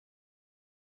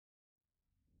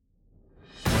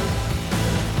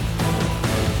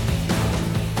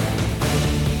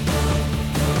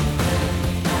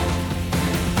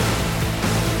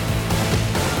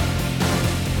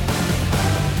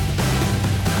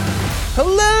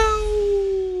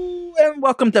Hello, and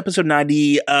welcome to episode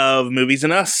 90 of Movies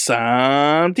and Us.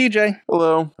 I'm TJ.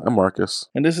 Hello, I'm Marcus.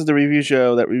 And this is the review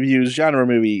show that reviews genre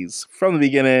movies from the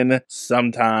beginning,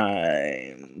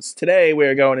 sometimes. Today,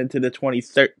 we're going into the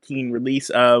 2013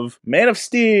 release of Man of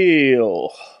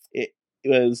Steel. It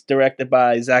was directed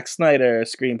by Zack Snyder,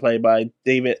 screenplay by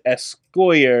David S.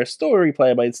 Goyer, story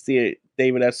play by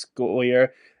David S. Goyer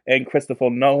and Christopher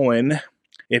Nolan.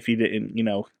 If you didn't,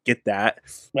 get that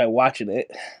by watching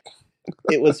it.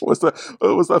 It was What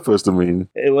was that supposed to mean?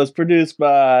 It was produced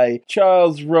by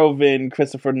Charles Roven,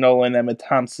 Christopher Nolan, Emma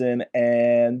Thompson,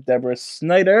 and Deborah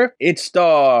Snyder. It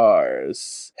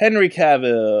stars Henry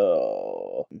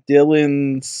Cavill,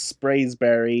 Dylan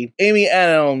Spraysberry, Amy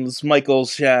Adams, Michael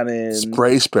Shannon.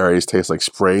 Spraysberries taste like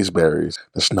spraysberries.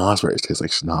 The schnozberries taste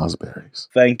like schnozberries.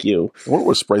 Thank you. What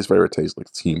would spraysberry taste like?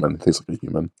 It's human. It tastes like a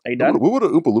human. Are you done? What would a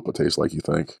Oompa Loompa taste like, you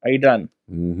think? Are you done?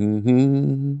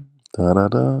 Mm-hmm.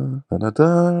 Da-da-da.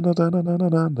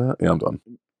 Yeah, I'm done.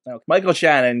 Michael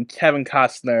Shannon, Kevin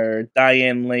Costner,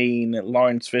 Diane Lane,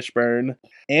 Lawrence Fishburne,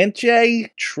 Antje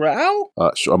Trow?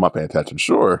 Sure, I'm not paying attention.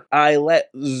 Sure.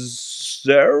 Eilette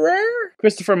Zurer,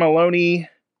 Christopher Maloney,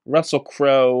 Russell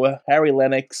Crowe, Harry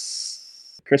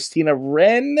Lennox, Christina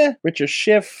Wren, Richard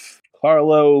Schiff,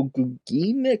 Carlo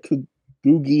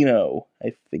Gugino,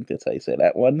 I think that's how you say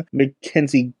that one,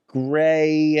 Mackenzie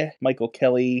Gray, Michael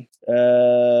Kelly,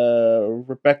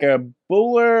 Rebecca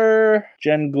Buller,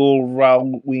 Jen Gould,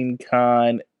 Roween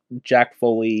Khan, Jack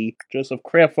Foley, Joseph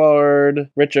Crawford,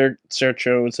 Richard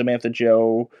Sercho, Samantha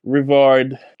Joe,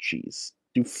 Rivard,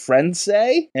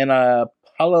 Dufresne, and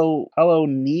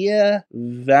Polonia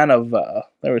Vanova.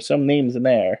 There were some names in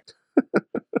there.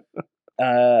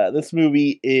 This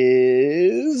movie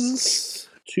is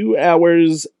 2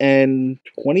 hours and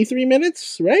 23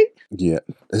 minutes, right? Yeah.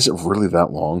 Is it really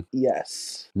that long?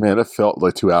 Yes. Man, it felt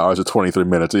like 2 hours and 23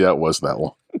 minutes. Yeah, it was that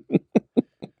long.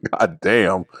 God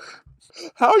damn.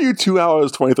 How are you 2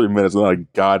 hours, 23 minutes and not a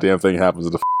goddamn thing happens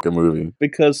in the fucking movie?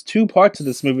 Because 2 parts of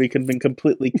this movie could have been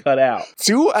completely cut out.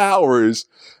 2 hours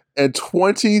and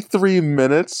 23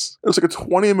 minutes? It was like a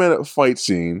 20-minute fight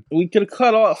scene. We could have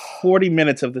cut off 40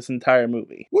 minutes of this entire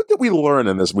movie. What did we learn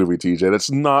in this movie, TJ, that's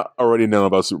not already known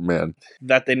about Superman?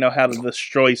 That they know how to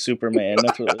destroy Superman.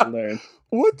 That's what we learned.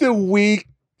 What did we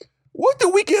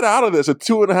get out of this in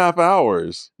 2.5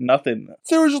 hours? Nothing.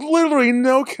 There was literally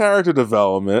no character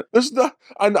development. There's not.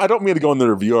 I don't mean to go in the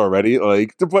review already.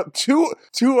 But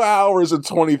 2 hours and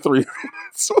 23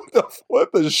 minutes.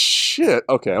 What the shit?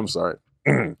 Okay, I'm sorry.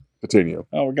 Continue.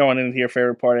 Oh, we're going into your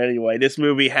favorite part anyway. This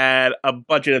movie had a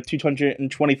budget of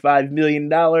 $225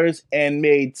 million and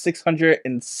made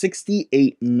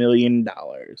 $668 million.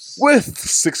 With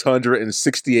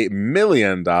 $668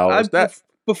 million,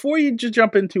 before you just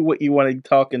jump into what you want to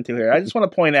talk into here, I just want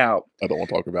to point out. I don't want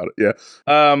to talk about it.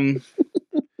 Yeah.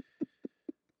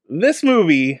 This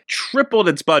movie tripled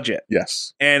its budget.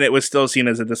 Yes. And it was still seen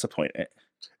as a disappointment.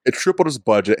 It tripled its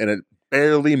budget and it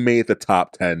barely made the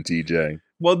top 10, TJ.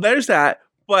 Well, there's that,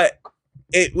 but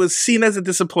it was seen as a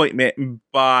disappointment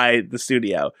by the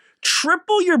studio.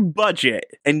 Triple your budget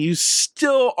and you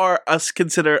still are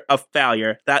considered a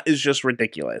failure. That is just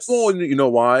ridiculous. Well, you know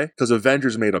why? Because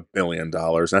Avengers made $1 billion.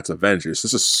 That's Avengers.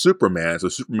 This is Superman. So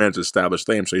Superman's established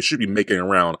thing, so he should be making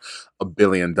around $1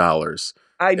 billion.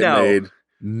 I know. It made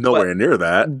nowhere near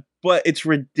that. But it's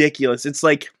ridiculous. It's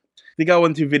like they go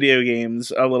into video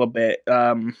games a little bit.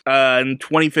 In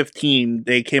 2015,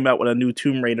 they came out with a new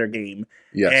Tomb Raider game.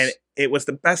 Yes. And it was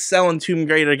the best-selling Tomb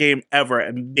Raider game ever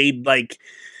and made like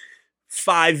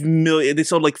 5 million. They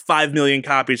sold like 5 million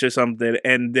copies or something.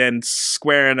 And then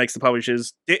Square Enix, the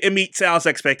publishers, didn't meet sales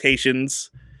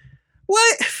expectations.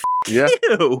 What? Yeah.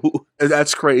 You.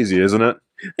 That's crazy, isn't it?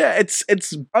 Yeah, it's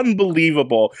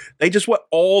unbelievable. They just want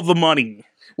all the money.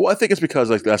 Well, I think it's because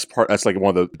that's like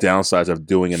one of the downsides of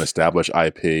doing an established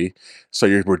IP. So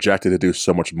you're projected to do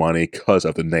so much money because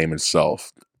of the name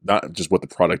itself, not just what the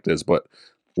product is, but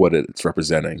what it's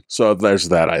representing. So there's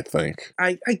that, I think.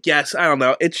 I guess. I don't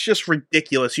know. It's just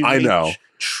ridiculous. I know.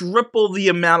 Triple the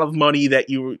amount of money that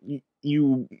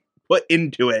you put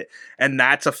into it, and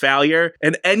that's a failure.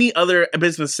 In any other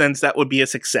business sense, that would be a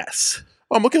success.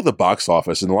 Well, I'm looking at the box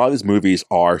office, and a lot of these movies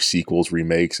are sequels,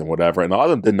 remakes, and whatever, and a lot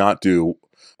of them did not do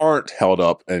aren't held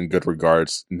up in good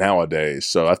regards nowadays.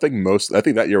 So I think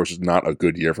that year was just not a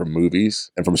good year for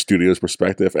movies and from a studio's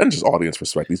perspective and just audience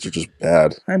perspective. These are just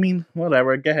bad. I mean,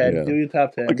 whatever. Go ahead. Do your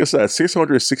top 10. Like I said,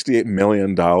 $668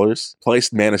 million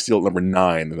placed Man of Steel at number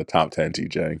 9 in the top 10,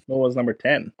 TJ. What was number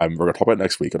 10? We're going to talk about it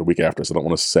next week or the week after, so I don't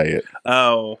want to say it.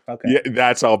 Oh, okay. Yeah,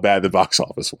 that's how bad the box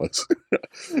office was.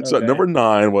 So at number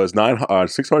 9 was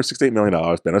 $668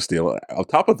 million, Man of Steel. On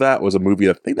top of that was a movie,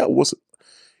 I think that was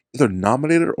either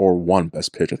nominated or won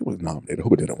Best Picture. I think it was nominated. I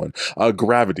hope it didn't win.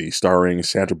 Gravity, starring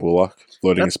Sandra Bullock,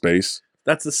 floating in space.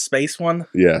 That's the space one?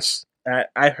 Yes.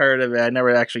 I heard of it. I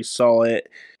never actually saw it.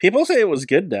 People say it was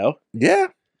good, though. Yeah.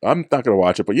 I'm not going to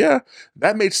watch it, but yeah,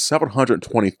 that made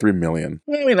 $723 million.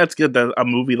 I mean, that's good that a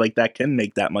movie like that can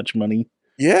make that much money.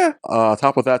 Yeah.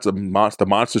 Top of that's the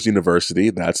Monsters University.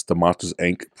 That's the Monsters,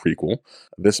 Inc. prequel.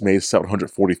 This made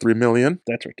 $743 million.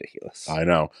 That's ridiculous. I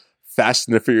know. Fast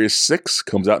and the Furious 6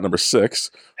 comes out number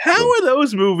 6. How are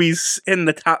those movies in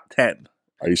the top 10?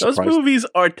 Are you surprised? Those movies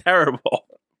are terrible.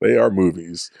 They are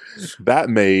movies. That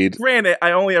made... Granted,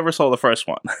 I only ever saw the first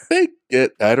one. They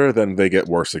get better, then they get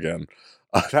worse again.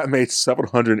 That made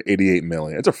 $788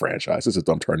 million. It's a franchise. It's a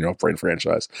dumb turn-your-brain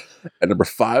franchise. And number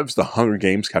 5 is The Hunger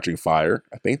Games Catching Fire.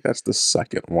 I think that's the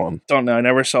second one. Don't know. I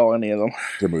never saw any of them.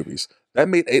 The movies. That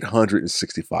made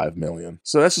 $865 million.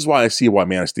 So this is why I see why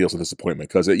Man of Steel is a disappointment.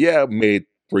 Because it made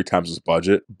 3 times its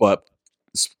budget, but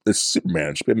it's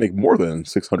Superman. It should make more than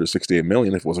 $668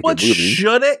 million if it was a good movie.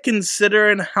 Should it,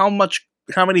 considering how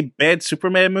many bad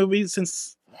Superman movies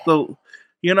since the...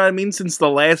 You know what I mean? Since the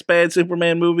last bad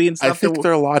Superman movie and stuff. I think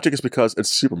their logic is because it's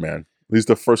Superman. He's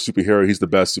the first superhero. He's the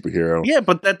best superhero. Yeah,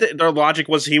 but their logic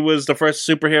was he was the first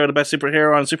superhero, the best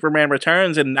superhero on Superman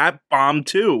Returns, and that bombed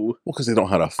too. Well, because they don't know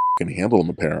how to fucking handle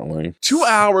him, apparently. 2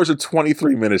 hours and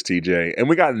 23 minutes, TJ, and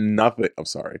we got nothing. I'm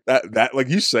sorry. That like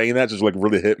you saying that just like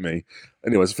really hit me.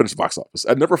 Anyways, finish the box office.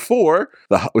 At number 4,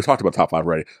 we talked about top 5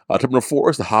 already. Number 4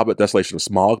 is The Hobbit: Desolation of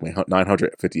Smaug, made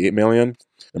 $958 million.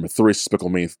 Number 3 is Despicable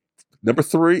Me. Number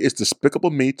 3 is Despicable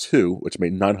Me 2, which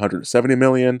made $970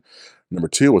 million. Number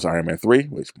 2 was Iron Man 3,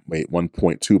 which made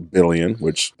 $1.2 billion,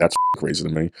 which that's crazy to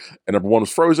me. And number 1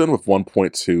 was Frozen with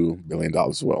 $1.2 billion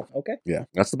as well. Okay. Yeah,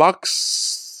 that's the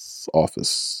box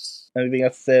office. Anything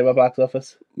else to say about box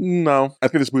office? No. I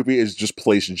think this movie is just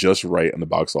placed just right in the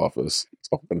box office.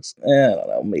 I don't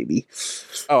know, maybe.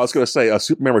 Oh, I was going to say,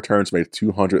 Superman Returns made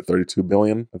 $232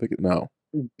 billion. I think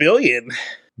Billion?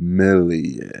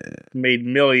 Million. Made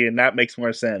million. That makes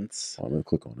more sense. I'm going to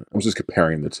click on it. I was just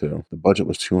comparing the two. The budget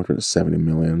was $270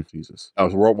 million. Jesus.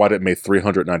 Worldwide, it made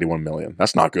 $391 million.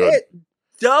 That's not good. It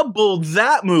doubled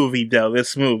that movie, though,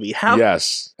 this movie. How?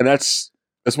 Yes. And that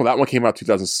one came out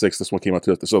 2006. This one came out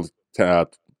 2000. So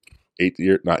 8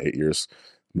 years, not 8 years.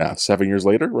 7 years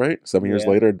later, right? 7 years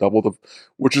later, doubled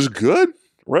which is good,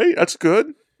 right? That's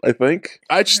good. I think.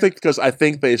 I just think because I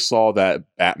think they saw that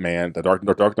Batman, the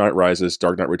Dark Knight Rises,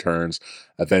 Dark Knight Returns,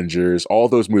 Avengers, all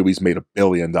those movies made $1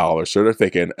 billion. So they're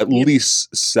thinking at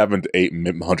least 700 to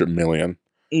 800 million.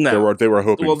 No, they were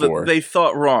hoping for. They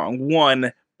thought wrong.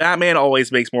 One, Batman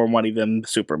always makes more money than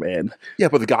Superman. Yeah,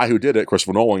 but the guy who did it,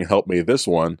 Christopher Nolan, helped make this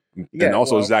one. Yeah, and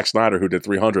also Zack Snyder, who did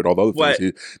 300, all those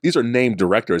things. These are named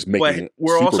directors making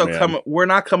Superman. We're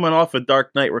not coming off of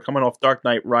Dark Knight. We're coming off Dark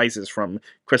Knight Rises from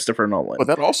Christopher Nolan. But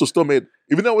that also still made,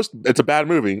 even though it's a bad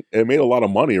movie, it made a lot of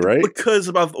money, right? Because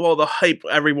of all the hype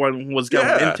everyone was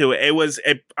going into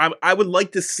it. I would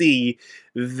like to see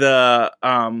the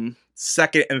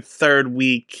second and third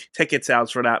week ticket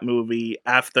sales for that movie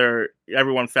after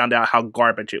everyone found out how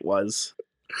garbage it was.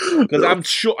 Because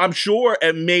I'm sure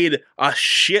it made a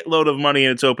shitload of money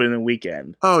in its opening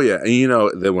weekend. Oh yeah,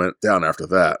 and they went down after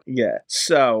that. Yeah.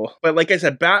 So, but like I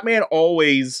said, Batman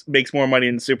always makes more money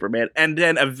than Superman, and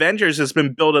then Avengers has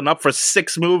been building up for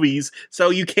 6 movies, so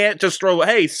you can't just throw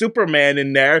Superman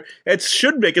in there. It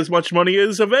should make as much money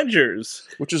as Avengers.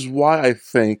 Which is why I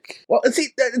think. Well, see,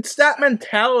 it's that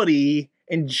mentality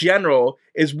in general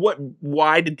is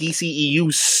why the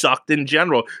DCEU sucked in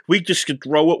general. We just could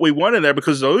throw what we want in there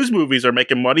because those movies are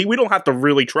making money. We don't have to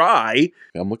really try.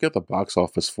 I'm looking at the box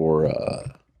office for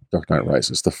Dark Knight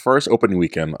Rises. The first opening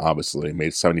weekend, obviously,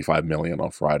 made $75 million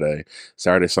on Friday.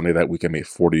 Saturday, Sunday that weekend made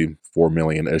 $44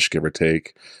 million-ish, give or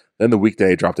take. Then the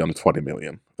weekday dropped down to $20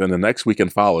 million. Then the next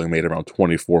weekend following made around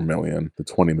 $24 million to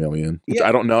 $20 million. Which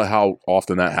I don't know how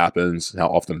often that happens, how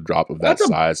often a drop of that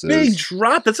size is. That's a big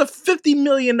drop. That's a $50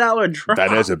 million drop.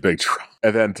 That is a big drop.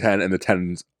 And then the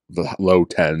the low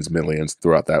tens millions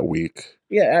throughout that week.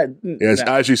 Yeah,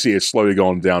 As you see, it's slowly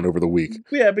going down over the week.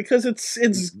 Yeah, because it's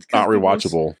not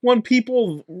rewatchable. When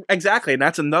people exactly, and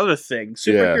that's another thing.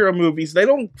 Superhero movies, they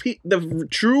don't. The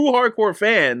true hardcore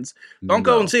fans don't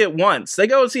go and see it once. They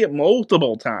go and see it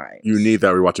multiple times. You need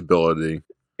that rewatchability.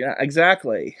 Yeah,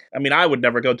 exactly. I mean, I would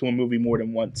never go to a movie more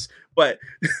than once, but.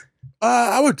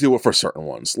 I would do it for certain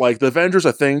ones. Like the Avengers,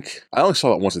 I think I only saw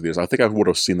that once in theaters. I think I would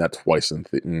have seen that twice in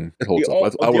it holds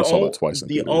up. I would have saw that twice in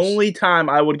theaters. The only time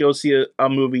I would go see a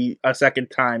movie a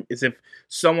second time is if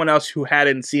someone else who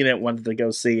hadn't seen it wanted to go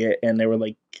see it, and they were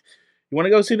like, "You want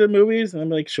to go see the movies?" And I'm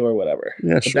like, "Sure, whatever."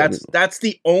 Yeah, but sure. That's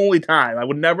the only time I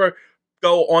would never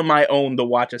go on my own to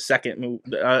watch a second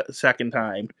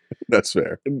time. That's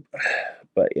fair.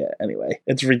 But yeah, anyway,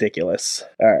 it's ridiculous.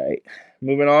 All right,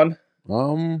 moving on.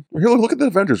 Here, look at the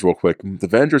Avengers real quick. The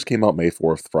Avengers came out May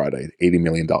 4th, Friday, $80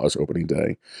 million opening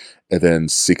day, and then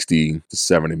 60 to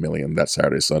 70 million that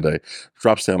Saturday, Sunday.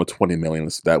 Drops down to 20 million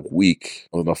that week.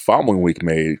 Well, the following week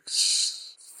made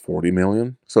 40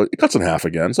 million. So it cuts in half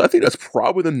again. So I think that's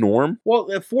probably the norm. Well,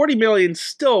 40 million is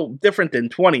still different than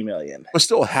 20 million. But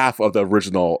still half of the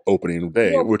original opening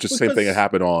day, which is the same thing that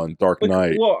happened on Dark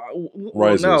Knight.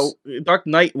 Rises. No, Dark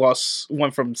Knight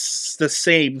went from the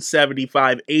same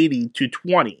 75-80 to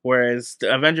 20, whereas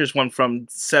the Avengers went from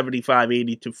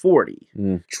 75-80 to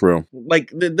 40. True. Like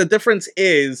the difference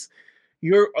is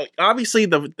you're obviously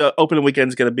the opening weekend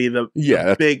is going to be the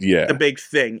big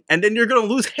thing, and then you're going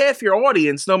to lose half your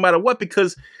audience no matter what,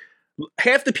 because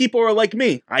half the people are like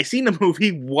me. I seen the movie.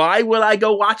 Why would I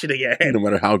go watch it again? No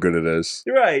matter how good it is.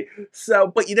 Right. So,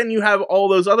 but then you have all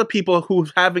those other people who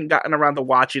haven't gotten around to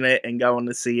watching it and going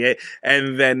to see it,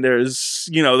 and then there's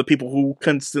the people who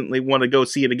constantly want to go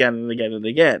see it again and again and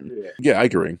again. Yeah, I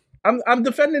agree. I'm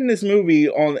defending this movie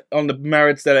on the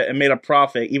merits that it made a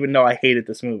profit, even though I hated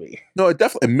this movie. No, it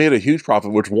definitely made a huge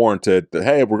profit, which warranted that,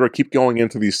 hey, we're going to keep going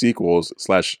into these sequels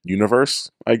 / universe,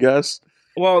 I guess.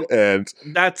 Well, and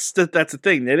that's the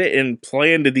thing. They didn't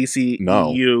plan the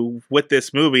DCEU with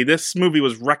this movie. This movie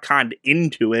was retconned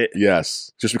into it.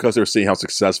 Yes, just because they were seeing how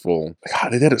successful.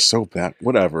 God, they did it so bad.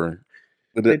 Whatever.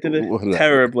 They did it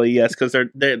terribly, yes, because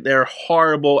they're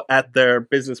horrible at their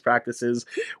business practices.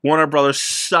 Warner Brothers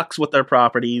sucks with their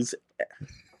properties.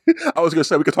 I was going to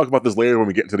say we could talk about this later when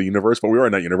we get into the universe, but we are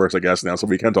in that universe, I guess, now, so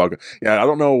we can talk. Yeah, I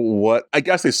don't know what. I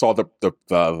guess they saw the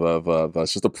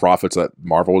just the profits that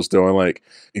Marvel was doing, like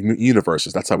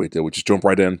universes. That's how we do. We just jump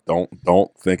right in.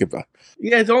 Don't think about.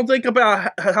 Yeah, don't think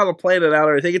about how to plan it out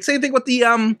or anything. It's the same thing with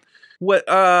the what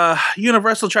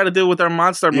Universal tried to do with their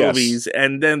monster movies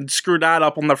and then screw that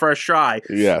up on the first try.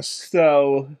 Yes.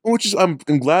 So, which is I'm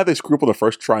glad they screwed up on the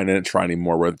first try and didn't try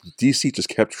anymore. Where DC just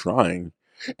kept trying.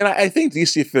 And I think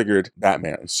DC figured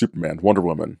Batman, Superman, Wonder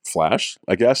Woman, Flash,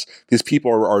 I guess. These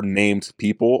people are named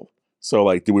people. So,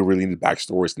 like, do we really need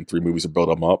backstories in 3 movies to build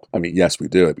them up? I mean, yes, we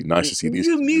do. It'd be nice to see these.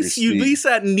 You at least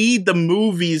need the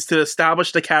movies to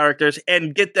establish the characters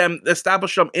and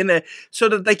establish them in it so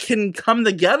that they can come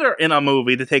together in a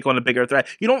movie to take on a bigger threat.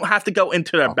 You don't have to go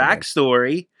into their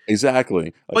backstory.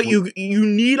 Exactly. But you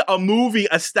need a movie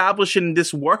establishing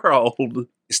this world.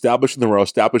 Establishing the world,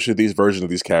 establishing these versions of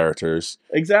these characters.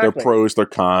 Exactly. Their pros, their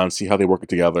cons, see how they work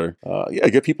together.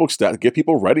 Get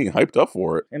people ready and hyped up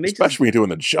for it. And especially when you're doing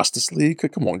the Justice League.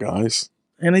 Come on, guys.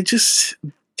 And they just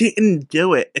didn't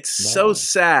do it. It's so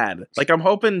sad. Like I'm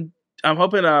hoping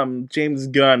James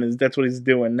Gunn that's what he's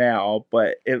doing now,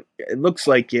 but it looks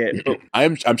like it. But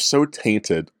I'm so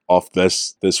tainted off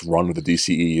this run of the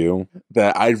DCEU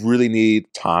that I really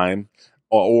need time,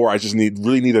 or I just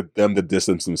really need them to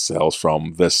distance themselves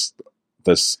from this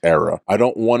era. I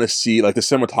don't want to see, like, the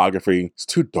cinematography. It's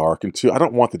too dark and I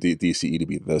don't want the DCE to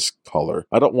be this color.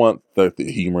 I don't want the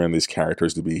humor in these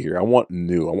characters to be here. I want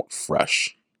new. I want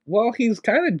fresh. Well, he's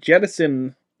kind of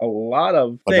jettisoned a lot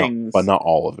of things. But not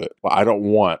all of it. But I don't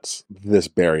want this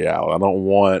Barry Allen. I don't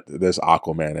want this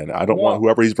Aquaman in it. I don't want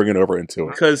whoever he's bringing over into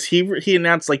it. Because he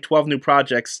announced like 12 new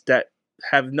projects that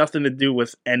have nothing to do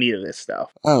with any of this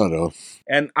stuff. I don't know.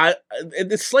 And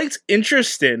the slate's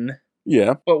interesting.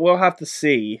 Yeah. But we'll have to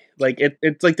see. Like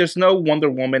it's like there's no Wonder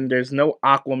Woman, there's no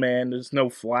Aquaman, there's no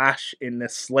Flash in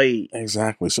this slate.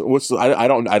 Exactly. So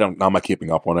I'm not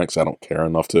keeping up on it because I don't care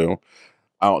enough to.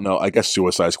 I don't know. I guess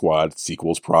Suicide Squad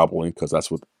sequels probably because that's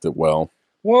what did well.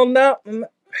 Well, no,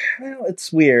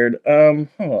 it's weird. Hold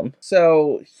on.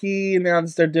 So he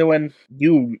announced they're doing.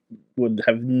 You would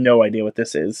have no idea what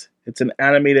this is. It's an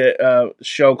animated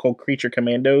show called Creature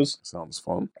Commandos. Sounds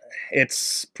fun.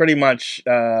 It's pretty much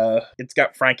it's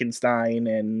got Frankenstein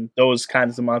and those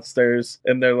kinds of monsters,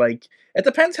 and they're like, it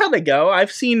depends how they go.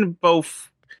 I've seen both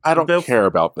I don't care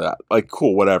about that. Like,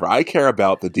 cool, whatever. I care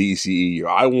about the DCEU.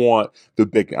 I want the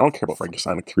big. I don't care about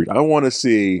Frankenstein and Creed. I want to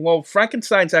see. Well,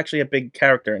 Frankenstein's actually a big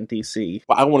character in DC.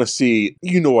 But I want to see.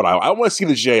 You know what I want to see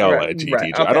the JLA. Right, TJ.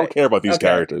 okay. I don't care about these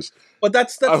characters. But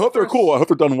that's I hope they're cool. I hope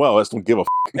they're done well. I just don't give a.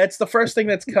 It's the first thing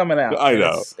that's coming out. I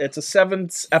know. It's a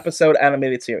 7-episode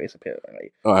animated series,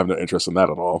 apparently. I have no interest in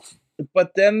that at all.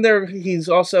 But then he's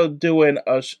also doing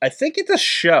I think it's a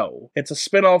show. It's a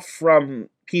spinoff from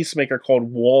Peacemaker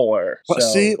called Waller. But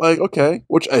see, like, okay,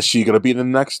 which is she gonna be in the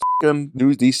next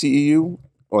new DCEU?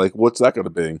 Like, what's that gonna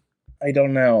be? I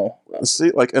don't know.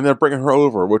 See, like, and they're bringing her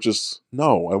over, which is I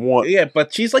want. Yeah,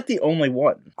 but she's like the only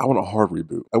one. I want a hard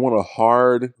reboot. I want a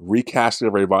hard recasting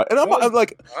of everybody, and I'm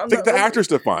like, I think the actors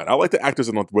did fine. I like the actors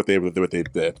and what they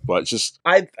did, but just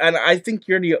I think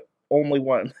you're the only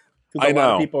one. I know. A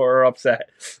lot of people are upset.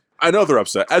 I know they're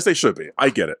upset, as they should be. I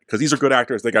get it, because these are good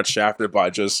actors. They got shafted by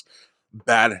just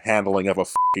bad handling of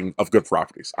of good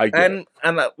properties. I get it.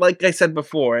 And like I said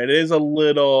before, it is a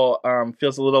little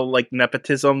feels a little like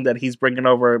nepotism that he's bringing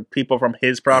over people from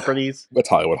his properties. That's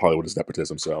Hollywood. Hollywood is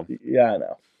nepotism, so yeah, I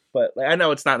know. But I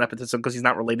know it's not nepotism because he's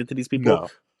not related to these people. No.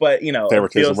 But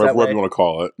favoritism, whatever you want to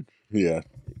call it. Yeah.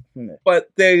 But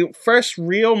the first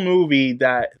real movie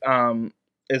that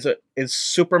is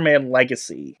Superman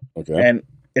Legacy. Okay. And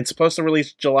it's supposed to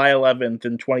release July 11th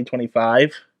in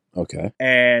 2025. Okay.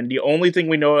 And the only thing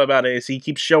we know about it is he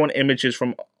keeps showing images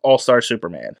from All-Star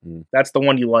Superman. That's the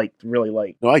one you really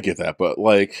like. No, I get that, but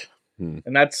like...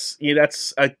 And that's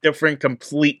a different,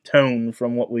 complete tone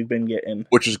from what we've been getting.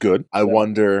 Which is good. I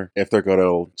wonder if they're going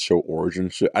to show origin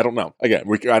shit. I don't know. Again,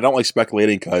 I don't like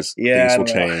speculating because things will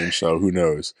change, so who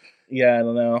knows? Yeah, I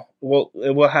don't know.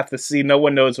 We'll have to see. No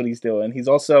one knows what he's doing. He's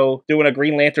also doing a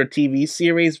Green Lantern TV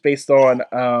series based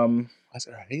on... I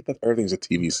hate that everything's a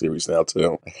TV series now,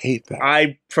 too. I hate that.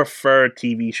 I prefer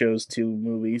TV shows to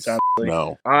movies, honestly.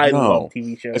 No. I love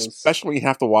TV shows. Especially when you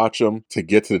have to watch them to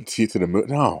get to the movie.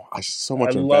 No, I just so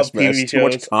much investment. Love TV it's too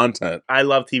much content. I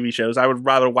love TV shows. I would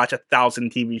rather watch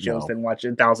 1,000 TV shows than watch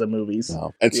 1,000 movies.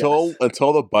 No.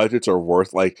 Until the budgets are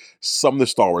worth, like, some of the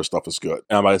Star Wars stuff is good.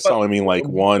 And by some, I mean, like,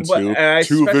 one,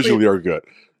 two visually are good.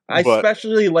 I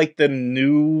especially like the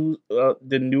new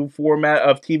format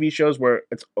of TV shows where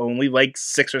it's only like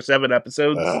 6 or 7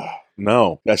 episodes.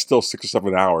 No, that's still 6 or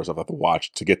 7 hours I have to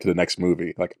watch to get to the next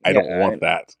movie. Like, I don't want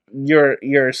that.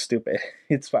 You're stupid.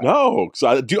 It's fine. No, so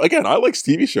I like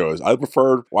TV shows. I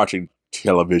prefer watching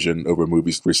television over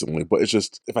movies recently, but it's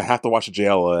just if I have to watch a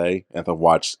JLA, I have to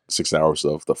watch 6 hours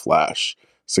of The Flash.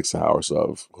 6 hours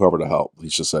of whoever the hell he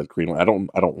just said Green Lantern.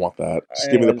 I don't want that.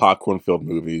 Just give me the popcorn filled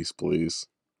movies, please.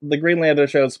 The Green Lantern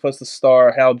show is supposed to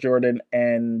star Hal Jordan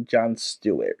and Jon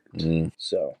Stewart.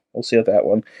 So we'll see with that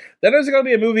one. Then there's going to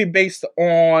be a movie based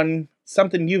on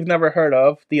something you've never heard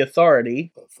of, The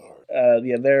Authority.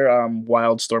 They're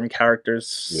Wildstorm characters,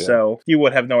 so you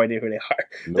would have no idea who they are.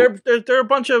 Nope. They're a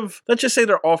bunch of, let's just say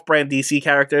they're off-brand DC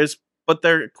characters, but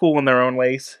they're cool in their own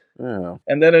ways. Yeah.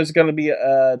 And then there's going to be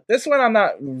this one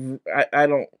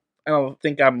I don't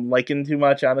think I'm liking too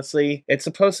much, honestly. It's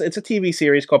a TV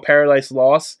series called Paradise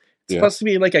Lost. It's supposed to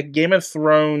be like a Game of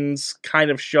Thrones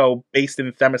kind of show based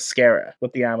in Themyscira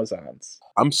with the Amazons.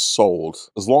 I'm sold.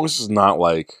 As long as it's not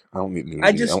like, I don't need nudity.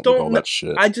 I don't need all that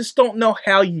shit. I just don't know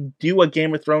how you do a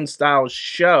Game of Thrones style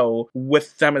show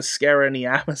with Themyscira and the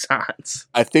Amazons.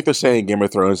 I think they're saying Game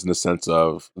of Thrones in the sense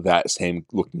of that same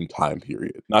looking time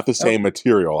period. Not the same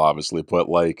material, obviously, but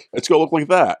like, it's going to look like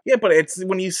that. Yeah, but it's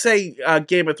when you say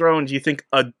Game of Thrones, you think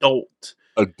adult.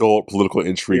 Adult political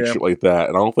intrigue, shit like that.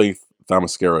 And I don't think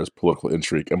Themyscira is political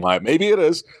intrigue. Maybe it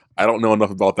is. I don't know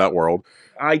enough about that world.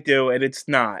 I do, and it's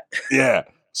not. Yeah.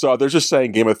 So they're just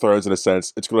saying Game of Thrones in a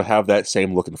sense, it's going to have that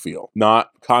same look and feel.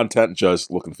 Not content, just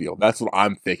look and feel. That's what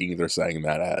I'm thinking they're saying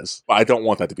that as. But I don't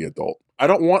want that to be adult. I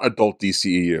don't want adult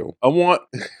DCEU. I want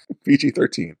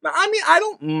PG-13. I mean, I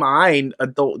don't mind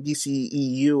adult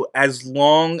DCEU as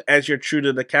long as you're true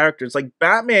to the characters. Like,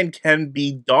 Batman can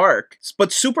be dark,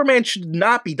 but Superman should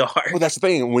not be dark. Well, that's the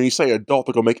thing. When you say adult,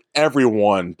 they're going to make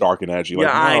everyone dark and edgy. Like,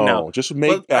 I know. Just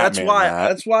make Batman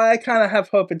That's why I kind of have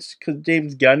hope it's because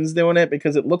James Gunn's doing it,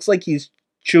 because it looks like he's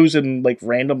choosing, like,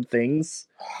 random things.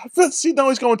 But see, now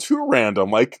he's going too random.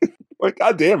 Like,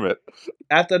 God damn it.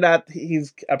 After that,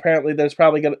 there's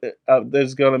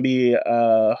gonna be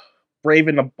a Brave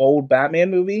and the Bold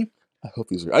Batman movie. I hope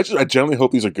these are. I generally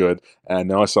hope these are good. And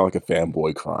now I sound like a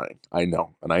fanboy crying. I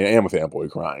know, and I am a fanboy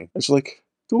crying. It's like,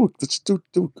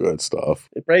 do good stuff.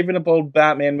 A Brave and the Bold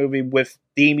Batman movie with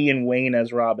Damian Wayne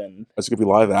as Robin. Is it gonna be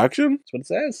live action? That's what it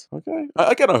says. Okay.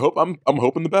 Again, I'm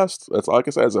hoping the best. That's like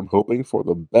I said, I'm hoping for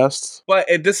the best. But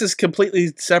this is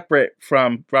completely separate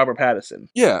from Robert Pattinson.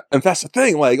 Yeah, and that's the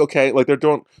thing. Like, okay, like they're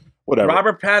doing whatever. The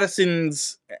Robert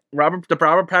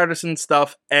Pattinson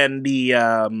stuff and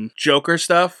the Joker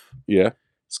stuff. Yeah.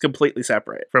 It's completely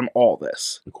separate from all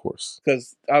this. Of course.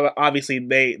 Because obviously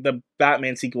the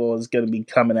Batman sequel is going to be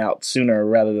coming out sooner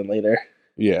rather than later.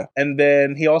 Yeah. And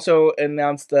then he also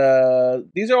announced these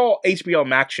are all HBO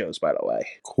Max shows, by the way.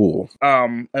 Cool.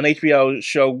 An HBO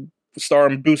show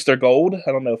starring Booster Gold.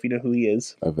 I don't know if you know who he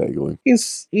is. Vaguely.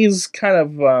 He's kind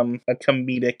of a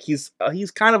comedic. He's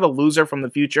kind of a loser from the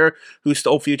future who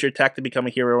stole future tech to become a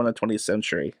hero in the 20th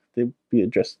century. To be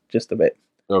just a bit.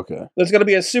 Okay. There's going to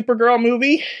be a Supergirl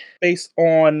movie based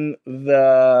on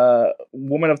the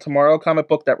Woman of Tomorrow comic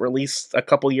book that released a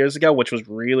couple years ago, which was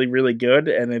really, really good.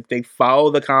 And if they follow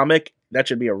the comic, that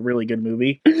should be a really good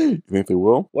movie. You think they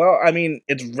will? Well, I mean,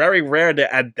 it's very rare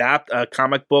to adapt a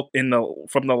comic book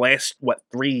from the last,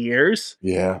 3 years?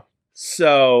 Yeah.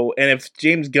 So, and if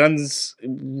James Gunn's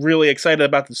really excited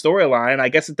about the storyline, I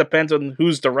guess it depends on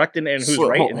who's directing it and who's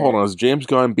writing Hold it. on, is James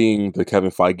Gunn being the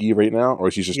Kevin Feige right now, or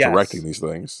is he just directing these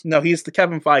things? No, he's the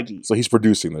Kevin Feige. So he's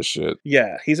producing this shit.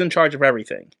 Yeah, he's in charge of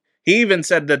everything. He even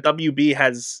said that WB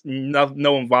has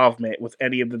no involvement with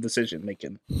any of the decision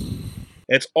making.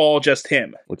 It's all just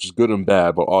him. Which is good and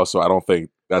bad, but also I don't think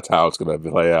that's how it's going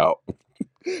to play out.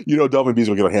 You know, WB's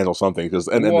going to handle something because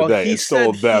at the end of the day, it's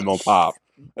still them on top.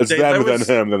 It's them and then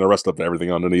him, then the rest of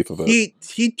everything underneath of it. He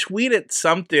tweeted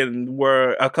something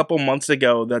where a couple months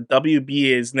ago that WB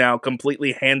is now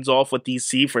completely hands off with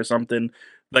DC for something.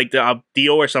 Like a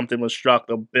deal or something was struck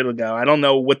a bit ago. I don't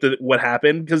know what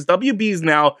happened because WB is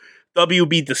now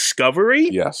WB Discovery.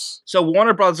 Yes. So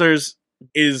Warner Brothers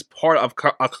is part of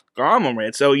a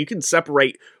conglomerate, so you can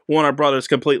separate Warner Brothers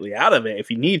completely out of it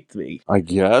if you need to be. I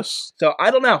guess. So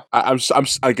I don't know. I'm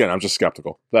just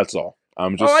skeptical. That's all.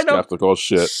 I'm just skeptical.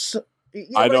 Shit.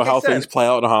 I know how things play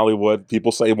out in Hollywood.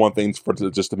 People say one thing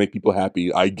just to make people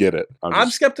happy. I get it.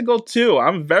 I'm skeptical too.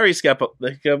 I'm very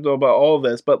skeptical about all of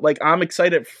this, but like I'm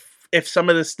excited if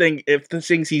the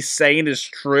things he's saying is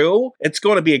true, it's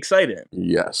going to be exciting.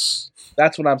 Yes.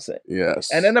 That's what I'm saying. Yes.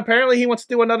 And then apparently he wants to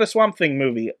do another Swamp Thing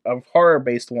movie, a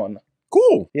horror-based one.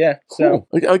 Cool. Yeah. Cool.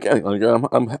 So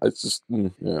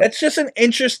it's just an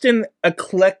interesting,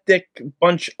 eclectic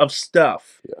bunch of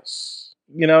stuff. Yes.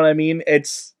 You know what I mean?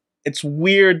 It's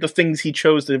weird the things he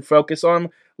chose to focus on.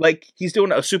 Like he's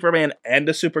doing a Superman and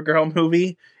a Supergirl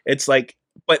movie. It's like,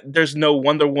 but there's no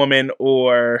Wonder Woman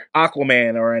or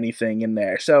Aquaman or anything in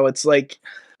there. So it's like,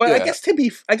 but yeah.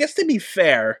 I guess to be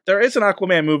fair, there is an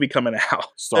Aquaman movie coming out.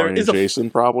 Starring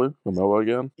Jason probably. Momoa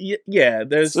again. Yeah,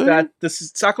 there's that.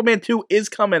 Aquaman 2 is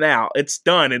coming out. It's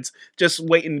done. It's just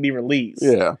waiting to be released.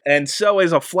 Yeah. And so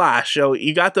is a Flash. So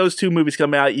you got those two movies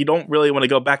coming out. You don't really want to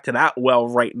go back to that well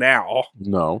right now.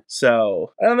 No.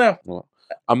 So I don't know. Well,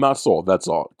 I'm not sold. That's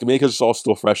all. Maybe because it's all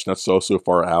still fresh and that's so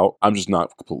far out. I'm just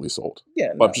not completely sold.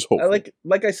 Yeah, but I'm just hopeful.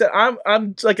 Like I said,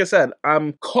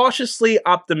 I'm cautiously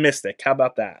optimistic. How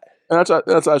about that? And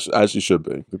that's as you should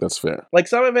be. I think that's fair. Like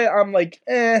some of it, I'm like,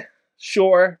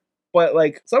 sure. But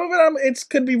like some of it, it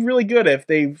could be really good if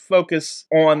they focus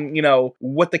on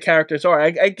what the characters are.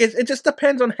 I guess it just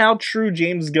depends on how true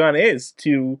James Gunn is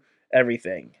to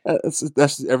everything.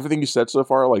 That's everything you said so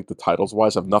far. Like the titles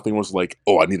wise, nothing was like,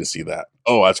 oh, I need to see that.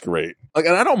 Oh, that's great. Like,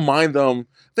 and I don't mind them.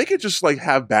 They could just like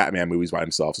have Batman movies by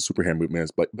themselves, the superhero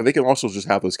movies, but they can also just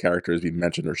have those characters be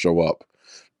mentioned or show up.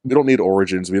 We don't need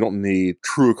origins. We don't need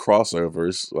true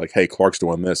crossovers. Like, hey, Clark's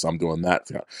doing this, I'm doing that.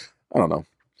 I don't know.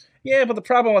 Yeah, but the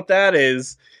problem with that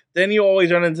is then you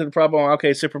always run into the problem.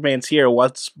 Okay, Superman's here.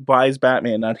 Why is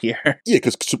Batman not here? Yeah,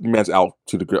 because Superman's out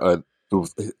to the.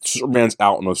 Superman's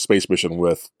out on a space mission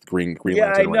with Green Lantern.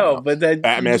 Yeah, I know, right, but then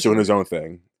Batman's doing his own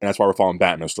thing, and that's why we're following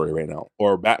Batman's story right now.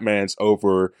 Or Batman's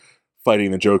over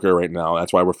fighting the Joker right now.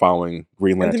 That's why we're following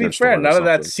Green Lantern. To be fair, none of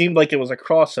that seemed like it was a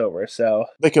crossover. So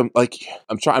they can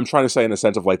I'm trying to say in the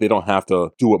sense of like they don't have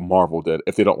to do what Marvel did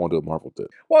if they don't want to do what Marvel did.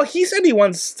 Well, he said he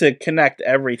wants to connect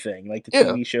everything, like the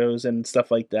TV shows and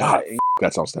stuff like that. God,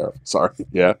 that sounds terrible. Sorry.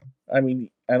 Yeah. I mean,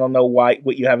 I don't know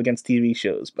what you have against TV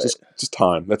shows, but just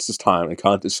time. That's just time and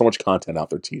content. There's so much content out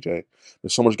there, TJ.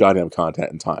 There's so much goddamn content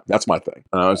and time. That's my thing.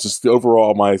 It's just the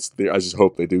overall. I just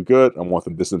hope they do good. I want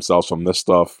them to distance themselves from this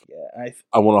stuff. Yeah,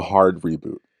 I want a hard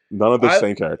reboot. None of the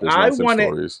same characters. None of the same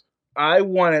stories. I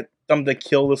wanted them to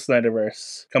kill the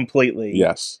Snyderverse completely.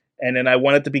 Yes, and then I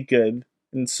want it to be good,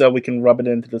 and so we can rub it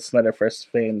into the Snyderverse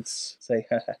fans. Say,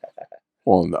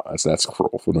 Well, no, that's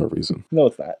cruel for no reason. No,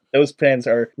 it's not. Those fans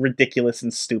are ridiculous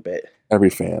and stupid. Every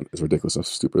fan is ridiculous and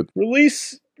stupid.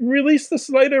 Release the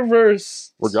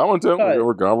Snyderverse. We're going to.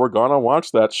 We're going to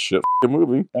watch that shit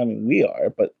movie. I mean, we are,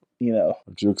 but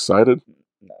Aren't you excited?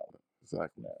 No.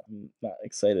 Exactly. No, I'm not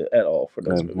excited at all for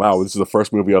those movies. Wow, this is the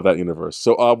first movie of that universe.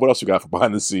 So, what else you got for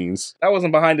behind the scenes? That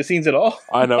wasn't behind the scenes at all.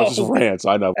 I know, it's just rants.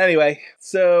 I know. Anyway,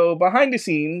 so behind the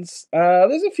scenes,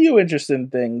 there's a few interesting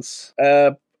things.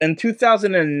 In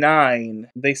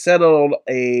 2009, they settled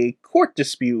a court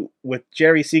dispute with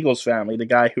Jerry Siegel's family, the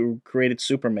guy who created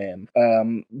Superman,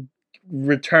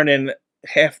 returning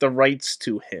half the rights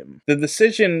to him.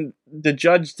 The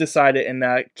judge decided in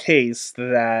that case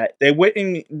that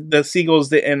the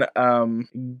Siegels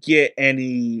didn't get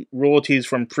any royalties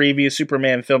from previous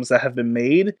Superman films that have been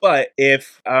made, but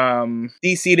if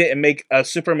DC didn't make a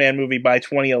Superman movie by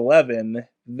 2011,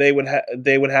 they would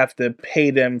have to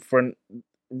pay them for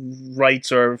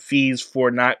rights or fees for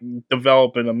not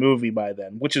developing a movie by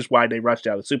then, which is why they rushed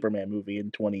out a Superman movie in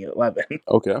 2011.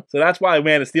 Okay. So that's why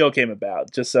Man of Steel came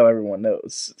about, just so everyone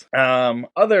knows.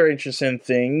 Other interesting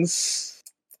things,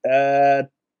 Tyler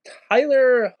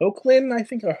Hoechlin, I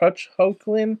think, or Hutch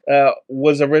Hoechlin,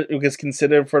 was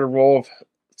considered for the role of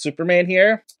Superman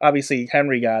here. Obviously,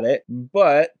 Henry got it,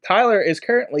 but Tyler is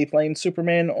currently playing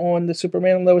Superman on the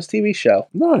Superman and Lois TV show.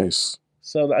 Nice.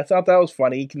 So I thought that was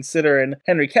funny, considering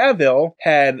Henry Cavill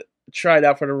had tried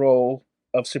out for the role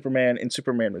of Superman in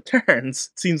Superman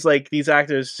Returns. Seems like these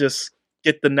actors just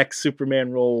get the next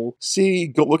Superman role. See,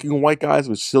 good-looking white guys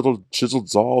with chiseled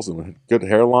jaws and good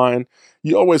hairline.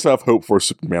 You always have hope for a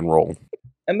Superman role.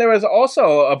 And there was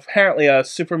also apparently a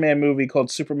Superman movie called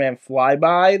Superman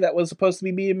Flyby that was supposed to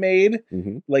be being made,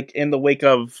 like in the wake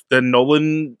of the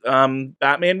Nolan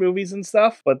Batman movies and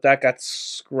stuff, but that got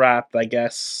scrapped, I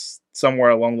guess, somewhere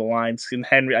along the lines. And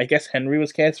Henry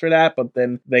was cast for that, but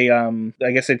then they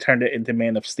turned it into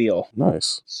Man of Steel.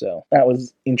 Nice. So that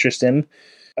was interesting.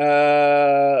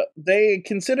 They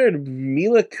considered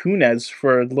Mila Kunis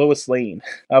for Lois Lane.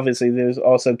 Obviously, there's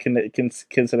also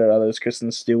considered others: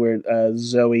 Kristen Stewart,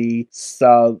 Zoe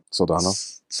Saldana.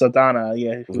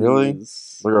 Yeah, really?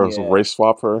 They're going to race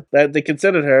swap her. That they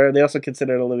considered her. They also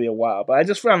considered Olivia Wilde, but I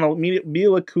just found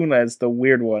Mila Kunis the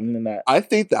weird one in that. I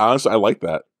think that honestly, I like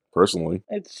that. Personally,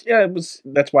 that's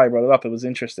why I brought it up. It was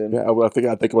interesting. Yeah, I think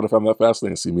I would have found that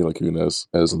fascinating to see Mila Kunis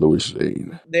as Lois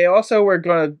Lane. They also were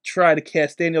going to try to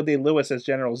cast Daniel Day-Lewis as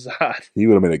General Zod. He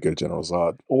would have made a good General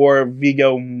Zod. Or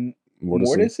Viggo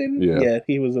Mortensen? Yeah,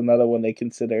 he was another one they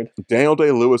considered. Daniel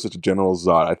Day-Lewis as General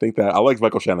Zod. I think that I like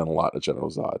Michael Shannon a lot as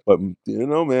General Zod, but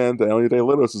man, Daniel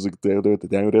Day-Lewis is a good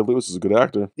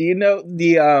actor. Do you know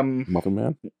the Muffin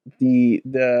Man?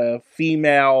 The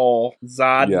female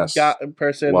Zod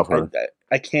person? Love her.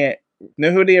 I can't.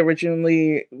 Know who they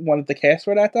originally wanted to cast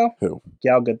for that, though? Who?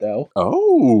 Gal Gadot.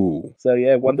 Oh. So,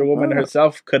 yeah, Wonder Woman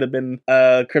herself could have been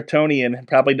Kryptonian and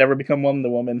probably never become Wonder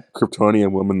Woman.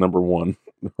 Kryptonian woman number 1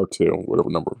 or 2,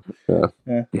 whatever number. Yeah.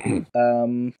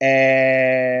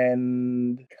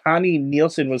 And Connie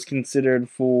Nielsen was considered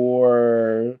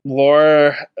for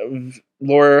Laura,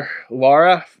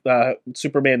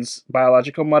 Superman's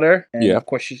biological mother. And of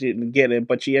course she didn't get it,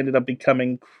 but she ended up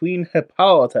becoming Queen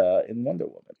Hippolyta in Wonder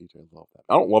Woman.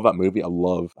 I don't love that movie. I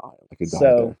love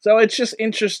So it's just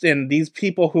interesting. These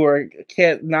people who are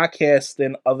not cast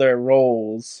in other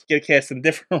roles get cast in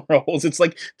different roles. It's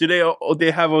like, do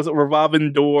they have a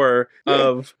revolving door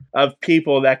of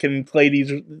people that can play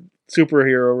these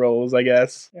superhero roles, I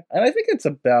guess. And I think it's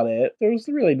about it. There's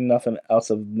really nothing else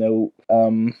of note.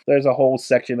 There's a whole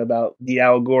section about the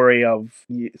allegory of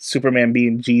Superman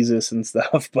being Jesus and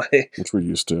stuff, but which we're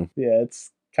used to. Yeah, it's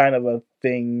kind of a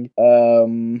thing.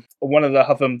 One of the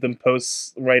Huffington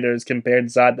Post writers compared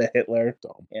Zod to Hitler.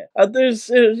 Yeah.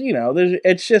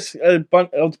 It's just a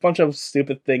bunch of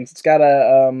stupid things. It's got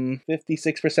a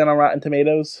 56% on Rotten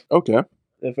Tomatoes. Okay.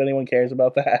 If anyone cares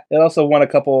about that. It also won a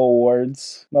couple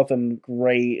awards. Nothing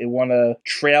great. It won a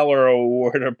trailer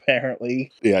award,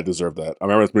 apparently. Yeah, I deserve that. I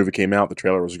remember this movie came out. The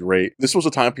trailer was great. This was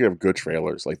a time period of good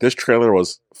trailers. Like, this trailer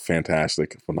was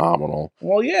fantastic, phenomenal.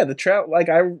 Well, yeah, the trailer. Like,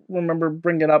 I remember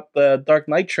bringing up the Dark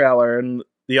Knight trailer and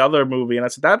the other movie, and I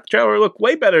said, that trailer looked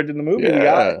way better than the movie we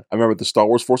got. I remember the Star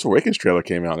Wars Force Awakens trailer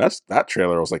came out. That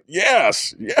trailer was like,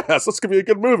 yes, that's going to be a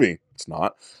good movie. It's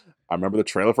not. I remember the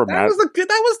trailer for That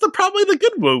was probably the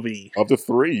good movie. Of the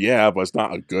 3, yeah, but it's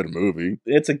not a good movie.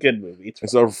 It's a good movie.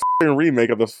 It's a f***ing remake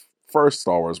of the first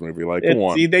Star Wars movie. Like, come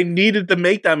on. See, they needed to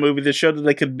make that movie to show that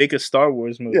they could make a Star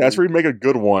Wars movie. Yeah, let's remake a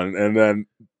good one, and then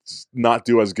not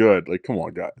do as good. Like, come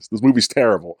on, guys, this movie's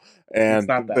terrible. And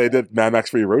not that they bad. did Mad Max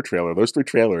Fury Road trailer. Those 3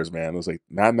 trailers, man, it was like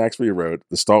Mad Max Fury Road,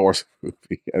 the Star Wars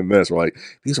movie, and this. We're like,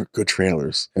 these are good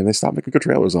trailers, and they stopped making good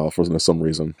trailers off for some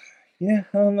reason. Yeah,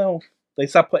 I don't know. They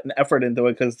stopped putting effort into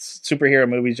it because superhero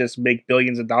movies just make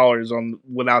billions of dollars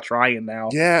without trying now.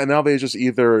 Yeah, and now they just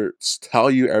either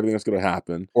tell you everything that's going to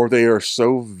happen, or they are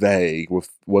so vague with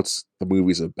what's the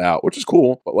movie's about, which is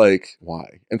cool, but like,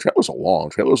 why? And trailers are long.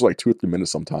 Trailers are like 2 or 3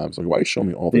 minutes sometimes. Like, why are you showing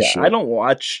me all this shit? I don't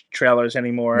watch trailers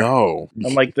anymore. No.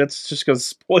 I'm like, that's just going to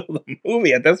spoil the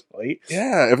movie at this point.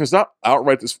 Yeah, if it's not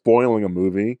outright spoiling a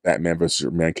movie, Batman vs.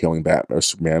 Superman killing Batman or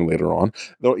Superman later on,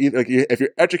 though, like, if you're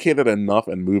educated enough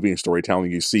in movie and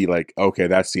storytelling, you see, like, okay,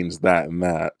 that seems that and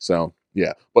that. So,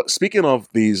 yeah. But speaking of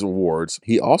these awards,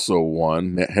 he also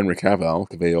won, Henry Cavill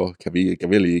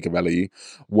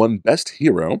won Best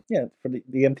Hero. Yeah, for the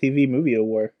MTV Movie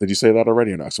Award. Did you say that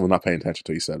already or not? So we're not paying attention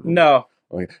to you said. No.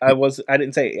 Okay. I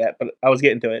didn't say it yet, but I was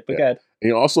getting to it. But go ahead.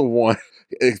 He also won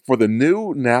for the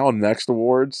New Now Next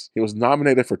Awards. He was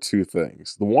nominated for 2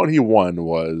 things. The one he won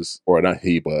was, or not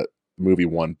he, but the movie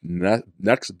won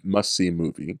Next Must See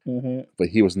Movie. Mm-hmm. But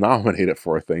he was nominated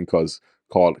for a thing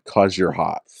called Cause You're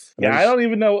Hot. And I don't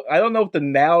even know. I don't know what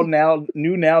the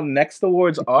New Now Next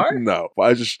Awards are. No, but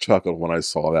I just chuckled when I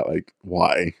saw that. Like,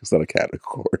 why is that a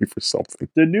category for something?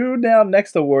 The New Now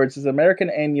Next Awards is an American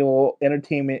annual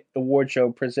entertainment award show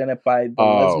presented by the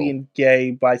lesbian,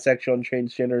 gay, bisexual, and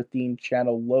transgender themed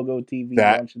channel Logo TV,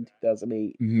 launched in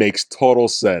 2008. Makes total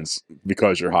sense.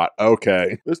 Because You're Hot.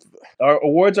 Okay. Our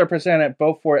awards are presented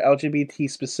both for LGBT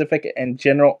specific and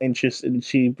general interest in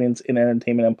achievements in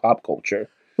entertainment and pop culture.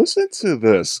 Listen to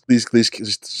this. These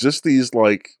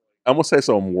like, I'm gonna say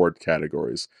some award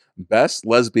categories. Best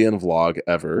lesbian vlog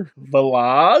ever.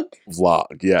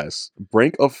 Vlog, yes.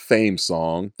 Brink of Fame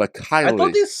song. The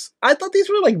Kylie. I thought these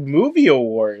were like movie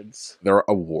awards. They're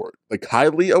award. The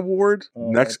Kylie Award.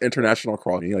 Next International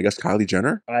Crossing. I guess Kylie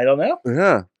Jenner. I don't know.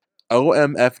 Yeah.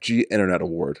 OMFG Internet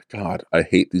Award. God, I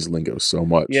hate these lingos so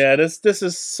much. Yeah, this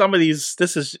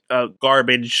is a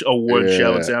garbage award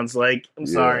show, it sounds like. I'm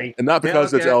sorry. And not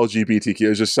because it's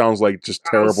LGBTQ, it just sounds like just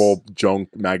terrible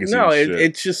junk magazine shit.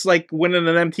 It's just like winning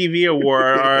an MTV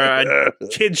award or a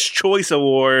Kids' Choice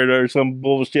Award or some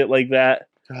bullshit like that.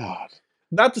 God.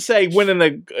 Not to say winning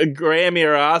a Grammy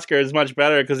or Oscar is much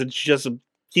better because it's just a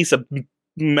piece of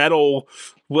metal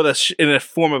with in a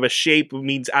form of a shape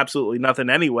means absolutely nothing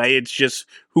anyway. It's just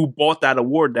who bought that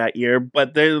award that year.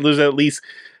 But there's at least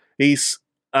these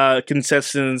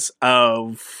consistence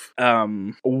of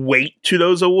weight to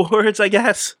those awards, I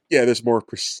guess. Yeah, there's more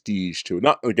prestige to it.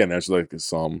 Not again, there's like it's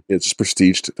just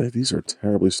prestige to these are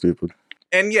terribly stupid.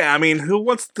 And yeah, I mean, who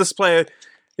wants to display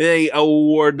a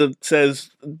award that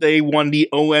says they won the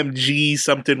OMG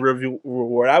something review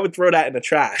award? I would throw that in the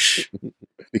trash.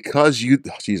 Because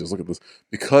Jesus, look at this.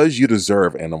 Because you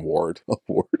deserve an award. It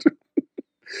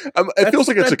feels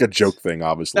like it's like a joke thing,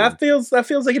 obviously. That feels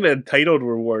like an entitled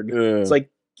reward. Yeah. It's like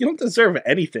you don't deserve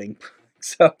anything.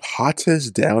 So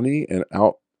hottest Downy and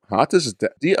out. Hottest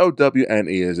DOWNE.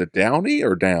 Is it Downy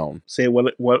or down? Say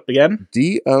what again?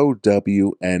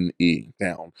 DOWNE.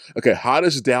 Down. Okay,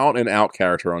 hottest down and out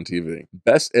character on TV.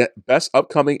 Best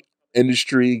upcoming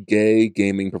industry gay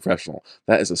gaming professional.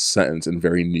 That is a sentence and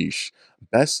very niche.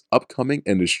 Best upcoming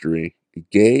industry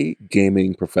gay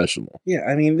gaming professional. Yeah,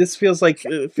 I mean, this feels like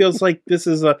this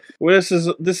is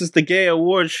the gay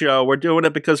award show. We're doing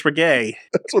it because we're gay.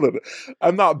 That's what it is.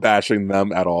 I'm not bashing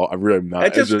them at all. I'm really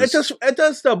not. It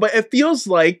does though, but it feels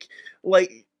like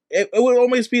it would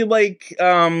almost be like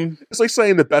it's like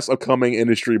saying the best upcoming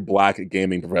industry black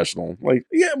gaming professional. Like,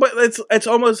 yeah, but it's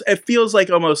almost, it feels like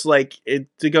almost like it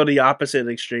to go the opposite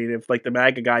extreme. If like the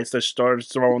MAGA guys just started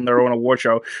throwing their own award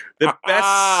show, the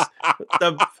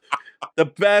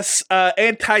best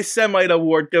anti-Semite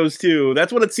award goes to.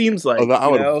 That's what it seems like. I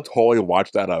would totally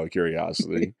watch that out of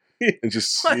curiosity and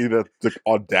just see the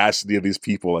audacity of these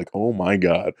people. Like, oh my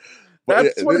god.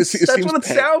 That's what it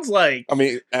sounds like. I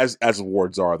mean, as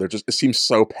awards are, it seems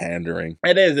so pandering.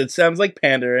 It is. It sounds like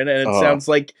pandering, and it sounds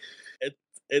like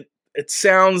it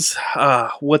sounds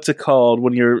what's it called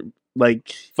when you're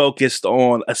like focused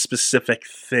on a specific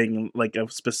thing, like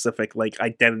a specific like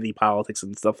identity politics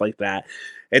and stuff like that.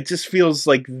 It just feels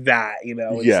like that,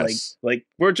 It's yes. like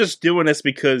we're just doing this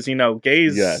because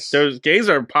gays. Yes. Gays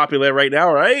are popular right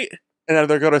now, right? And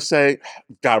they're going to say,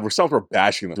 God, we're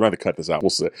bashing them. We're going to cut this out. We'll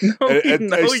see.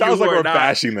 It sounds like we're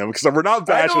bashing them because we're not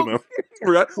bashing them.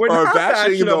 We're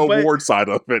bashing the award side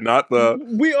of it, not the...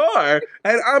 We are.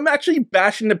 And I'm actually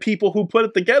bashing the people who put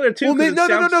it together, too. Well,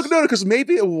 no, because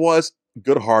maybe it was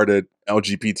good-hearted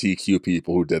LGBTQ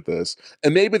people who did this,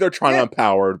 and maybe they're trying to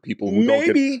empower people who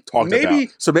don't get talked about.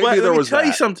 So maybe there was that. Let me tell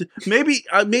you something.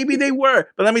 Maybe they were,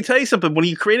 but let me tell you something. When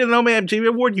you created an OMG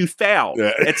award, you failed.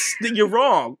 Yeah. You're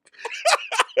wrong.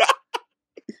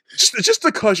 Just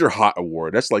because you're hot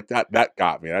award. That's like that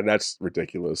got me. That's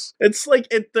ridiculous. It's like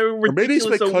the ridiculous or maybe it's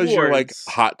because awards. You're like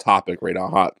hot topic right now.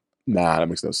 Hot. Nah, that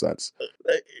makes no sense.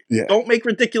 Yeah. Don't make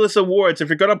ridiculous awards. If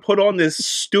you're going to put on this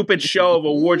stupid show of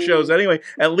award shows anyway,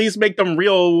 at least make them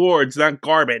real awards, not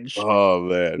garbage. Oh,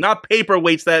 man. Not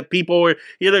paperweights that people are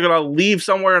either going to leave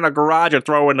somewhere in a garage or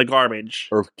throw in the garbage.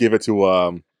 Or give it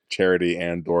to charity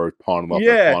and or pawn them up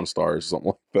at Pawn Stars or something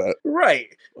like that.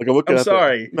 Right. Like I'm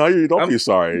sorry. No, you don't be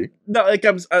sorry. No,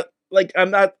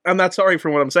 I'm not sorry for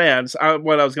what I'm saying.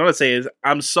 What I was going to say is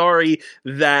I'm sorry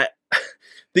that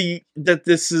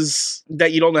that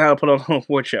you don't know how to put on an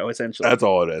award show, essentially. That's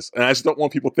all it is. And I just don't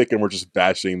want people thinking we're just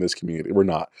bashing this community. We're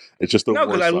not. It's just the No,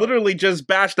 because I literally just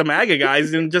bashed the MAGA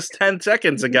guys in just 10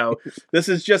 seconds ago. This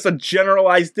is just a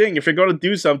generalized thing. If you're going to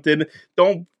do something,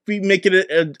 don't be making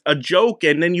it a joke,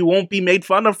 and then you won't be made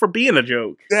fun of for being a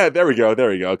joke. Yeah, there we go.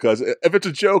 Because if it's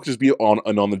a joke, just be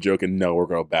on the joke, and no, we're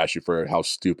going to bash you for how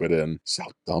stupid and how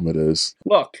dumb it is.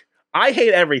 Look. I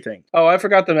hate everything. Oh, I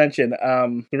forgot to mention,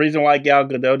 the reason why Gal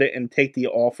Gadot didn't take the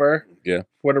offer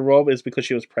for the role is because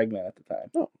she was pregnant at the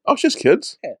time. Oh, she's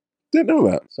kids? Yeah. Didn't know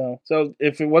that. So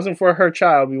if it wasn't for her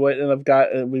child, we wouldn't have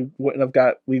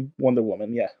got Wonder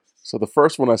Woman, yeah. So the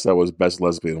first one I said was Best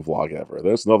Lesbian Vlog Ever.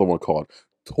 There's another one called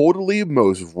Totally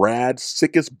Most Rad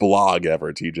Sickest Blog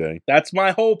Ever, TJ. That's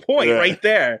my whole point right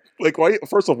there. Like, why?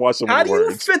 First of all, why so many words? How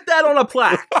do you fit that on a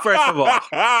plaque, first of all?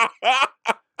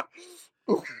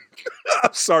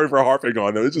 I'm sorry for harping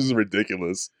on them. This is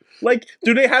ridiculous. Like,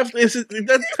 do they have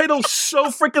that title's so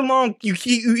freaking long? You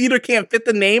either can't fit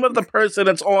the name of the person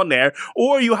that's on there,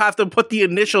 or you have to put the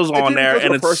initials on there,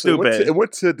 and it's stupid. It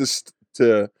went to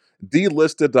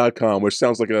delisted.com, which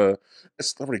sounds like a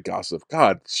celebrity gossip.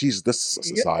 God, jeez, this is a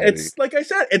society. It's like I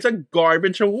said, it's a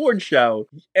garbage award show,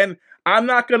 and I'm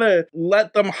not going to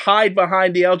let them hide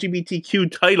behind the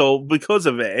LGBTQ title because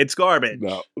of it. It's garbage.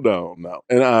 No.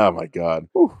 And oh my God.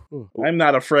 I'm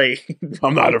not afraid.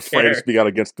 I'm not afraid to speak out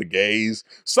against the gays.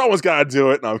 Someone's got to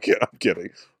do it. No, I'm kidding.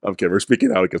 We're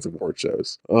speaking out against award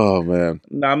shows. Oh, man.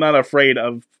 No, I'm not afraid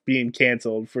of being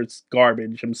canceled for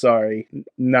garbage. I'm sorry.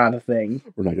 Not a thing.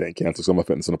 We're not getting canceled, so I'm going to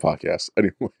fit this in a podcast.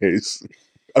 Anyways,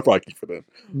 I probably keep it in.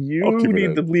 You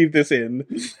need to leave this in.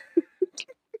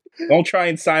 Don't try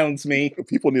and silence me.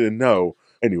 People need to know.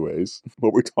 Anyways,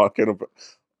 what we're talking about.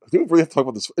 I think we really have to talk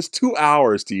about this. It's 2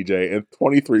 hours, TJ, and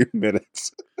 23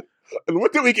 minutes. And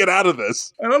what did we get out of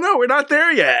this? I don't know. We're not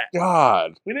there yet.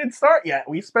 God. We didn't start yet.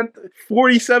 We spent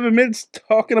 47 minutes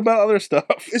talking about other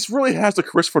stuff. This really has the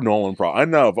Christopher Nolan problem. I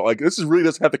know, but this is really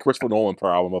does have the Christopher Nolan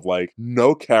problem of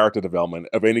no character development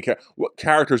of any character. What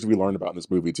characters do we learn about in this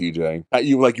movie, TJ? That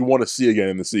you want to see again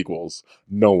in the sequels?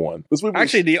 No one. This movie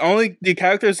actually, the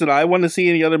characters that I want to see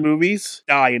in the other movies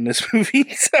die in this movie.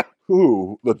 So.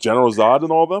 Who? The General Zod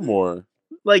and all them, or?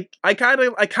 I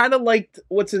kind of liked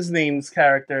what's his name's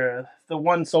character, the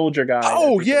one soldier guy.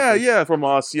 Oh yeah, from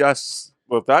CS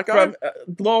with that guy from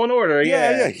Law and Order.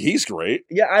 Yeah, he's great.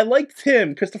 Yeah, I liked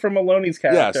him, Christopher Maloney's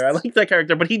character. Yes. I liked that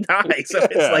character, but he dies, so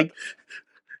it's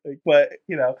but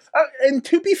and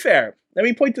to be fair, let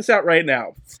me point this out right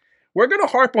now. We're gonna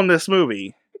harp on this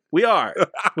movie. We are,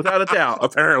 without a doubt.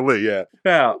 Apparently, yeah.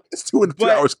 Now, it's 2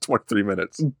 hours and 23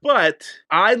 minutes. But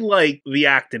I like the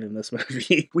acting in this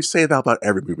movie. We say that about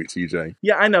every movie, TJ.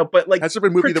 Yeah, I know, but has there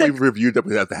been a movie that we've reviewed that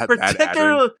we had bad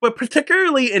acting? But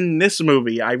particularly in this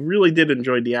movie, I really did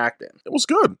enjoy the acting. It was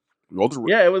good.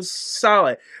 Yeah, it was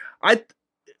solid.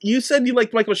 You said you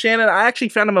liked Michael Shannon. I actually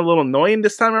found him a little annoying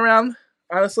this time around,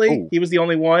 honestly. Oh. He was the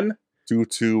only one. Due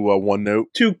to one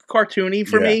note? Too cartoony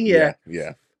for me, yeah.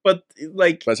 But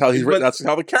that's how he's written. That's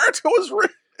how the character was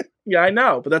written. Yeah, I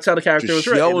know, but that's how the character was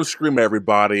written. Yell and scream at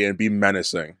everybody and be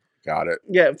menacing. Got it.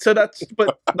 Yeah, so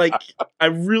but I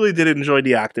really did enjoy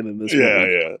the acting in this movie.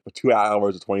 Yeah. 2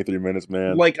 hours and 23 minutes,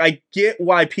 man. I get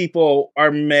why people are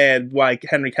mad why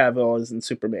Henry Cavill isn't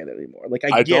Superman anymore.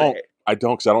 I get it. I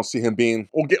don't, because I don't see him being.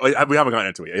 We haven't gotten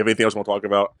into it. You have anything else you want to talk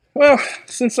about? Well,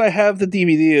 since I have the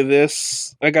DVD of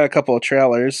this, I got a couple of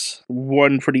trailers.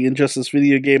 One for the Injustice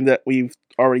video game that we've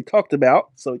already talked about,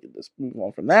 so we can just move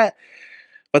on from that.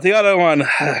 But the other one,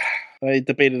 I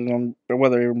debated on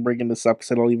whether I'm bringing this up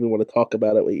because I don't even want to talk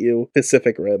about it with you.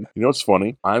 Pacific Rim. You know what's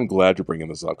funny? I'm glad you're bringing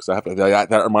this up because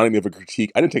that reminded me of a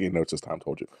critique. I didn't take any notes this time, I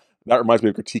told you. That reminds me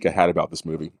of a critique I had about this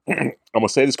movie. I'm going to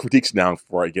say this critiques now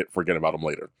before I forget about them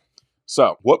later.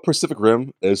 So, what Pacific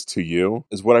Rim is to you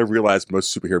is what I realized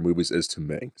most superhero movies is to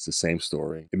me. It's the same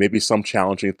story. It may be some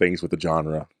challenging things with the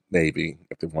genre, maybe,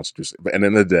 if they want to do so. But at the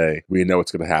end of the day, we know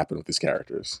what's going to happen with these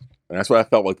characters. And that's what I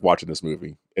felt like watching this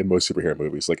movie in most superhero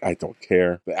movies. Like, I don't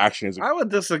care. The action is... I would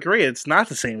disagree. It's not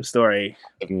the same story.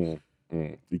 You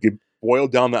could boil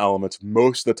down the elements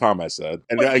most of the time, I said.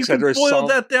 And But you can boil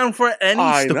that down for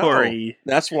any story.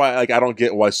 That's why I don't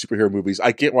get why superhero movies,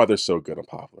 I get why they're so good and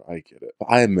popular. I get it. But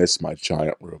I miss my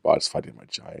giant robots fighting my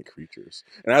giant creatures.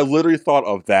 And I literally thought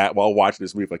of that while watching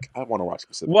this movie. Like, I want to watch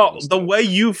Pacific Rim. Well, the way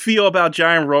you feel about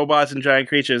giant robots and giant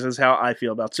creatures is how I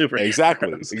feel about superheroes.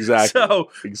 Exactly. So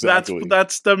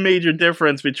that's the major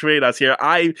difference between us here.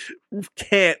 I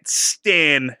can't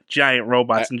stand giant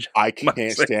robots and giant I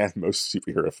can't stand most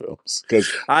superhero films.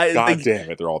 Because God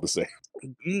damn it, they're all the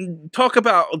same. Talk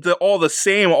about all the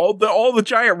same. All the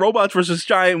giant robots versus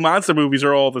giant monster movies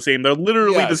are all the same. They're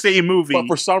literally the same movie. But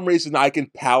for some reason, I can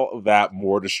palate that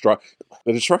more. The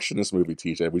destruction in this movie,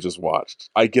 TJ, we just watched.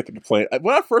 I get the complaint.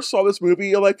 When I first saw this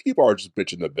movie, like, people are just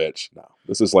bitching the bitch. No,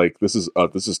 this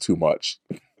is too much.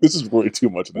 This is really too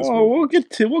much of this movie. We'll get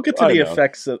to the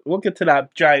effects. We'll get to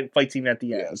that giant fight scene at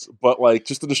the end. Yes, but like,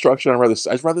 just the destruction,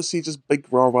 I'd rather see just big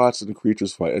robots and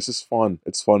creatures fight. It's just fun.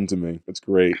 It's fun to me. It's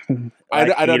great.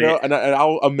 I don't know, and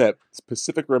I'll admit,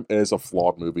 Pacific Rim is a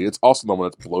flawed movie. It's also the one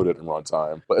that's bloated in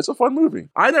runtime, but it's a fun movie.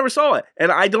 I never saw it,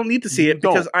 and I don't need to see it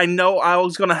because I know I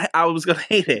was gonna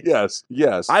hate it.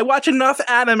 Yes. I watch enough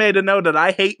anime to know that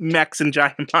I hate mechs and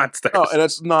giant monsters. Oh, and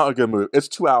it's not a good movie. It's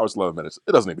 2 hours 11 minutes.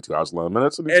 It doesn't need to be 2 hours 11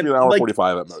 minutes. It needs to be an hour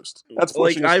 45 at most. That's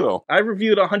pushing it still. I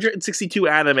reviewed 162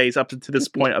 animes up to this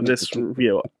point of this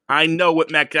review. I know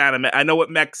what mechs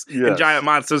and giant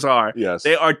monsters are. Yes.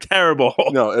 They are terrible.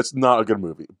 No, it's not a good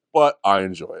movie, but I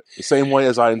enjoy it. The same way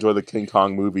as I enjoy the King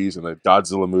Kong movies and the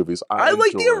Godzilla movies. I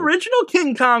like the original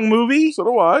King Kong movie. So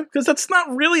do I. Because that's not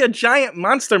really a giant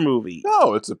monster movie.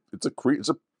 No, it's a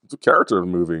character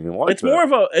movie. It's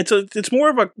more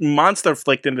of a monster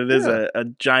flick than it is a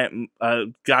giant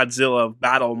Godzilla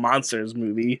battle monsters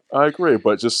movie. I agree,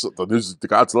 but just the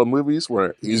Godzilla movies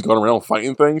where he's going around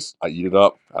fighting things, I eat it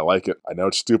up. I like it. I know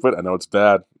it's stupid. I know it's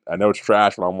bad. I know it's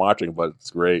trash when I'm watching, but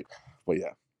it's great. But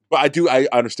yeah. But I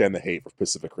understand the hate for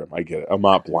Pacific Rim. I get it. I'm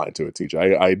not blind to it,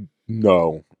 TJ. I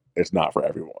know it's not for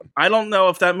everyone. I don't know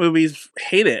if that movie's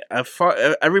hate it.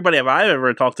 Everybody I've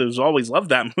ever talked to has always loved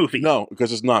that movie. No,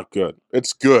 because it's not good.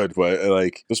 It's good, but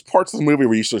like, there's parts of the movie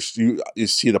where you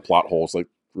see the plot holes. Like,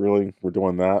 really? We're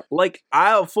doing that? Like,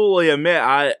 I'll fully admit,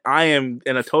 I am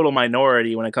in a total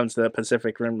minority when it comes to the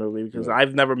Pacific Rim movie because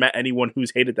I've never met anyone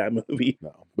who's hated that movie.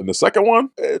 No. But the second one,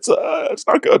 it's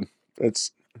not good.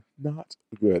 It's not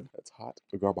good. It's hot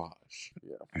garbage.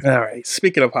 Yeah. All right.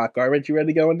 Speaking of hot garbage, you ready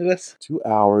to go into this? 2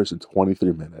 hours and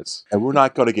 23 minutes. And we're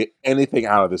not going to get anything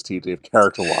out of this, TJ,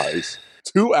 character-wise.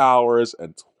 2 hours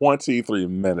and 23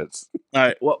 minutes. All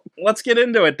right. Well, let's get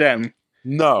into it then.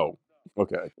 No.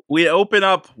 Okay. We open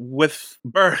up with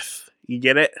birth. You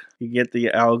get it? You get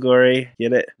the allegory?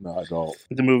 Get it? No, I don't.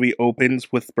 The movie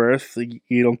opens with birth.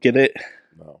 You don't get it?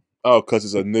 No. Oh, because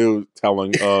it's a new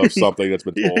telling of something that's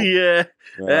been told. Yeah.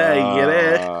 You get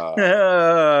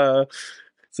it?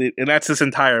 See, and that's this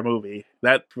entire movie.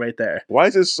 That right there. Why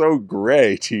is it so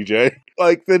gray, TJ?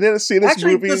 Like, they didn't see this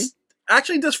movie.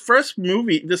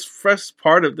 This first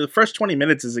part of the first 20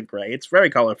 minutes isn't gray. It's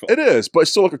very colorful. It is, but it's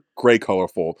still like a gray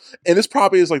colorful. And this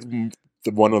probably is like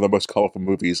one of the most colorful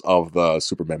movies of the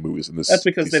Superman movies in this. That's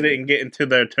because they didn't get into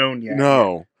their tone yet.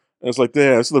 No. And it's like,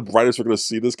 damn, this is the brightest we're going to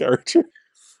see this character.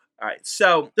 All right,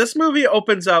 so this movie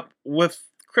opens up with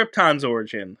Krypton's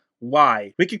origin.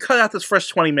 Why? We could cut out this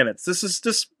first 20 minutes.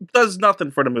 This does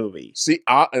nothing for the movie. See,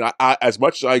 I as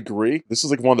much as I agree, this is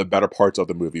like one of the better parts of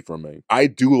the movie for me. I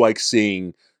do like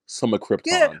seeing some of Krypton.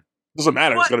 Yeah, doesn't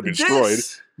matter; it's going to be destroyed.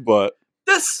 But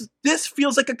this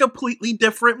feels like a completely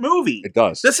different movie. It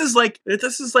does. This is like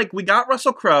we got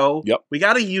Russell Crowe. Yep. We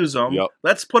got to use him. Yep.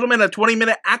 Let's put him in a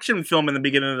 20-minute action film in the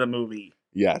beginning of the movie.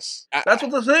 Yes. That's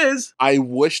what this is. I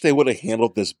wish they would have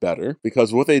handled this better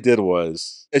because what they did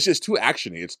was, it's just too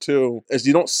actiony. It's too, as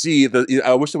you don't see,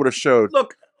 I wish they would have showed.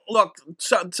 Look,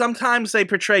 sometimes they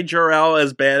portray Jor-El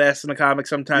as badass in the comics,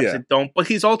 sometimes they don't, but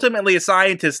he's ultimately a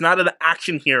scientist, not an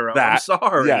action hero. I'm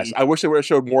sorry. Yes, I wish they would have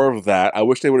showed more of that. I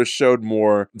wish they would have showed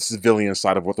more the civilian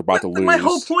side of what they're about to lose. My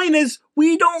whole point is,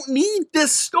 we don't need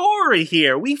this story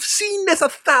here. We've seen this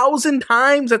 1,000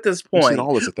 times at this point. We've seen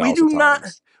all this 1,000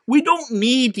 times. We don't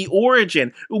need the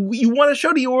origin. You want to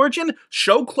show the origin?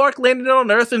 Show Clark landed on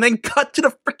Earth and then cut to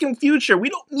the freaking future. We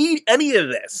don't need any of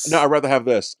this. No, I'd rather have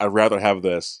this.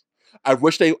 I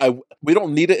wish we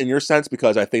don't need it in your sense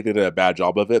because I think they did a bad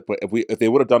job of it. But if they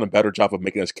would have done a better job of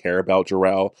making us care about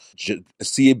Jarrell,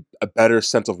 see a better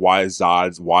sense of why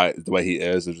the way he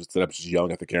is instead of just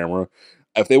yelling at the camera.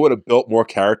 If they would have built more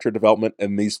character development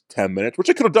in these 10 minutes, which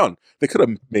they could have done, they could have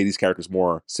made these characters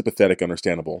more sympathetic,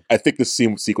 understandable. I think the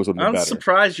sequence would have been better. I'm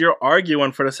surprised you're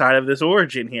arguing for the side of this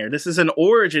origin here. This is an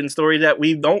origin story that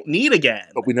we don't need again.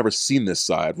 But we never seen this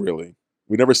side, really.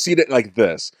 We never seen it like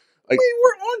this. Like, we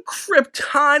were on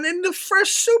Krypton in the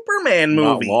first Superman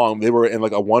movie. Not long. They were in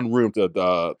like a one room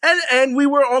and we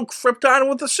were on Krypton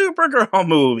with the Supergirl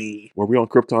movie. Were we on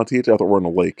Krypton, TJ? I thought we were on a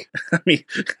lake. I mean,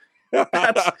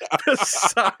 that's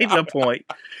beside the point.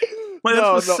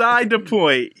 That's beside the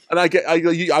point. And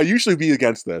I usually be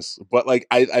against this, but like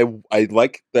I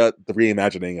like the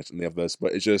reimagining of this,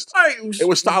 but it's just it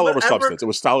was style over substance. It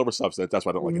was style over substance. That's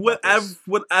why I don't like it.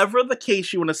 Whatever the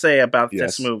case you want to say about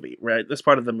this movie, right? This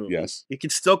part of the movie. Yes. You can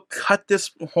still cut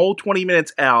this whole 20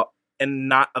 minutes out and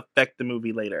not affect the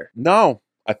movie later. No.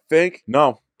 I think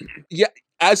no. Yeah.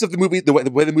 As of the movie, the way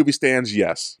the movie stands,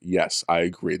 yes, I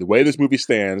agree. The way this movie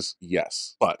stands,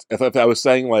 yes. But if I was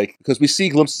saying like, because we see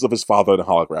glimpses of his father in the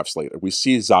holographs later, we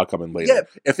see Zod coming later. Yeah,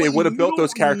 if they would have built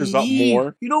those characters up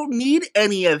more, you don't need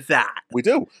any of that. We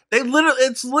do. They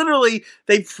literally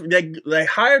they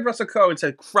hired Russell Crowe and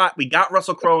said, "Crap, we got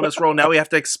Russell Crowe in this role. Now we have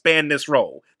to expand this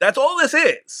role." That's all this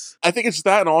is. I think it's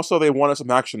that, and also they wanted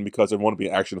some action because they want to be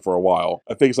in action for a while.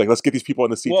 I think it's like, let's get these people in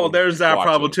the seats. Well, there's that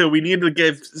problem too. We need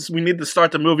to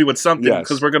start the movie with something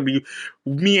because we're going to be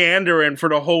meandering for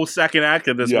the whole second act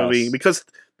of this movie, because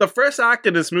the first act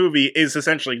of this movie is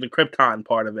essentially the Krypton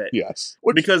part of it. Yes,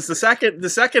 because the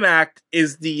second act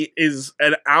is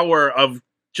an hour of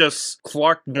just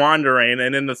Clark wandering,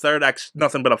 and in the third act,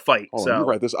 nothing but a fight. Oh, so you're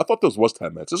right. I thought this was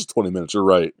 10 minutes. This is 20 minutes. You're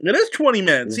right. It is 20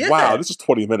 minutes. Yeah. Wow, this is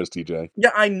 20 minutes, TJ. Yeah,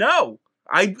 I know.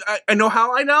 I know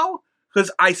how I know,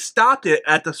 because I stopped it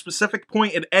at the specific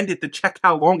point it ended to check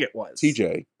how long it was.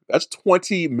 TJ, that's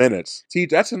 20 minutes.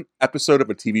 That's an episode of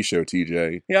a TV show,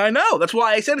 TJ. Yeah, I know. That's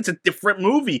why I said it's a different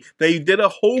movie. They did a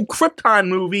whole Krypton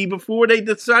movie before they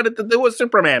decided to do a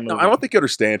Superman movie. No, I don't think you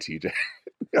understand, TJ,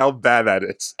 how bad that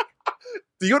is.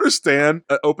 Do you understand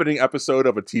an opening episode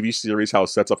of a TV series, how it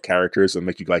sets up characters and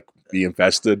make you like be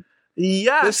invested?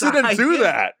 Yes. This didn't do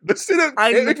that. This didn't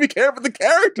make me care for the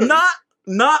characters.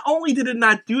 Not only did it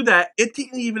not do that, it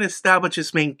didn't even establish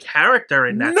its main character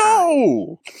in that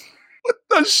time. What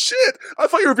the shit? I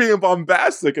thought you were being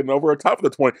bombastic and over the top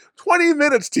of the 20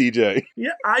 minutes, TJ. Yeah,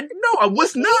 I know. I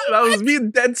was not. I was being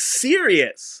dead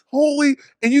serious. Holy,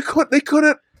 and they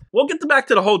couldn't. We'll get back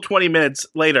to the whole 20 minutes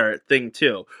later thing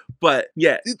too. But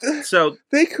yeah, so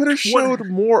they could have showed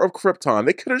more of Krypton.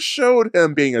 They could have showed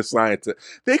him being a scientist.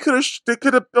 They could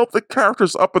have built the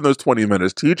characters up in those 20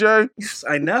 minutes, TJ. Yes,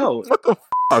 I know. What the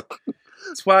fuck?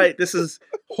 That's why this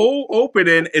whole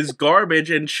opening is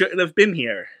garbage and shouldn't have been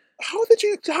here. How did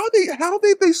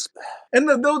they And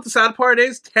the sad part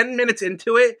is 10 minutes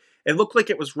into it, it looked like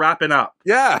it was wrapping up.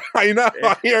 Yeah, I know.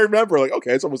 I remember. Like,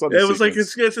 okay, it's almost done. It was like,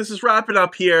 this is wrapping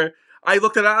up here. I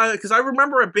looked at it, because I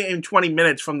remember it being 20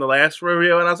 minutes from the last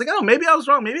review, and I was like, oh, maybe I was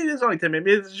wrong. Maybe it is only 10 minutes.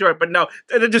 Maybe it's short. But no,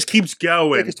 and it just keeps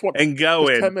going and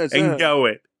going and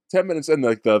going. 10 minutes in,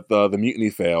 like the mutiny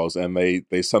fails, and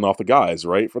they send off the guys,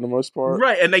 right, for the most part?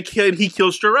 Right, and he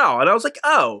kills Jarrell. And I was like,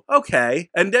 oh, okay.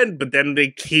 But then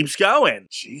it keeps going.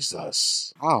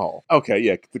 Jesus. Wow. Okay,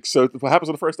 yeah. So what happens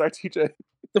in the first act, TJ?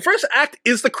 The first act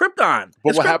is the Krypton.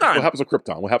 But what happens with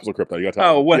Krypton? What happens with Krypton? You gotta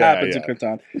tell me. What happens in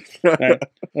Krypton? Right,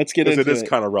 let's get into it. It is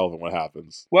kind of relevant what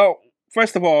happens. Well,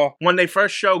 first of all, when they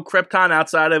first show Krypton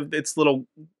outside of its little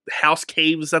house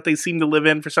caves that they seem to live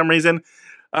in for some reason,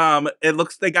 it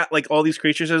looks they got like all these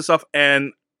creatures and stuff.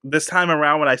 And this time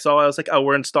around, when I saw it, I was like, oh,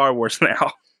 we're in Star Wars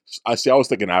now. I was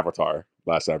thinking Avatar.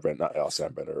 Last Airbender, not Last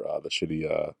Airbender, the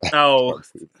shitty.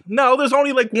 No, there's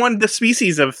only like one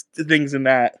species of things in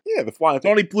that. Yeah, the flying.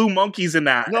 There's only blue monkeys in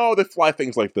that. No, they fly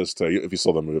things like this too. If you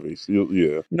saw the movies,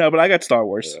 yeah. No, but I got Star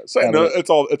Wars. Yeah. So no,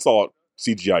 it's all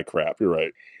CGI crap. You're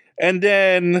right. And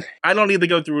then I don't need to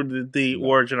go through the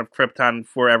origin of Krypton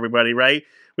for everybody, right?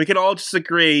 We can all just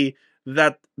agree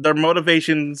that their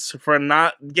motivations for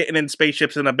not getting in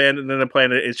spaceships and abandoning the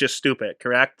planet is just stupid,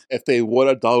 correct? If they would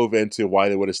have dove into why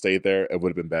they would have stayed there, it would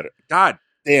have been better. God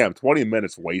damn, 20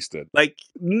 minutes wasted. Like,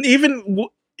 even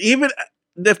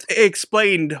if they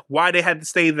explained why they had to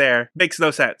stay there, makes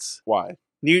no sense. Why?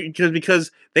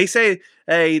 Because they say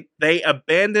they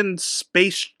abandoned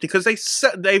space because they've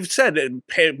said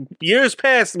years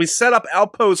past we set up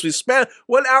outposts,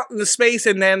 went out into space,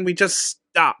 and then we just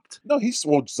stopped. No,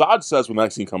 Zod says when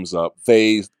that scene comes up,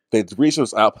 they The reason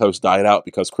this outpost died out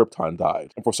because Krypton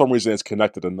died. And for some reason, it's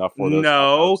connected enough for those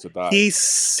outposts to die.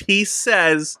 He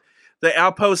says the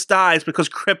outpost dies because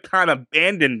Krypton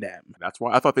abandoned them. That's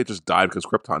why I thought they just died because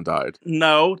Krypton died.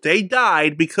 No, they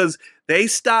died because they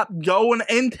stopped going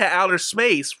into outer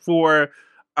space for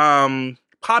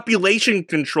population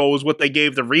control is what they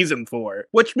gave the reason for.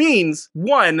 Which means,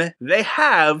 1, they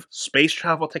have space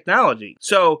travel technology.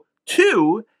 So,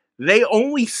 2, they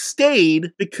only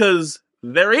stayed because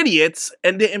they're idiots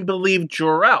and didn't believe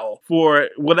Jor-El for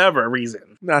whatever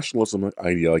reason. Nationalism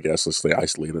idea, I guess. Let's stay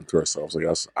isolated to ourselves, I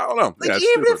guess. I don't know. Like,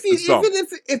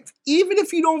 Yeah, even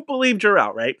if you don't believe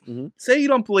Jor-El, right? Mm-hmm. Say you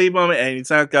don't believe him and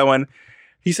he's not going.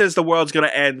 He says the world's going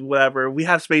to end, whatever. We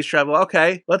have space travel.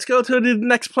 Okay, let's go to the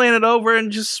next planet over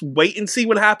and just wait and see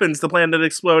what happens. The planet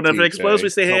explodes. If it explodes, we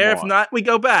stay here. If not, we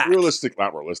go back. Not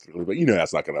realistically, but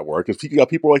that's not going to work. If you got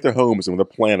people like their homes and their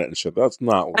planet and shit, that's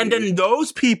not weird. And then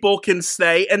those people can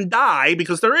stay and die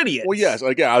because they're idiots. Well, yes,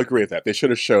 I agree with that. They should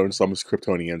have shown some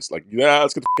Kryptonians,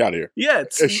 let's get the f*** out of here. Yeah,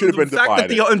 it should have been the fact divided.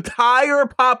 that the entire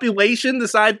population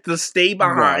decided to stay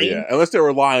behind. No, yeah, unless they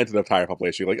were lying to the entire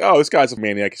population. Like, oh, this guy's a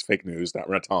maniac, it's fake news.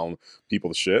 We're not telling people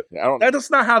the shit.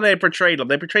 That's not how they portrayed them.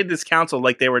 They portrayed this council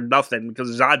like they were nothing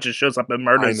because Zod just shows up and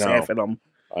murders half of them.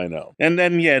 I know. And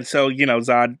then, so,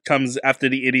 Zod comes after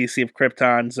the idiocy of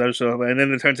Krypton, and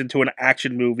then it turns into an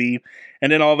action movie.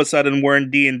 And then all of a sudden we're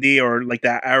in D&D or like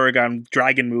that Aragon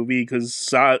dragon movie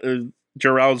because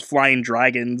Jor-El's flying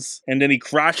dragons. And then he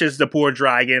crashes the poor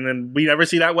dragon and we never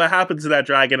see what happens to that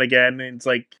dragon again. And it's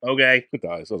like, okay. It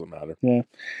dies, doesn't matter. Yeah.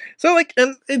 So,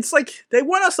 and it's like, they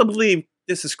want us to believe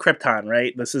this is Krypton,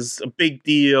 right? This is a big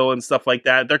deal and stuff like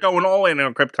that. They're going all in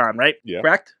on Krypton, right? Yeah.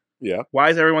 Correct? Yeah. Why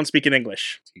is everyone speaking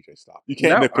English? TJ, stop. You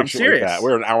can't nitpick shit like that.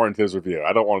 We're an hour into his review.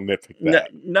 I don't want to nitpick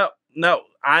that. No.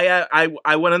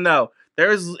 I want to know.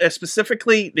 There's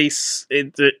specifically it's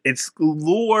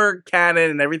lore, canon,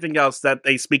 and everything else that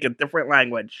they speak a different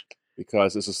language.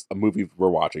 Because this is a movie we're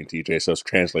watching, TJ, so it's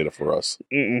translated for us.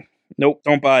 Nope,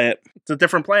 don't buy it. It's a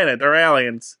different planet. They're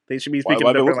aliens. They should be speaking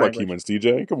why a different they look language. like humans,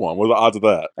 TJ? Come on, what are the odds of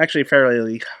that? Actually,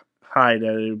 fairly high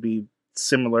that it would be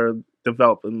similar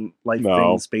development life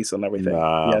things based on everything.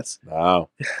 Yes. No.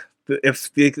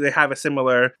 If they have a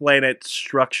similar planet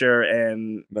structure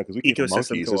and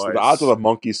ecosystem to ours. The odds of a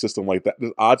monkey system like that,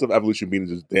 the odds of evolution being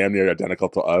just damn near identical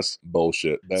to us,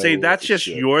 bullshit. See, that's just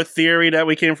your theory that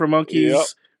we came from monkeys. Yep.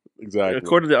 Exactly.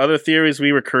 According to other theories,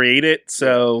 we were created,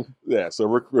 so... Yeah, so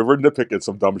we're nitpicking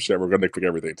some dumb shit. We're going to nitpick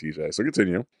everything, TJ. So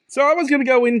continue. So I was going to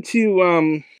go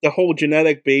into the whole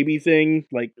genetic baby thing.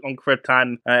 Like, on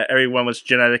Krypton, everyone was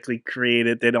genetically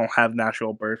created. They don't have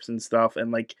natural births and stuff.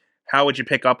 And, like, how would you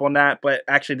pick up on that? But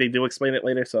actually, they do explain it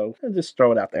later, so I'll just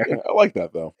throw it out there. Yeah, I like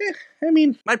that, though. I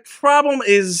mean, my problem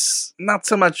is not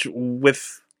so much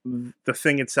with the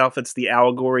thing itself, it's the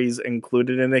allegories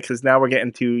included in it, because now we're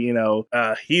getting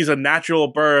to, he's a natural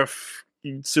birth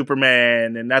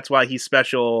Superman, and that's why he's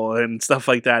special and stuff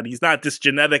like that. He's not this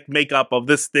genetic makeup of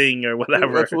this thing or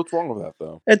whatever. What's wrong with that,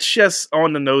 though? It's just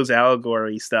on the nose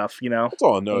allegory stuff, It's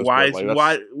all on the nose.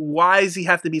 Why does he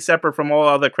have to be separate from all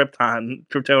other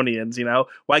Kryptonians,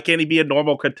 Why can't he be a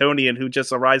normal Kryptonian who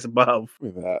just arrives above?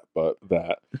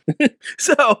 That.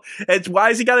 So, why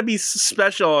has he got to be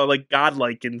special or, like,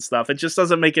 godlike and stuff? It just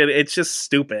doesn't make it, it's just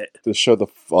stupid. To show the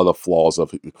flaws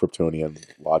of Kryptonian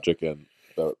logic and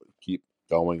keep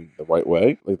going the right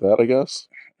way, like that, I guess.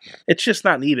 It's just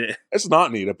not needed. It's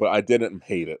not needed, but I didn't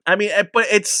hate it. I mean, but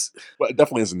it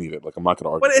definitely isn't needed. Like, I'm not going to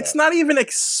argue. But it's not even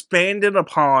expanded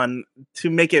upon to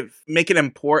make it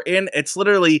important. It's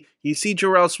literally, you see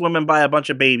Jor-El swimming by a bunch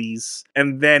of babies,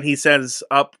 and then he says,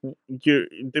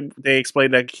 they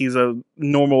explain that he's a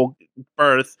normal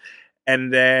birth,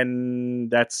 and then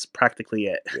that's practically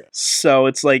it. Yeah. So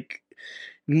it's like,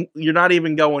 you're not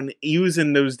even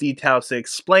using those details to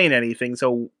explain anything,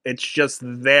 so it's just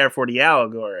there for the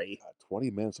allegory.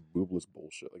 20 minutes of boobless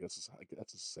bullshit. Like, that's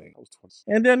insane. That was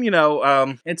 20. And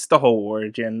then, it's the whole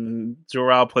origin.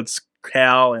 Jor-El puts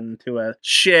Cal into a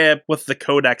ship with the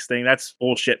Codex thing. That's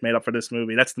bullshit made up for this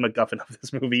movie. That's the MacGuffin of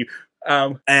this movie.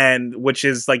 And which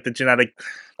is like the genetic...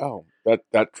 Oh,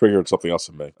 that triggered something else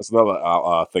in me. That's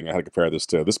another thing I had to compare this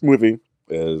to. This movie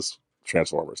is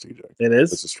Transformers, TJ. It is?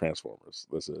 This is Transformers.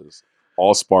 This is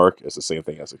all Spark. It's the same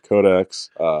thing as a Codex.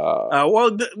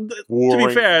 To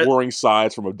be fair, warring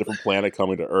sides from a different planet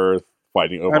coming to Earth,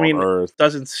 fighting over on Earth.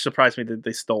 Doesn't surprise me that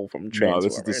they stole from Transformers. No,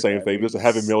 this is the same thing. There's a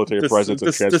heavy military presence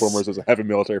in Transformers. There's a heavy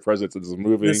military presence in this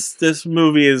movie. This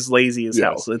movie is lazy as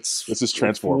hell. This is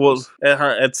Transformers.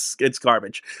 It's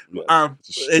garbage. Yes,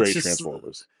 it's straight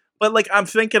Transformers. But like, I'm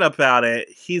thinking about it.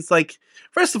 He's like,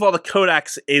 first of all, the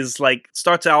codex is like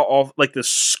starts out off like this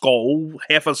skull,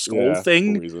 half a skull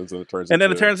thing, reasons, and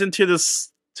then it turns into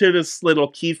this little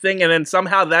key thing, and then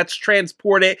somehow that's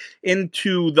transported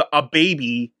into a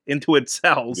baby into its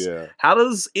cells. Yeah. How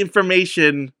does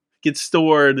information get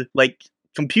stored, like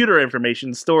computer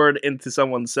information stored into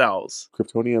someone's cells?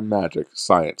 Kryptonian magic,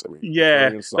 science.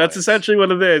 That's essentially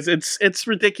what it is. It's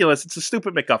ridiculous. It's a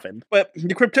stupid MacGuffin. But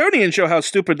the Kryptonians show how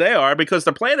stupid they are because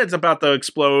the planet's about to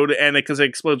explode, and because it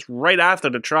explodes right after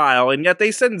the trial, and yet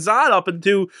they send Zod up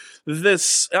into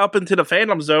the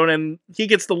Phantom Zone, and he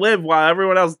gets to live while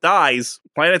everyone else dies.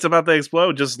 Planet's about to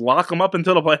explode. Just lock him up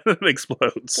until the planet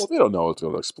explodes. Well, they don't know it's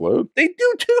going to explode. They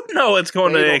do too know it's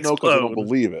going to explode. They don't know because they don't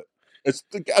believe it. It's,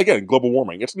 again, global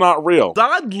warming. It's not real.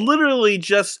 Zod literally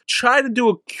just tried to do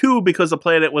a coup because the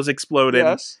planet was exploding.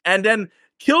 Yes. And then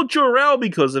killed Jor-El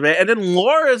because of it. And then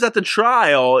Laura's at the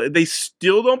trial. They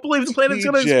still don't believe the planet's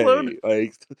going to explode?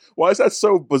 Like, why is that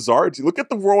so bizarre to you? Look at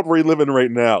the world we live in right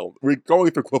now. We're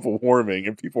going through global warming,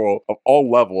 and people of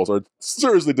all levels are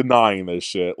seriously denying this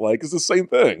shit. Like, it's the same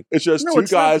thing. It's just two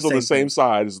guys on the same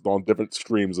side on different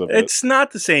streams of it. It's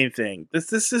not the same thing.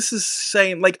 This is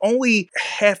saying, like, only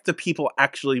half the people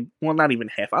actually, well, not even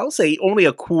half. I'll say only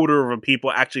a quarter of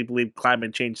people actually believe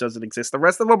climate change doesn't exist. The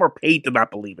rest of them are paid to not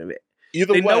believe in it.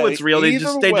 They know it's real. They're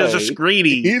just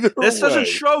greedy. This doesn't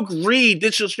show greed.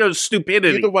 This just shows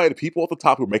stupidity. Either way, the people at the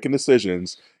top who are making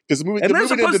decisions, because they're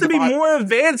supposed to be more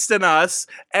advanced than us,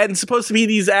 and supposed to be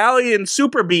these alien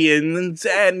super beings,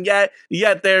 and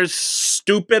yet they're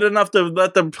stupid enough to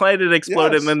let the planet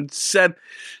explode and then send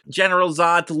General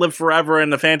Zod to live forever in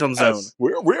the Phantom Zone. Yes.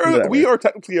 We are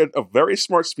technically a very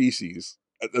smart species,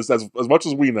 as much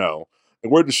as we know,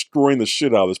 and we're destroying the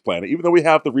shit out of this planet, even though we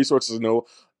have the resources to know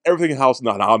everything else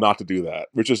not to do that.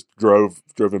 We're just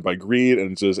driven by greed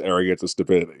and just arrogance and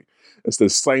stupidity. It's the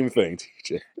same thing,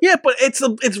 TJ. Yeah, but it's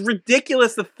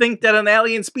ridiculous to think that an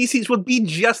alien species would be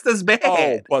just as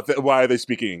bad. Oh, but why are they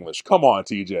speaking English? Come on,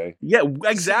 TJ. Yeah,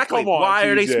 exactly. Come on, why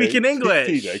TJ. Are they speaking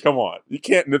English? TJ, come on. You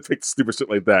can't nitpick stupid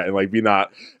shit like that and like be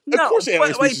not. Of course, the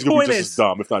alien species will be just as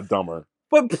dumb, if not dumber.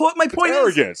 But my point is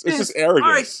arrogance. It's just arrogance.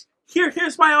 All right.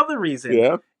 Here's my other reason.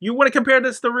 Yeah. You want to compare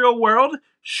this to the real world?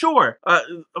 Sure. A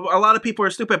lot of people are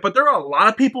stupid, but there are a lot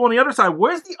of people on the other side.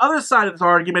 Where's the other side of this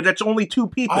argument that's only two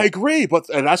people? I agree,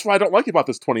 and that's what I don't like about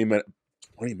this 20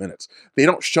 minutes. They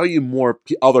don't show you more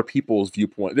other people's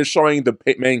viewpoint. They're showing the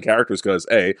main characters because,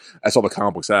 A, that's all the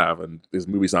comic books have, and this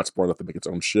movie's not smart enough to make its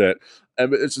own shit.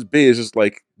 And it's just B, it's just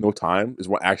like, no time. Is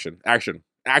what action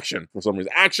for some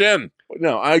reason. Action!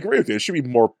 No, I agree with you. There should be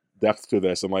more depth to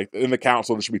this, and like in the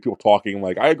council there should be people talking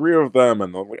like I agree with them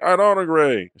and I'm like I don't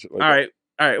agree. Like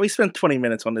all right, we spent 20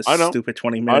 minutes on this stupid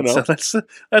 20 minutes, so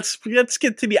let's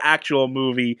get to the actual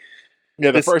movie.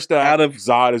 Yeah, the first act of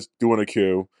Zod is doing a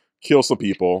coup, kills some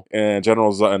people, and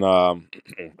General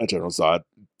Zod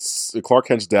Clark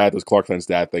Kent's dad does Clark Kent's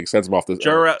dad thing, sends him off the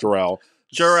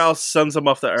Jor-El sends him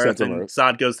off the Earth, and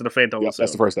Zod goes to the Phantom Zone.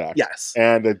 That's the first act. Yes.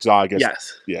 And Zod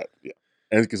gets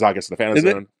and Zod gets to the Phantom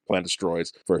Zone, planet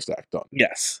destroys, first act done.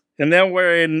 Yes. And then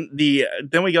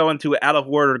then we go into out of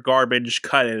order garbage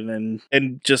cutting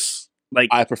and just like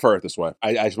I prefer it this way.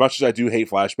 I as much as I do hate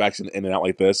flashbacks in and out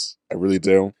like this, I really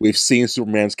do. We've seen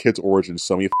Superman's kid's origin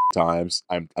so many times.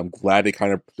 I'm glad they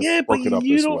kind of broke it up this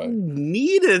way. You don't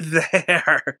need it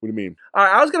there. What do you mean?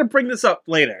 I was going to bring this up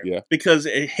later. Yeah. Because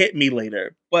it hit me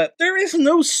later. But there is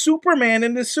no Superman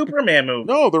in this Superman movie.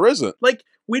 No, there isn't. Like,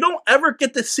 we don't ever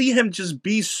get to see him just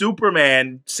be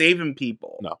Superman saving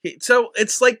people. No. So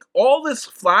it's like all this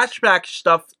flashback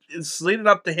stuff is leading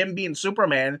up to him being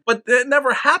Superman, but that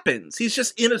never happens. He's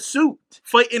just in a suit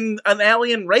fighting an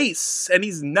alien race, and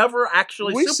he's never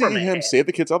actually Superman. We see him save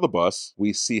the kids on the bus.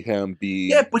 We see him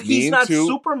be but he's not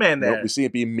Superman there. No, we see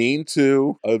him be mean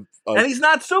to and he's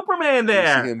not Superman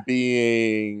there. We see him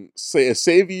being a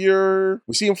savior.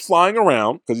 We see him flying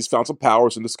around because he's found some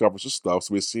powers and discovers his stuff.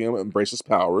 So we see him embrace his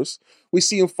powers. We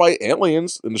see him fight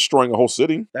aliens and destroying a whole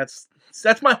city. That's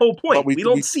my whole point. We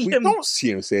don't see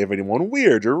him save anyone.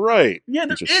 Weird, you're right. Yeah,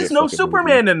 there is no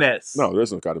Superman in this. No, there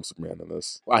isn't a goddamn Superman in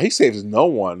this. Wow, he saves no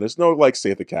one. There's no like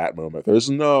save the cat moment. There's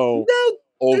no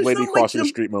old lady crossing the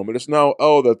street moment. There's no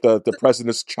the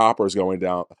president's chopper is going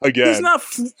down again.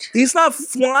 He's not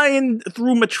flying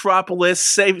through Metropolis,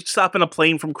 stopping a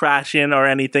plane from crashing or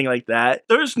anything like that.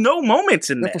 There's no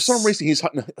moments in this.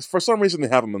 For some reason they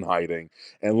have him in hiding,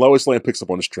 and Lois Lane picks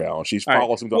up on his trail and she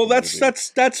follows him. Well,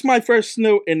 that's my first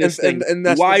note in this thing. And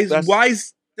that's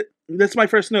my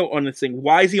first note on this thing.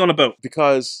 Why is he on a boat?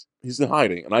 Because he's in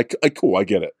hiding, and I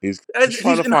get it. He's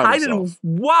trying to in find hiding. himself.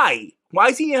 Why? Why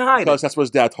is he in hiding? Because that's what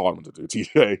his dad taught him to do,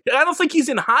 TJ. I don't think he's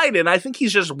in hiding. I think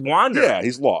he's just wandering. Yeah,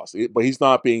 he's lost. But he's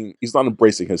not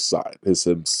embracing his side, his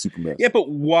Superman. Yeah, but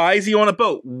why is he on a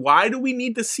boat? Why do we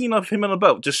need the scene of him on a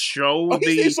boat? Just show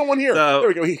he saved someone here. There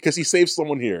we go. Because he saved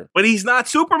someone here. But he's not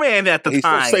Superman at the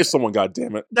time. He still saved someone,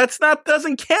 goddammit.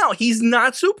 Doesn't count. He's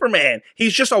not Superman.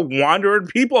 He's just a wandering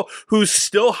people who's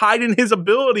still hiding his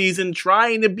abilities and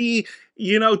trying to be,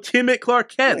 timid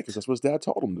Clark Kent. Because that's what his dad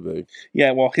told him to be.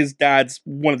 Yeah, well, his dad's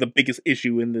one of the biggest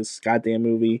issue in this goddamn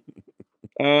movie.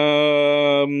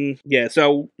 Yeah,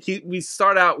 so we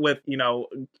start out with,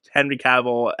 Henry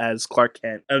Cavill as Clark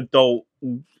Kent, adult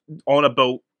on a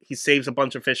boat. He saves a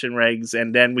bunch of fishing rigs,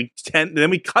 and then we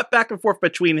cut back and forth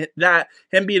between that,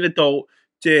 him being an adult,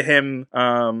 to him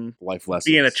life lessons,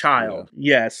 being a child.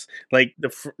 Yeah. Yes,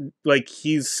 like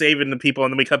he's saving the people,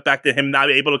 and then we cut back to him not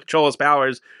able to control his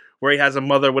powers, where he has a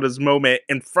mother with his moment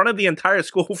in front of the entire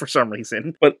school for some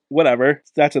reason. But whatever,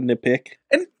 that's a nitpick.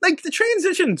 And the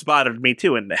transitions bothered me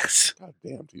too in this. God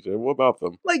damn, TJ, what about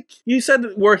them? Like you said,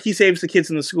 where he saves the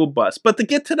kids in the school bus, but to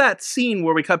get to that scene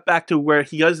where we cut back to where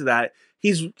he does that,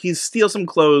 he steals some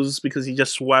clothes because he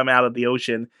just swam out of the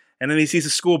ocean. And then he sees a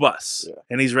school bus,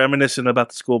 and he's reminiscing about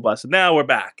the school bus. And now we're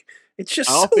back. It's just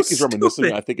I don't think he's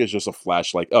reminiscing. I think it's just a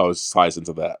flash, this ties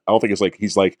into that. I don't think it's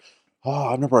he's oh,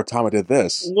 I remember a time I did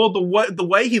this. Well, the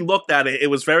way he looked at it, it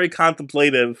was very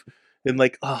contemplative and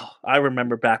I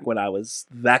remember back when I was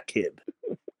that kid.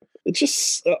 It's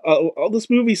just all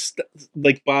this movie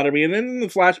bothered me, and then the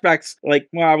flashbacks.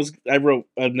 I wrote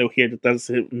a note here that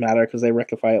doesn't matter because they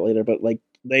rectify it later. But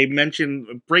they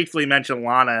briefly mention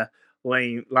Lana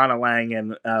Lang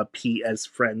and Pete as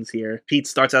friends here. Pete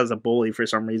starts out as a bully for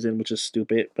some reason, which is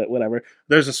stupid, but whatever.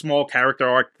 There's a small character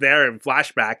arc there in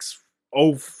flashbacks.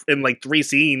 In 3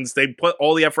 scenes, they put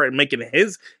all the effort in making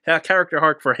his character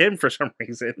arc for him for some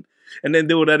reason, and then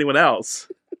do it anyone else.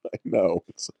 I know,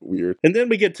 it's so weird. And then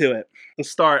we get to it, the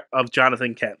start of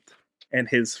Jonathan Kent and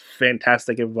his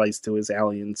fantastic advice to his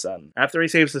alien son. After he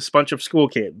saves this bunch of school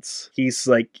kids, he's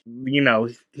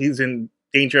he's in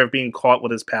danger of being caught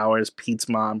with his powers. Pete's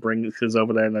mom brings his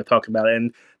over there and they talk about it.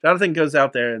 And Jonathan goes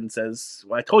out there and says,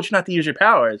 well, I told you not to use your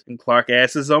powers. And Clark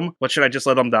asks him, what, should I just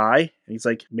let him die? And he's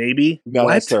like, maybe. No,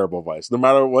 that's terrible advice. No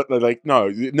matter what, no,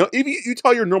 if you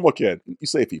tell your normal kid, you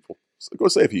save people. So go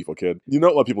save people, kid. You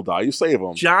don't let people die. You save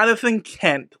them. Jonathan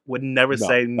Kent would never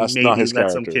say maybe let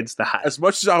some kids die. As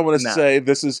much as I want to say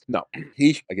this is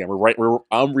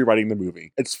I'm rewriting the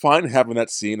movie. It's fine having that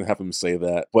scene and having him say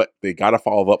that, but they got to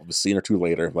follow up with a scene or two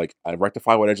later. I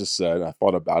rectify what I just said. I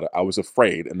thought about it. I was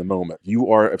afraid in the moment.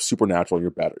 You are supernatural. You're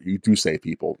better. You do save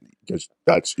people.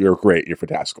 You're great. You're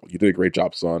fantastical. You did a great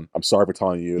job, son. I'm sorry for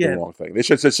telling you the wrong thing. They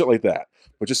should say shit like that,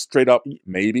 but just straight up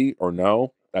maybe or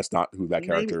no. That's not who that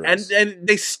character is. And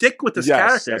they stick with this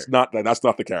character. That's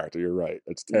not the character. You're right.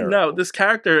 It's terrible. No, this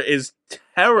character is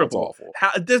terrible.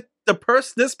 That's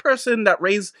awful. This person that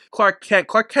raised Clark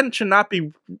Kent should not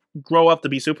grow up to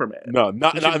be Superman. No,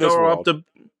 not in this world.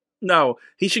 No,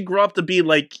 he should grow up to be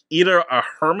either a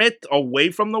hermit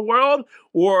away from the world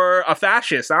or a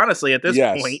fascist, honestly, at this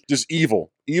point. Just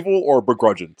evil or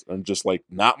begrudging, and just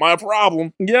not my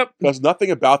problem. Yep. Because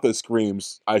nothing about this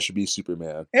screams, I should be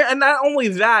Superman. And not only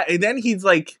that, and then he's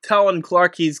telling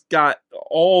Clark he's got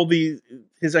all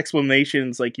his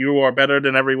explanations, you are better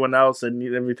than everyone else and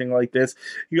everything like this.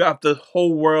 You have the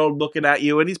whole world looking at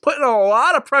you, and he's putting a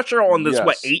lot of pressure on this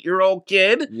 8-year-old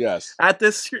kid. Yes. At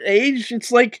this age,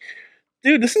 it's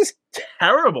dude, this is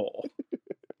terrible.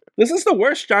 This is the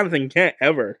worst Jonathan Kent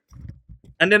ever.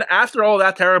 And then after all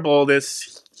that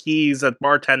terribleness, he's a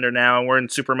bartender now, and we're in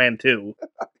Superman 2.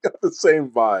 I got the same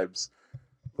vibes.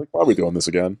 Why are we doing this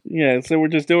again? Yeah, so we're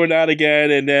just doing that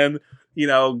again, and then,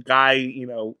 guy,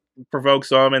 provokes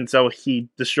him, and so he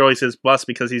destroys his bus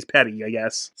because he's petty, I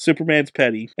guess. Superman's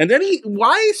petty. And then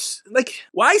why is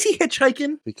he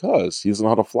hitchhiking? Because he doesn't know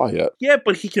how to fly yet. Yeah,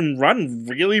 but he can run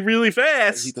really, really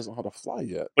fast. He doesn't know how to fly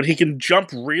yet. But he can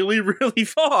jump really, really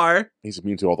far. He's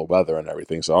immune to all the weather and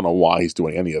everything, so I don't know why he's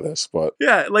doing any of this, but...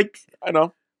 Yeah, I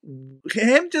know.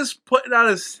 Him just putting out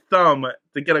his thumb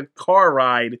to get a car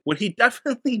ride when he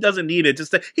definitely doesn't need it.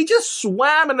 He just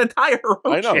swam an entire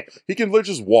ocean. I know. He can literally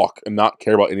just walk and not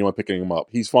care about anyone picking him up.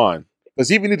 He's fine. Does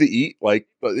he even need to eat?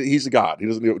 He's a god. He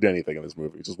doesn't do anything in this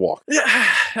movie. Just walk. Yeah,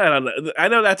 I don't know. I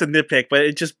know that's a nitpick, but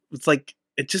it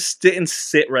just didn't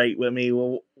sit right with me.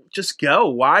 Well, just go.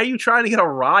 Why are you trying to get a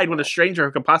ride with a stranger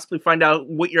who could possibly find out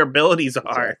what your abilities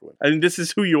are? Exactly. I mean, this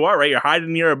is who you are, right? You're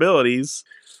hiding your abilities.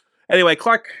 Anyway,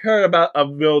 Clark heard about a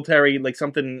military,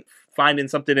 something finding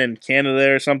something in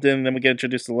Canada or something. Then we get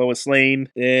introduced to Lois Lane.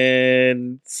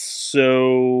 And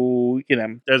so,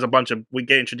 there's a bunch of, we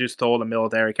get introduced to all the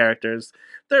military characters.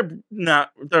 They're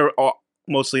all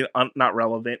mostly not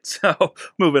relevant. So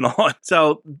moving on.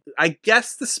 So I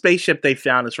guess the spaceship they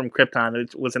found is from Krypton.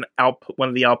 It was one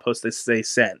of the outposts they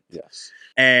sent. Yes.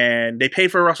 And they paid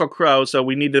for Russell Crowe, so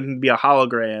we need him to be a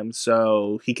hologram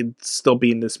so he could still be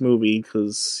in this movie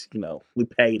because, we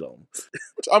paid him.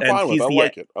 Which I'm fine with.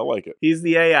 I like it. He's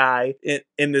the AI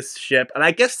in this ship. And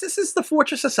I guess this is the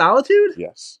Fortress of Solitude?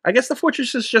 Yes. I guess the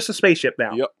Fortress is just a spaceship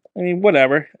now. Yep. I mean,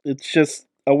 whatever. It's just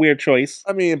a weird choice.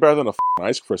 I mean, better than a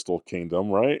ice crystal kingdom,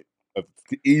 right?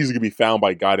 Easy to be found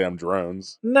by goddamn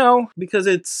drones. No, because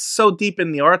it's so deep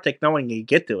in the Arctic knowing you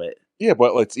get to it. Yeah,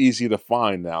 but it's easy to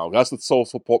find now. That's the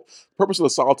purpose of the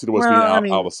Solitude was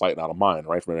being out of sight and out of mind,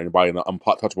 right? From anybody,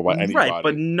 untouchable by anybody. Right,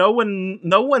 but no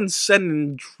one's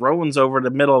sending drones over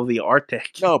the middle of the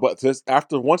Arctic. No, but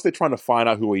once they're trying to find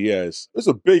out who he is, there's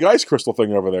a big ice crystal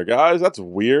thing over there, guys. That's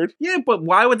weird. Yeah, but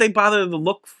why would they bother to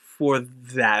look for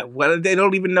that? Well, they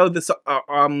don't even know this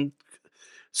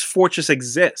fortress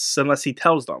exists unless he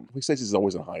tells them. He says he's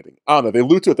always in hiding. I don't know. They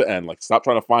allude to it at the end, like, stop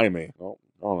trying to find me. Well,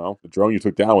 I don't know. The drone you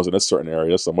took down was in this certain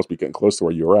area, so it must be getting close to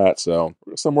where you were at. So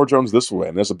some more drones this way,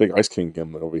 and there's a big ice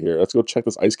kingdom over here. Let's go check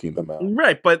this ice kingdom out.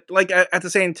 Right, but at the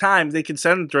same time, they could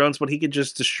send drones, but he could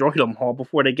just destroy them all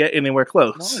before they get anywhere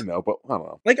close. I know, but I don't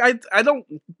know. I don't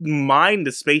mind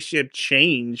the spaceship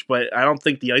change, but I don't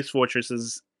think the ice fortress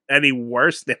is any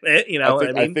worse than it.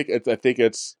 I think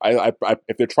it's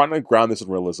if they're trying to ground this in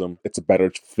realism, it's a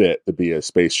better fit to be a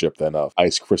spaceship than a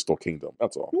ice crystal kingdom.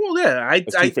 That's all. Well, yeah,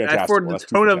 for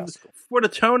the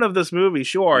tone of this movie,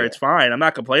 sure, it's fine. I'm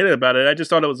not complaining about it. I just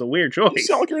thought it was a weird choice. You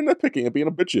sound like you're nitpicking and being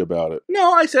a bitchy about it.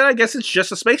 No, I said I guess it's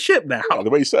just a spaceship now. Yeah, the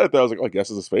way you said it, though, I was like, I guess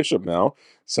it's a spaceship now.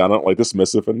 Sounded like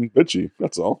dismissive and bitchy.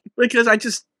 That's all. Because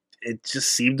it just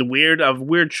seemed a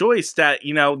weird choice that,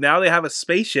 now they have a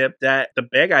spaceship that the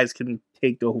bad guys can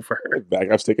take over. The bad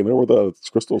guys taking over the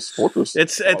Crystal's fortress.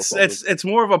 It's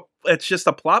more of it's just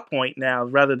a plot point now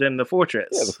rather than the fortress.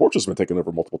 Yeah, the fortress has been taken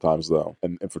over multiple times though,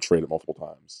 and infiltrated multiple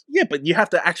times. Yeah, but you have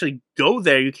to actually go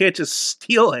there. You can't just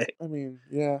steal it. I mean,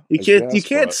 yeah. You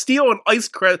can't steal an ice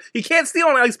You can't steal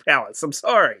an ice palace. I'm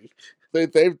sorry.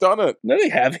 They've done it. No, they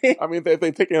haven't. I mean, they've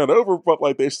taken it over, but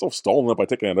they've still stolen it by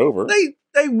taking it over.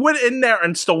 They went in there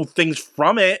and stole things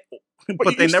from it,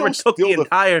 but they never took the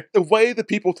entire... The way the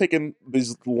people taking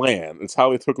this land, it's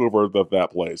how they took over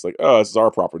that place. Like, oh, this is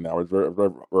our property now.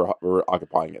 We're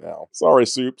occupying it now. Sorry,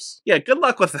 Soups. Yeah, good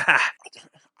luck with that.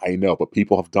 I know, but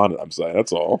people have done it, I'm saying.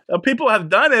 That's all. People have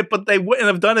done it, but they wouldn't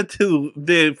have done it to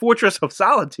the Fortress of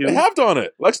Solitude. They have done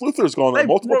it. Lex Luthor's gone there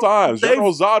multiple times.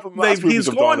 General Zod from the last movies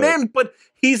have done it. He's gone in, but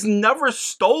he's never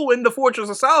stolen the Fortress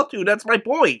of Solitude. That's my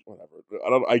point.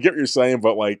 Whatever. I get what you're saying,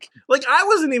 but like I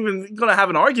wasn't even gonna have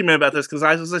an argument about this because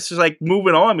I was just like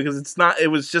moving on because it's not. It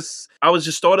was just I was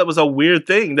just thought it was a weird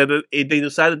thing that they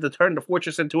decided to turn the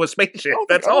fortress into a spaceship.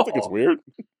 I don't think it's weird.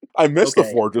 I miss the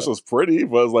fortress. It was pretty,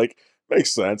 but it was like.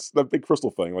 Makes sense. That big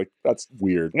crystal thing, like, that's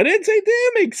weird. I didn't say it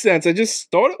didn't make sense. I just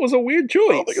thought it was a weird choice.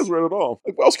 I don't think it's weird at all.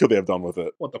 Like, what else could they have done with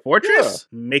it? What, the fortress?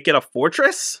 Yeah. Make it a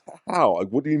fortress? How? Like,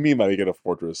 what do you mean by make it a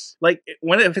fortress? Like,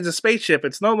 if it's a spaceship,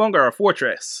 it's no longer a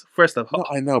fortress, first of all.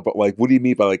 No, I know, but, like, what do you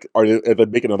mean by, like, are they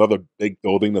making another big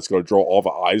building that's going to draw all the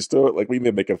eyes to it? Like, what do you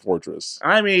mean make it a fortress?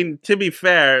 I mean, to be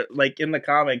fair, like, in the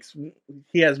comics,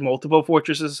 he has multiple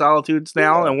Fortresses of Solitudes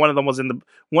now, and one of them was in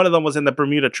the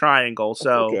Bermuda Triangle,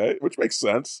 so... Okay, which makes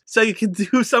sense. So you could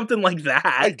do something like that.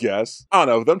 I guess. I don't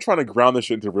know. Them trying to ground this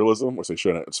shit into realism, which they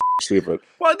shouldn't. It's stupid.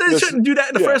 Well, they shouldn't do that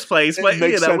in the first place, but,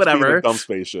 whatever. Being a dumb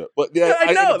spaceship. But yeah,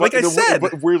 I know, I said.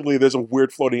 But weirdly, there's a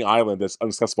weird floating island that's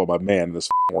inaccessible by man in this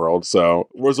world, so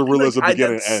where's the realism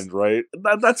begin and end, right?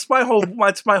 That's my whole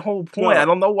point. No. I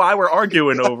don't know why we're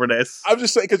arguing over this. I'm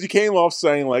just saying, because you came off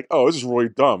saying, like, oh, this is really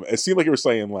dumb. It seemed like you were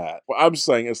saying that. But I'm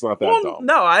saying it's not that dumb.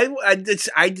 No,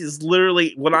 I just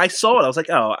literally, when I saw it, I was like,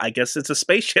 oh, I guess it's a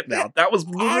spaceship now. That was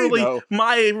literally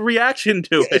my reaction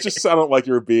to it. It just sounded like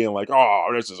you were being like, oh,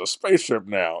 this is a spaceship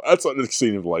now. That's what it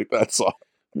seemed like. That's all.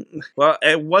 Well,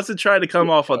 it wasn't trying to come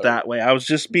off that way. I was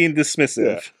just being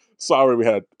dismissive. Yeah. Sorry we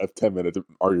had a 10-minute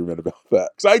argument about that.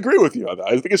 Because I agree with you on that.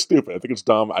 I think it's stupid. I think it's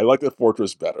dumb. I like the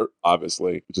Fortress better,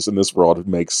 obviously. Just in this world, it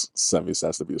makes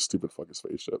semi-sense to be a stupid fucking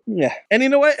spaceship. Yeah. And you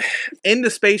know what? In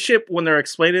the spaceship, when they're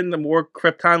explaining the more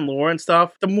Krypton lore and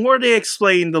stuff, the more they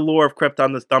explain the lore of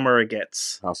Krypton, the dumber it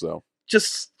gets. How so?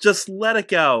 Just let it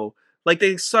go. Like,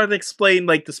 they started to explain,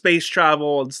 like, the space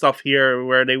travel and stuff here,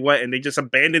 where they went and they just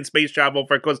abandoned space travel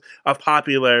because of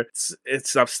popular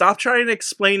stuff. Stop trying to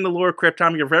explain the lore of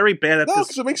Krypton. You're very bad at No, this.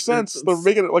 because it makes sense. They're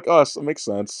making it like us. It makes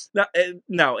sense.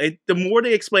 No, the more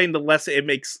they explain, the less it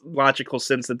makes logical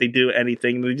sense that they do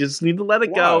anything. They just need to let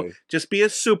it go. Why? Just be a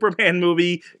Superman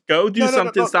movie. Go do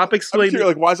something. Stop explaining. I'm curious,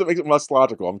 like, why does it make it less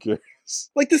logical? I'm curious.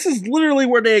 Like, this is literally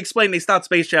where they explain they stopped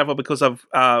space travel because of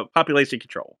population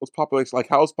control. What's population? Like,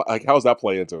 how's that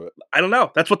play into it? I don't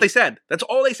know. That's what they said. That's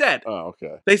all they said. Oh,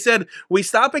 okay. They said, we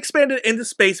stopped expanding into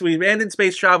space, we abandoned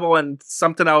space travel and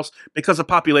something else because of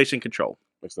population control.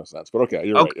 Makes no sense. But okay,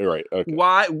 you're right. Okay.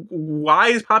 Why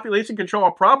is population control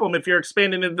a problem if you're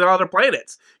expanding into other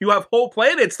planets? You have whole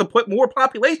planets to put more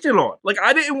population on. Like,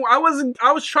 I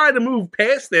was trying to move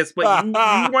past this, but you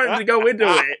wanted to go into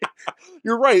it.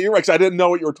 You're right. Because I didn't know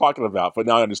what you were talking about, but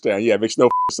now I understand. Yeah, it makes no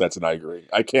sense, and I agree.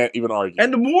 I can't even argue.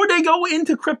 And the more they go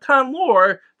into Krypton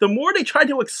lore, the more they try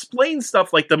to explain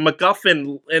stuff like the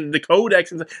MacGuffin and the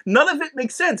Codex, and none of it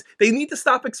makes sense. They need to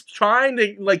stop trying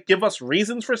to, like, give us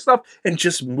reasons for stuff and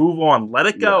just move on. Let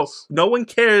it go. Yes. No one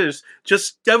cares.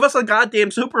 Just give us a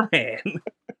goddamn Superman.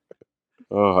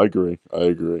 Oh, I agree.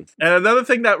 And another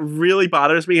thing that really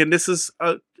bothers me, and this is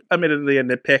admittedly a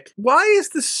nitpick, why is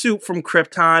the suit from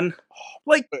Krypton?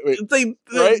 Like, wait. They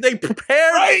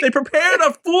prepared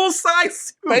a full size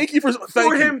suit.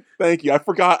 Thank you. I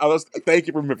forgot. Thank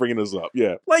you for bringing this up.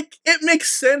 Yeah. Like, it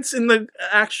makes sense in the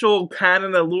actual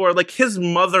canon of lore. Like, his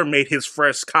mother made his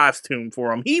first costume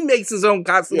for him. He makes his own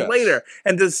costume later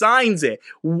and designs it.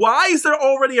 Why is there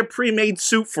already a pre-made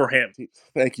suit for him?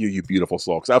 Thank you, you beautiful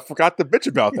soul. Because I forgot to bitch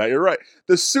about that. You're right.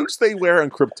 The suits they wear in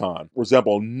Krypton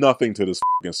resemble nothing to this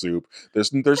fucking suit.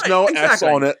 There's no S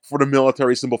on it for the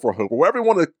military symbol for hope, or whatever you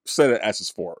want to say that S is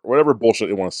for, or whatever bullshit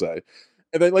you want to say.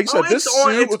 And then, like you said, this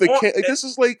suit with this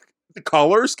is like the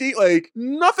color scheme, like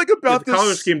nothing about this. The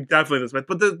color scheme definitely doesn't,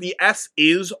 but the S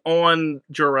is on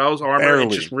Jor-El's armor. Barely.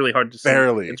 It's just really hard to see.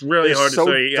 Barely. It's really hard to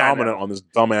see. So dominant on this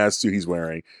dumbass suit he's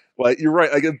wearing. Like, you're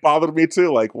right. Like, it bothered me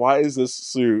too. Like, why is this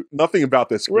suit? Nothing about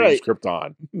this screams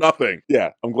Krypton. Nothing.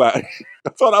 Yeah, I'm glad. I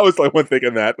thought I was like one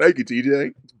thinking that. Thank you,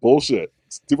 TJ. It's bullshit.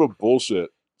 It's stupid bullshit.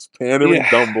 It's pandering,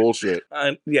 dumb bullshit.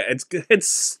 It's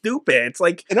stupid. It's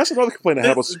like, and that's another complaint I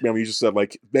had about Superman. You just said,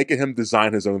 like, making him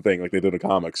design his own thing, like they did in the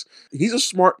comics. He's a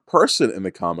smart person in the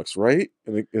comics, right?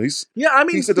 And he's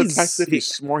a detective. He's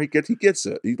smart. He gets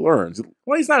it. He learns.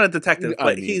 Well, he's not a detective,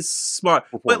 but he's smart.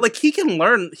 But, like, he can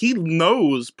learn. He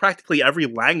knows practically every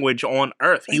language on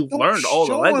Earth. He learned all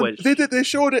the language. They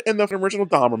showed it in the original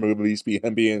Dahmer movies.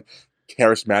 Him being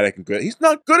charismatic and good. He's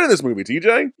not good in this movie,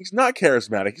 TJ. He's not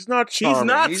charismatic. He's not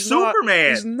charming. He's not Superman.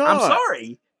 He's not. I'm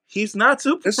sorry. He's not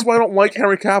Superman. This is why I don't like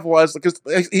Henry Cavill as, because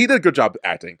he did a good job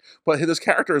acting, but his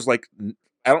character is like,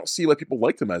 I don't see why people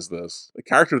liked him as this. The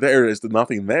character there is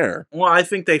nothing there. Well, I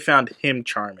think they found him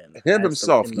charming. Him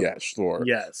himself, yeah, sure.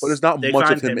 Yes. But there's not much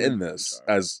of him in this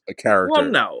as a character. Well,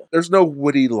 no. There's no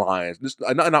witty lines.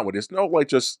 Not witty. There's no, like,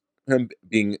 just him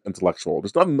being intellectual.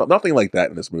 There's nothing like that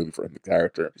in this movie for him, the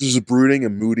character. He's just brooding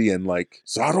and moody and like,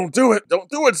 Zod, don't do it,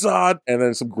 Zod. And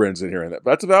then some grins in here and that. But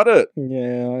that's about it.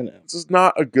 Yeah, I know. This is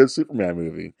not a good Superman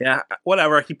movie. Yeah,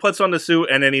 whatever. He puts on the suit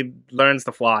and then he learns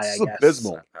to fly, I guess.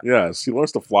 Abysmal. Yes, he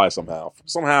learns to fly somehow.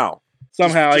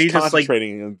 He's just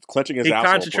concentrating and clenching his asshole. He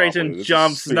concentrates and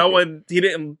jumps.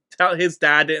 His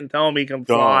dad didn't tell him he can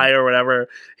fly or whatever.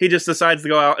 He just decides to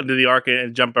go out into the arc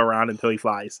and jump around until he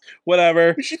flies.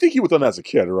 Whatever. You think he would have done that as a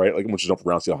kid, right? Like, I'm going to jump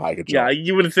around, see how high I could jump. Yeah,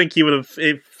 you would think he would have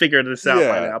figured this out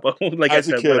by now. But like as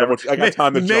I said, a kid, whatever. I got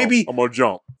time to jump. I'm going to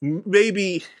jump.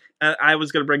 Maybe, and I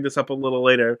was going to bring this up a little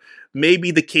later,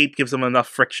 maybe the cape gives him enough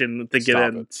friction to get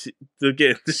in.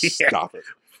 Stop it.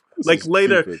 Like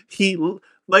later,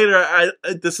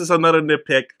 this is another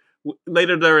nitpick.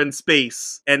 Later, they're in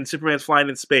space, and Superman's flying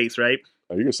in space, right?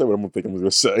 Are you gonna say what I'm thinking I'm gonna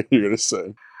say? You're gonna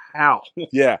say how?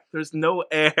 Yeah, there's no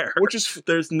air.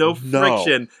 There's no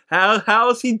friction. How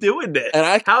is he doing this?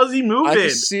 And how's he moving?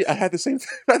 I had the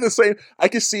same. I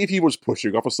could see if he was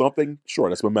pushing off of something. Sure,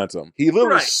 that's momentum. He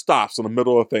literally stops in the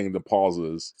middle of a thing and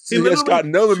pauses. He has got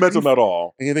no momentum at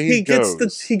all. And then he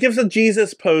goes. He gives a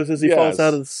Jesus pose as he falls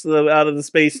out of the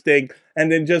space thing,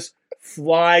 and then just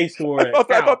flies toward it.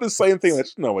 I thought the same thing.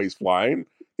 There's no way he's flying.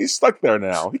 He's stuck there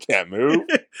now. He can't move.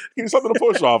 He needs something to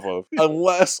push off of.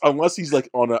 Unless he's like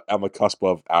on the cusp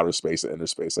of outer space and inner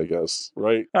space, I guess.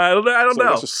 Right? I don't know.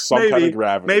 That's just some kind of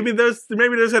gravity. Maybe there's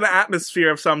an atmosphere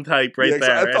of some type there in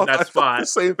that spot. The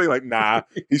same thing. Like, nah,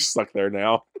 he's stuck there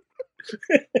now.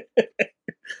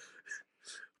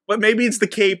 But maybe it's the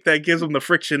cape that gives him the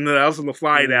friction that allows him to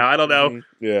fly now. I don't know.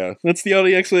 Yeah. That's the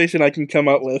only explanation I can come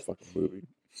up with. Fucking movie.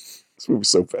 This movie's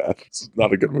so bad. It's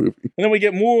not a good movie. And then we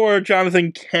get more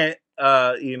Jonathan Kent,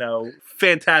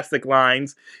 fantastic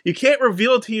lines. You can't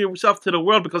reveal to yourself to the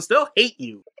world because they'll hate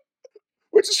you.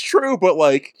 Which is true, but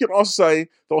like you can also say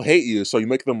they'll hate you, so you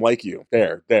make them like you.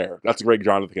 There. That's a great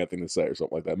Jonathan Kent thing to say, or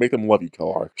something like that. Make them love you,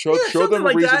 Clark. Show them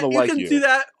a reason to like you. You can do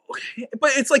that,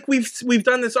 but it's like we've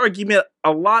done this argument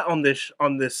a lot on this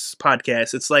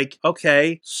podcast. It's like,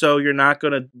 okay, so you're not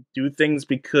gonna do things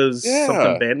because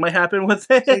something bad might happen with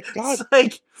it. It's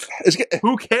like,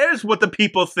 who cares what the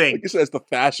people think? Like you said, it's the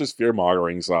fascist fear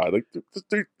mongering side. Like,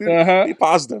 be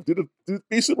positive.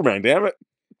 Be Superman. Damn it.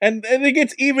 And it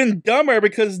gets even dumber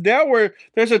because now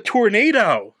there's a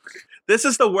tornado. This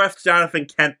is the worst Jonathan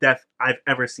Kent death I've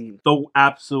ever seen. The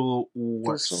absolute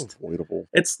worst. It's so avoidable.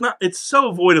 It's so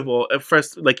avoidable at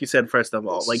first, like you said, first of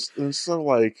all. It's so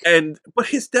like... But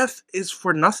his death is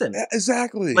for nothing.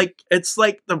 Exactly. Like, it's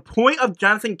like the point of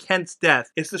Jonathan Kent's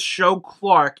death is to show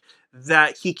Clark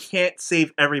that he can't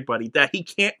save everybody, that he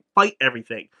can't fight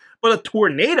everything. But a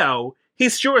tornado...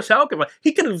 He's sure as hell could.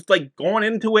 He could have gone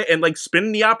into it and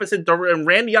spin the opposite and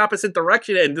ran the opposite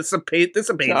direction and dissipate.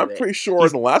 Yeah, I'm pretty sure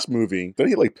in the last movie, did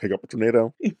he pick up a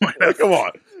tornado? He might have. Come on,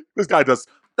 this guy does.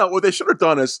 No, what they should have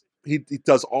done is he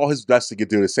does all his best to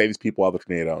do to save these people out of the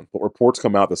tornado. But reports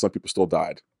come out that some people still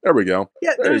died. There we go.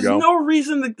 Yeah, there's no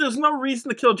reason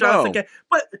to kill Jonathan Kent.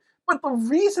 But the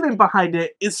reasoning behind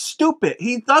it is stupid.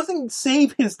 He doesn't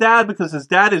save his dad because his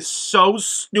dad is so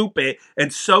stupid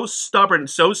and so stubborn,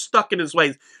 so stuck in his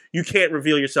ways. You can't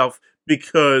reveal yourself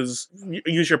because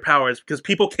use your powers because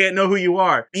people can't know who you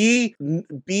are.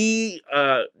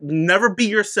 Never be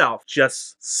yourself.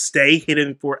 Just stay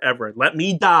hidden forever. Let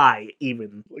me die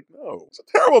even. No, it's a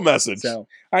terrible message. So,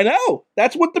 I know.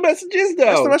 That's what the message is, though.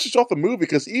 That's the message off the movie,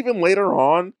 because even later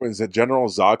on, when the General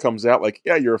Zod comes out,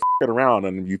 you're f***ing around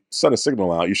and you sent a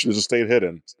signal out, you should have just stayed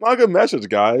hidden. It's not a good message,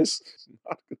 guys. It's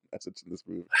not a good message in this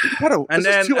movie. This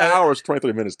is 2 hours,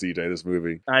 23 minutes, DJ, this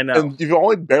movie. I know. And you've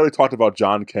only barely talked about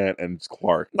John Kent and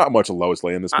Clark. Not much of Lois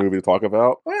Lane in this movie to talk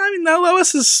about. Well, I mean, no,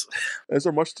 Lois is... Is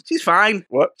there much? She's fine.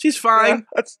 What? She's fine.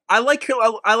 Yeah, I like her.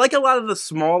 I like a lot of the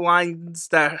small lines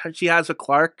that she has with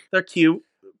Clark. They're cute.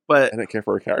 But I didn't care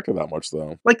for her character that much,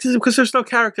 though. Because there's no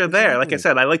character there. Like I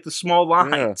said, I like the small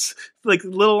lines. Yeah.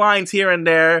 Little lines here and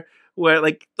there where,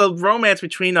 the romance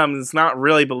between them is not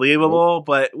really believable,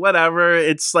 but whatever.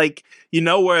 It's where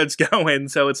it's going.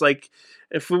 So it's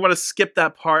if we want to skip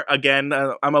that part again,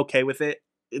 I'm okay with it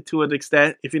to an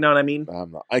extent, if you know what I mean.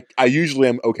 I'm not. I usually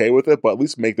am okay with it, but at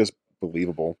least make this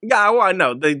believable. Yeah, well, I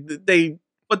know.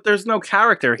 But there's no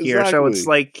character here, exactly.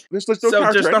 So it's there's no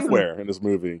character anywhere in this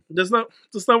movie. There's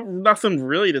nothing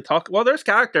really to talk. Well, there's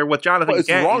character with Jonathan Kent. It's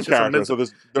the wrong character. So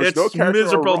there's no character.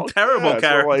 Miserable, terrible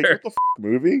character. So what the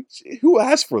movie? Who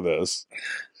asked for this?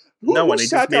 No one. They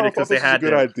just made it because they had a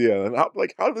good idea. And how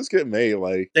did this get made?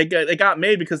 They got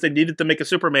made because they needed to make a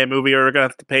Superman movie, or they're gonna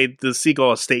have to pay the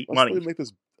Siegel estate money. Make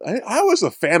this. I was a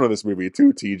fan of this movie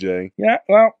too, TJ. Yeah,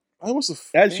 well. I was a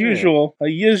fan. As usual.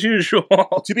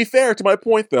 To be fair, to my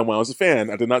point, though, when I was a fan,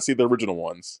 I did not see the original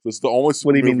ones. This is the only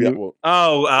Superman movie.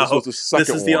 This was the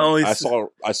second one. The only. I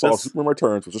saw Superman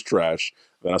Returns, which was trash.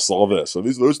 Then I saw this. So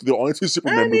those are the only two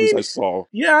Superman movies I saw.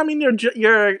 Yeah, I mean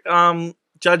your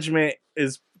judgment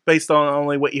is based on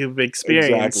only what you've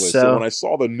experienced. Exactly. So when I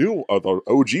saw the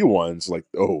OG ones,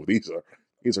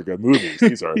 these are good movies.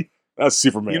 That's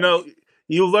Superman.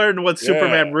 You learned what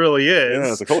Superman really is.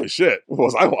 Yeah, it's holy shit. What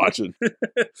was I watching?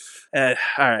 All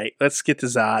right, let's get to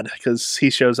Zod, because he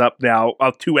shows up now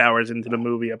 2 hours into the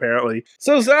movie, apparently.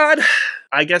 So Zod,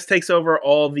 I guess, takes over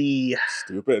all the...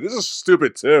 Stupid. This is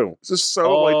stupid, too. This is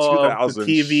so, 2000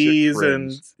 TVs,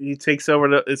 and he takes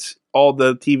over all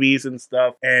the TVs and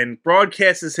stuff, and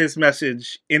broadcasts his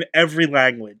message in every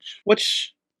language,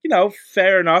 which...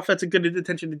 fair enough. That's a good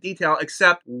attention to detail,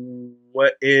 except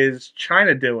what is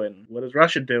China doing? What is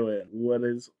Russia doing? What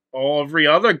is every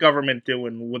other government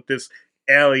doing with this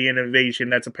alien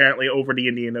invasion that's apparently over the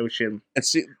Indian Ocean? And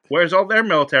see, where's all their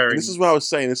military? This is what I was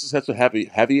saying. This is such a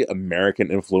heavy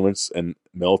American influence and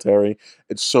military.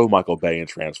 It's so Michael Bay and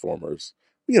Transformers.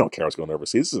 You don't care what's going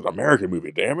overseas. This is an American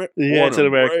movie, damn it. Yeah, it's an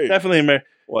American. Definitely American.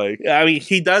 I mean,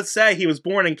 he does say he was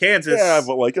born in Kansas. Yeah,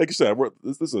 but like you said,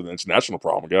 this is an international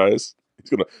problem, guys. He's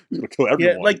gonna kill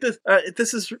everyone. Yeah,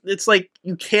 it's like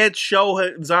you can't show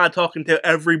Zod talking to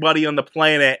everybody on the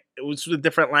planet with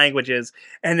different languages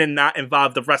and then not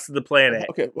involve the rest of the planet.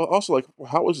 Okay, well, also,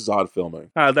 how was Zod filming?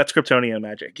 That's Kryptonian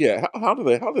magic. Yeah, how?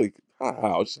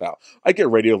 I get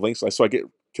radio links, so I get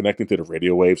connecting to the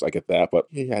radio waves. I get that, but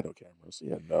yeah, no cameras.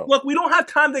 Yeah, no. Look, we don't have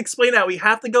time to explain that. We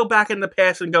have to go back in the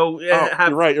past and go.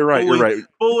 You're right.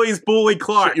 Bully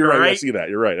Clark. You're right. I see that.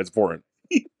 You're right. That's important.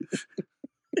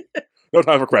 No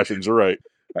time for questions. You're right.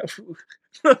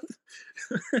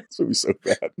 This movie's so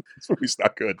bad. This movie's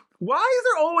not good. Why is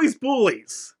there always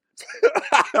bullies?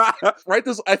 Right?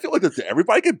 I feel like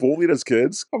everybody get bullied as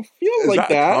kids. I feel Is like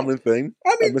that a common thing?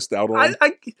 I mean, missed out on.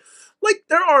 I like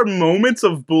there are moments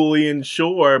of bullying,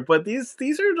 sure, but these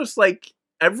are just like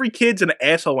every kid's an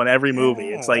asshole in every movie.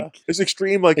 It's like it's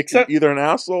extreme. Like except, you're either an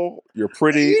asshole, you're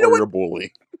pretty, or you're a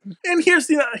bully. And here's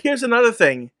another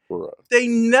thing.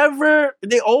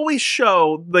 They always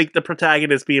show like the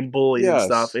protagonist being bullied and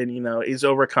stuff, and he's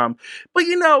overcome. But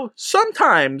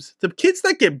sometimes the kids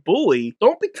that get bullied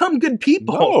don't become good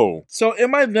people. No. So in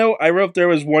my note, I wrote there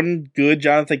was one good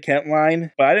Jonathan Kent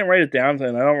line, but I didn't write it down,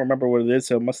 and I don't remember what it is.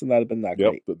 So it must have not been that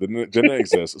great. Yep, didn't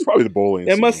exist. It's probably the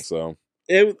bullying. So.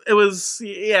 It was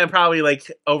probably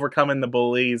like overcoming the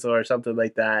bullies or something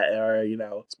like that, or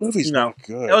this movie's not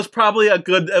good. It was probably a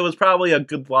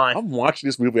good line. I'm watching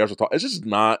this movie after talking. It's just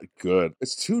not good.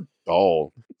 It's too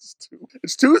dull.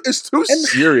 It's too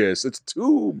serious. It's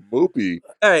too mopey.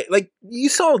 All right, like you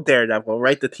saw Daredevil,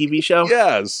 right? The TV show.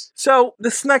 Yes. So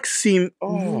this next scene,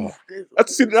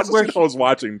 that's the scene I was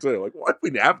watching too. Like, why do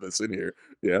we have this in here?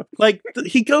 Yeah. Like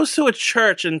he goes to a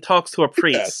church and talks to a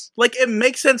priest. Yes. Like it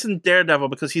makes sense in Daredevil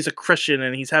because he's a Christian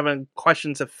and he's having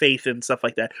questions of faith and stuff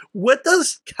like that. What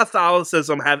does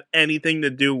Catholicism have anything to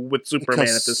do with Superman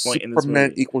at this point in this movie?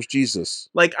 Superman equals Jesus.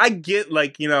 Like I get,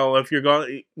 like if you're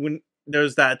going when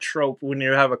there's that trope when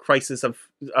you have a crisis of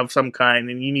some kind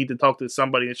and you need to talk to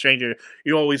somebody, a stranger,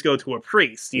 you always go to a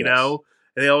priest, you know?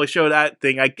 And they always show that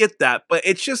thing. I get that. But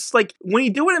it's just like, when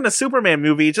you do it in a Superman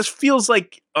movie, it just feels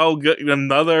like,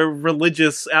 another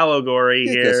religious allegory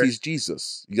here. Because he's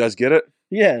Jesus. You guys get it?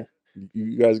 Yeah.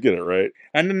 You guys get it, right?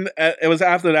 And then it was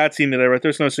after that scene that I wrote,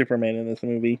 there's no Superman in this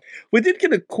movie. We did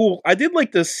get I did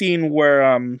like the scene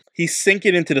where he's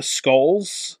sinking into the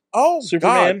skulls. Oh,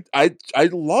 Superman. God. I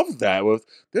love that.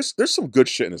 There's some good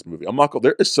shit in this movie. I'm not going.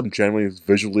 There is some genuinely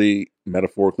visually,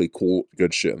 metaphorically cool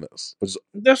good shit in this.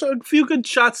 There's a few good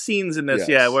shot scenes in this,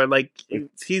 where like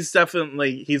he's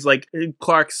like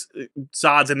Clark's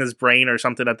Zod's in his brain or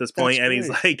something at this point, and he's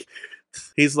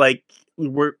like.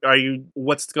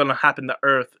 What's going to happen to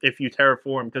Earth if you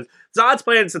terraform? Because Zod's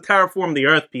plan is to terraform the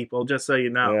Earth, people, just so you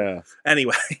know. Yeah.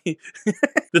 Anyway,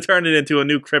 to turn it into a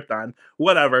new Krypton.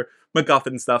 Whatever.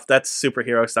 MacGuffin stuff. That's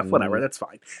superhero stuff. Whatever. That's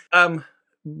fine.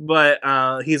 But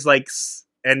he's like,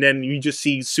 and then you just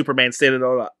see Superman standing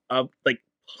on a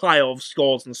pile of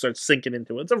skulls and starts sinking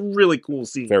into it. It's a really cool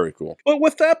scene. Very cool. But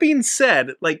with that being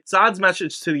said, like Zod's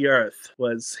message to the Earth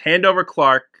was hand over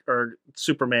Clark or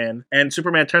Superman, and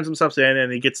Superman turns himself in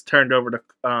and he gets turned over to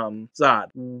Zod.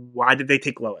 Why did they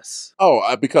take Lois?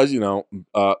 Oh, because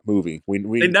movie. We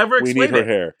never we need her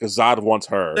hair because Zod wants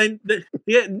her. They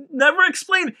never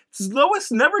explained.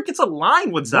 Lois never gets a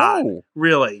line with Zod. No.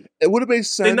 Really, it would have made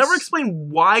sense. They never explain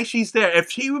why she's there.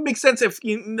 If she would make sense if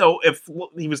he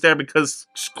was there because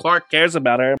Clark cares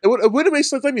about her. It would have made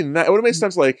sense. I mean, it would have made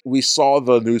sense. Like we saw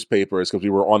the newspapers because we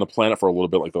were on the planet for a little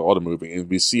bit, like the other movie, and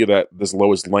we see that this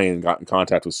Lois Lane got in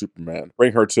contact with Superman.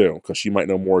 Bring her too, because she might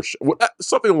know more.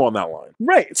 Something along that line.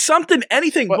 Right. Something,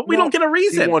 anything, but we don't get a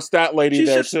reason. He wants that lady She's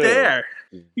there just too. There.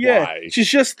 Yeah, why? She's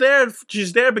just there.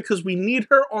 She's there because we need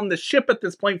her on the ship at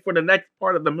this point for the next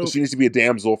part of the movie. She needs to be a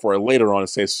damsel for later on and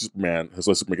say Superman,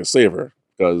 so Superman can save her.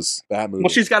 Because that movie. Well,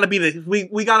 she's got to be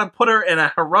we got to put her in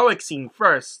a heroic scene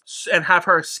first and have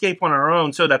her escape on her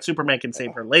own so that Superman can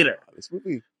save her later. This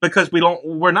movie. Because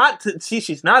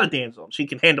she's not a damsel. She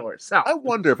can handle herself. I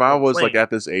wonder if I was like at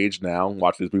this age now,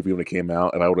 watching this movie when it came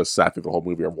out, and I would have sat through the whole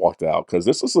movie or walked out. Because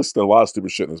this is just a lot of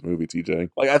stupid shit in this movie, TJ.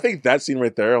 Like, I think that scene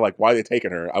right there, like, why are they taking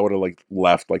her? I would have like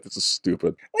left. Like, this is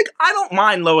stupid. Like, I don't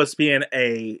mind Lois being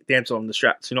a damsel in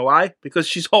distress. You know why? Because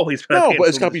she's always been a damsel but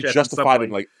it's got to be distress justified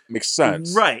and like make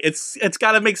sense. Right. It's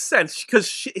got to make sense because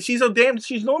she's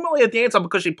normally a damsel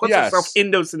because she puts herself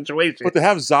in those situations. But to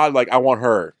have Zod like, I want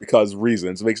her because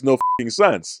reasons, it makes no f***ing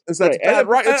sense. That's bad,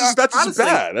 right? That's just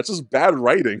bad. That's just bad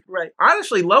writing. Right.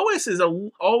 Honestly, Lois is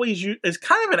is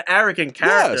kind of an arrogant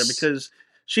character because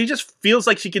she just feels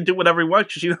like she can do whatever he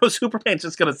wants. She knows Superman's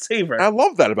just going to save her. I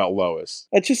love that about Lois.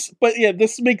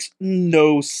 This makes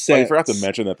no sense. I forgot to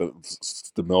mention that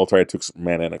the military took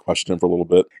Superman in and questioned him for a little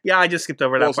bit. Yeah, I just skipped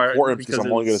over that part. It's important because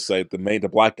I'm only going to say the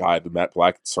black guy, the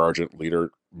black sergeant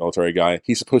leader, military guy,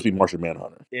 he's supposed to be Martian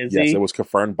Manhunter. Is yes, he? It was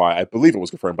confirmed by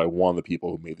one of the people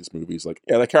who made these movies. Like,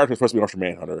 yeah, that character was supposed to be Martian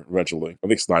Manhunter eventually. I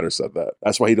think Snyder said that.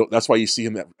 That's why you see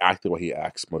him act the way he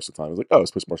acts most of the time. It's like, oh,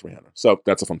 it's supposed to be Martian Manhunter. So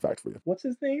that's a fun fact for you. What's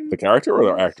his name? The character or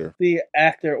the actor? The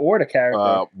actor or the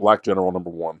character? Black General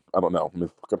 #1. I don't know. Let me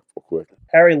look up real quick.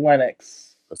 Harry Lennox.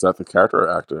 Is that the character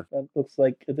or actor? That looks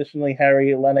like. Additionally,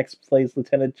 Harry Lennox plays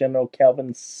Lieutenant General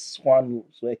Calvin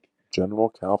Swanswick. General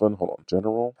Calvin. Hold on.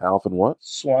 General Calvin what?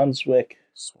 Swanswick.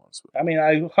 Swanswick. I mean,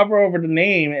 I hover over the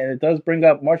name and it does bring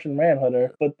up Martian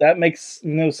Manhunter, but that makes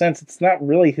no sense. It's not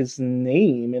really his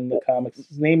name in the comics.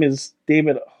 His name is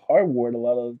David Harwood a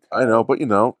lot of the time. I know, but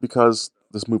because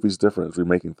this movie's different. It's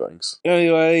remaking things.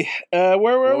 Anyway, where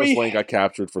were Lois we? Lane got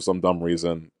captured for some dumb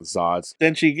reason. Zod's.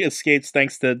 Then she escapes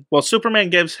thanks to... Well, Superman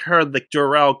gives her the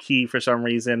Jor-El key for some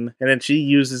reason, and then she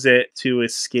uses it to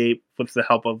escape with the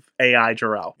help of AI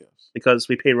Jor-El. Yes. Because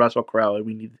we paid Russell Crowe and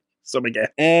we need some again.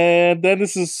 And then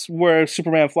this is where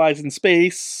Superman flies in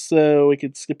space, so we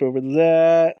could skip over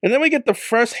that. And then we get the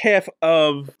first half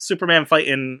of Superman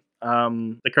fighting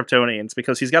the Kryptonians,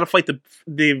 because he's got to fight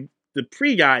the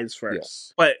Free guys first.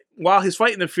 Yes. But while he's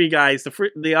fighting the Free guys,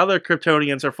 the other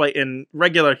Kryptonians are fighting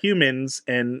regular humans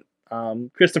and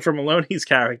Christopher Maloney's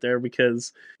character,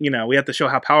 because, we have to show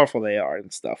how powerful they are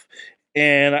and stuff.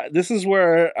 And this is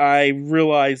where I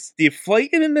realized the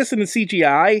fighting in this in the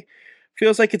CGI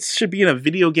feels like it should be in a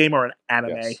video game or an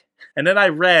anime. Yes. And then I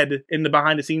read in the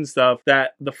behind the scenes stuff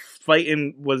that the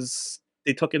fighting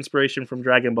they took inspiration from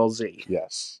Dragon Ball Z.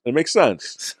 Yes. It makes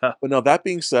sense. So, But now, that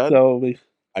being said,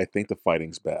 I think the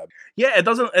fighting's bad. Yeah,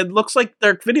 it looks like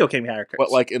they're video game characters.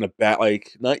 But like in a bad,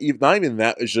 like not even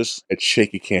that, it's just it's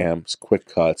shaky cams, quick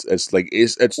cuts. It's like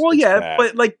it's well, it's yeah, bad.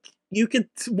 but like you could,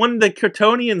 when the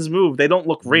Kryptonians move, they don't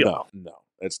look real. No,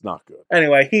 it's not good.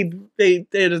 Anyway,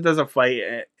 there's a fight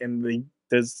and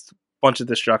there's a bunch of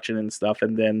destruction and stuff,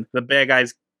 and then the bad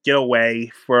guys get away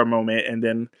for a moment, and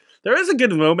then there is a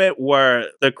good moment where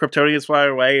the Kryptonians fly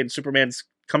away and Superman's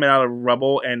coming out of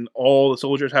rubble and all the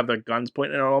soldiers have their guns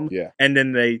pointing at them. Yeah. And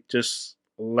then they just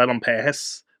let them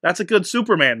pass. That's a good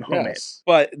Superman moment. Yes.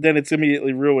 But then it's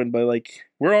immediately ruined by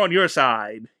we're on your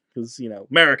side. Because,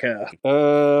 America.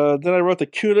 Then I wrote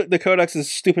the Codex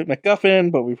is stupid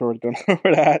MacGuffin, but we've already gone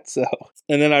over that. So,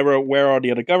 and then I wrote where are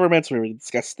the other governments? We already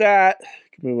discussed that.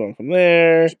 Move on from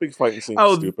there. This big fighting scene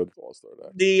is stupid.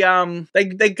 They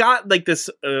got this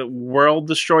world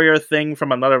destroyer thing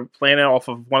from another planet off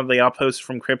of one of the outposts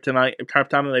from Krypton,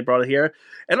 and they brought it here,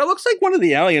 and it looks like one of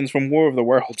the aliens from War of the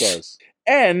Worlds. It does.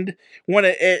 And when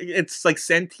it's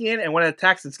sentient, and when it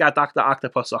attacks, it's got Dr.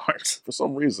 Octopus arms for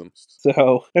some reason.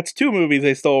 So that's two movies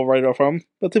they stole right off from.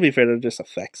 But to be fair, they're just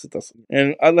effects. It doesn't.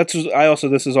 And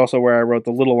this is also where I wrote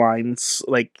the little lines.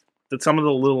 That some of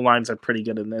the little lines are pretty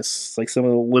good in this, some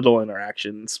of the little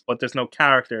interactions, but there's no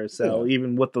character, so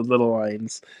even with the little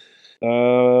lines,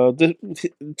 the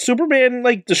Superman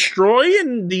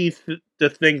destroying the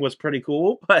thing was pretty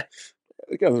cool. But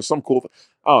again, there's some cool.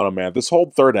 I don't know, man. This whole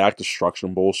third act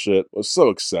destruction bullshit was so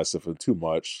excessive and too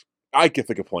much. I get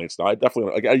the complaints now. I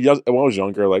definitely when I was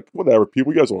younger, whatever,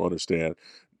 people, you guys won't understand.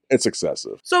 It's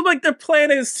excessive. So, their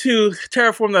plan is to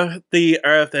terraform the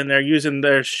Earth, and they're using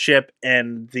their ship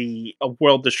and the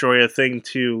World Destroyer thing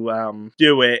to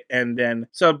do it. And then,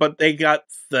 but they got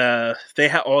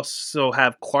also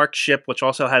have Clark's ship, which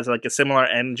also has a similar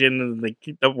engine, and they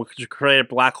create a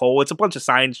black hole. It's a bunch of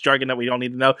science jargon that we don't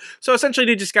need to know. So essentially,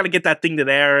 they just got to get that thing to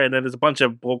there, and then there's a bunch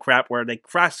of bullcrap where they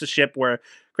crash the ship, where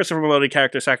Christopher Maloney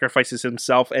character sacrifices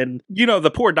himself, and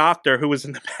the poor doctor who was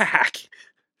in the back.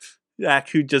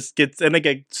 Who just they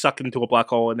get sucked into a black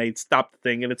hole and they stop the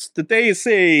thing, and the day is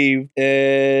saved.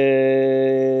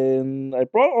 And I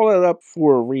brought all that up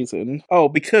for a reason. Oh,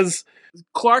 because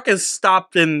Clark is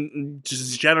stopped in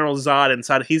General Zod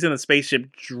inside. He's in a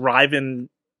spaceship driving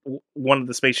one of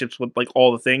the spaceships with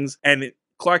all the things, and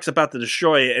Clark's about to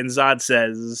destroy it, and Zod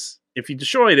says, if you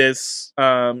destroy this,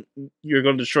 you're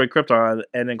going to destroy Krypton.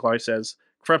 And then Clark says,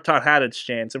 Krypton had its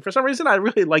chance. And for some reason, I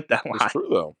really like that line. It's true,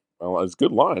 though. Well, it's a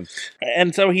good line.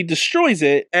 And so he destroys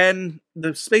it, and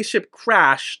the spaceship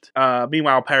crashed.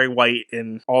 Meanwhile, Perry White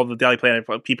and all the Daily Planet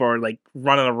people are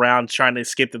running around trying to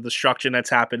escape the destruction that's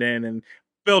happening, and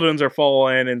buildings are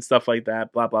falling and stuff like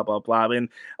that, blah, blah, blah, blah. And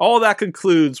all that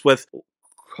concludes with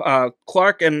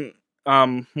Clark and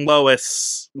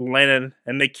Lois landed,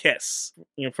 and they kiss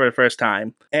for the first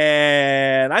time.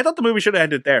 And I thought the movie should have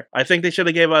ended there. I think they should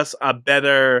have gave us a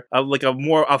better,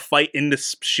 a fight in the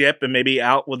ship, and maybe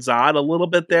out with Zod a little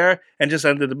bit there, and just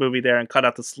ended the movie there and cut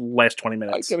out this last 20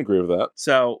 minutes. I can agree with that.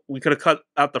 So we could have cut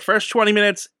out the first 20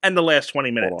 minutes and the last 20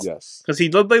 minutes. Yes. Because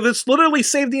this literally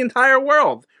saved the entire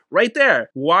world. Right there.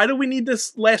 Why do we need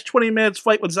this last 20 minutes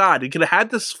fight with Zod? You could have had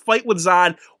this fight with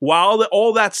Zod while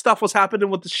all that stuff was happening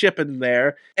with the ship in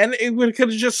there, and it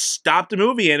could have just stopped the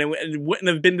movie, and it wouldn't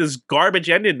have been this garbage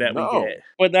ending that we get.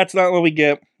 But that's not what we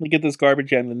get. We get this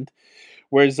garbage ending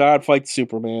where Zod fights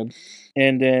Superman,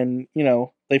 and then,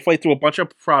 they fight through a bunch of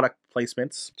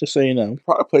placements, just so you know.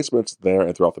 Product placement's there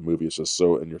and throughout the movie. It's just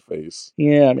so in your face.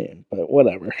 Yeah, I mean, but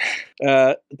whatever.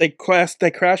 They crash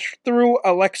through a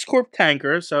LexCorp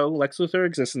tanker, so Lex Luthor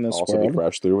exists in this Also, world. they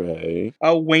crash through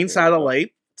a Wayne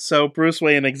satellite, so Bruce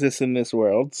Wayne exists in this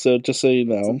world. So just so you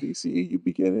know, it's a DCEU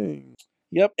beginning.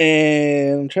 Yep,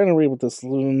 and I'm trying to read what this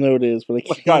little note is, but I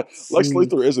can't. God, Lex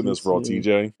Luthor is in this world,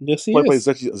 TJ. Yes, he is.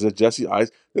 Is it Jesse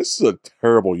Eyes? This is a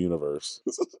terrible universe.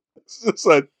 This is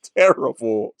a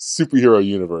terrible superhero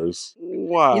universe.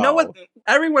 Wow. You know what?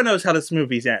 Everyone knows how this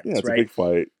movie ends, yeah, it's right? a big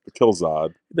fight. They kill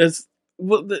Zod.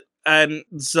 And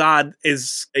Zod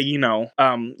is,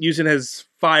 using his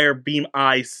fire beam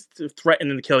eyes to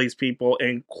threaten to kill these people,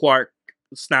 and Clark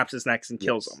snaps his neck and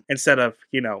kills him instead of,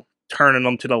 turning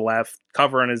him to the left,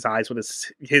 covering his eyes with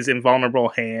his invulnerable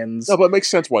hands. No, but it makes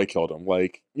sense why he killed him.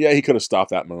 Like, yeah, he could have stopped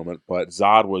that moment, but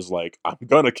Zod was like, I'm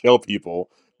gonna kill people.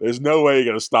 There's no way you're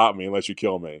going to stop me unless you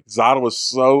kill me. Zod was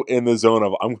so in the zone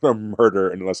of, I'm going to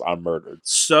murder unless I'm murdered.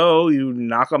 So you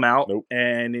knock him out,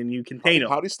 and then you contain him.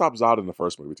 How did he stop Zod in the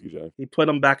first movie, TJ? He put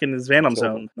him back in his Phantom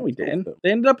Zone. No, he didn't.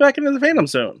 They ended up back in the Phantom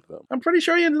Zone. I'm pretty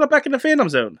sure he ended up back in the Phantom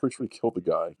Zone. Pretty sure he killed the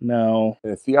guy. No. In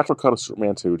a theatrical cut of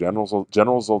Superman 2, General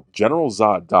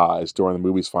Zod dies during the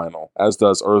movie's final, as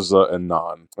does Urza and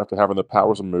Nan. After having the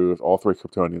powers removed, all three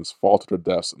Kryptonians fall to their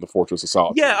deaths in the Fortress of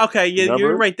Solitude. Yeah, okay,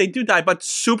 you're right. They do die, but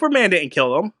Superman didn't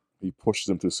kill them. He pushes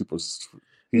them to the super.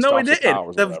 No, he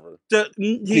didn't.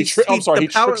 He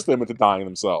tricks them into dying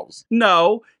themselves.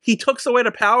 No, he took away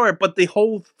the power, but the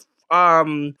whole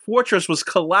fortress was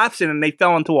collapsing and they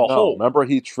fell into a hole. Remember,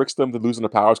 he tricks them to losing the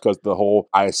powers because the whole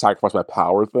 "I sacrifice my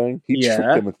power" thing. He tricked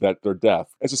them into their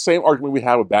death. It's the same argument we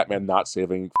had with Batman not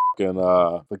saving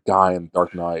the guy in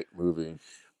Dark Knight movie.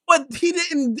 But he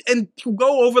didn't to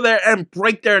go over there and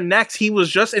break their necks. He was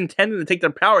just intending to take their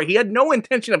power. He had no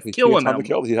intention of killing them.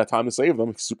 He had time to save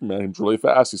them. Superman, he's really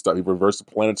fast. He reversed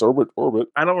the planet's orbit.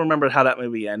 I don't remember how that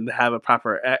movie ended. Have a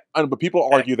proper. I know, but people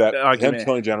argue that him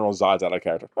killing General Zod's out of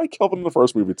character. I killed him in the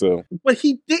first movie too. But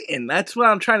he didn't. That's what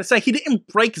I'm trying to say. He didn't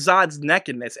break Zod's neck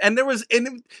in this, and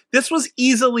this was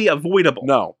easily avoidable.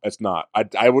 No, it's not.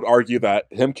 I would argue that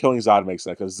him killing Zod makes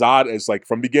sense because Zod is like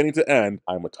from beginning to end.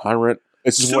 I'm a tyrant.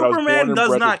 Superman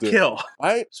does not kill.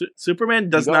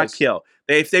 Superman does not kill.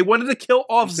 If they wanted to kill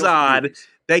off Zod,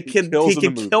 he could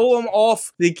kill him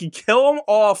off. They could kill him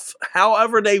off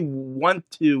however they want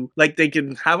to. Like they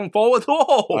can have him fall with a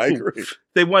hole. I agree.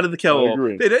 They wanted to kill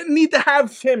him. They didn't need to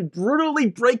have him brutally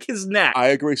break his neck. I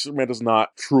agree. Superman does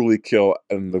not truly kill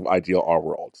in the ideal R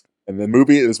world. And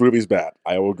this movie's bad.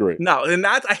 I will agree. No, and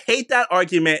I hate that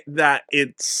argument that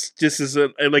it's just as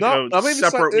a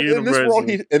separate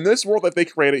universe. In this world that they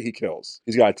created, he kills.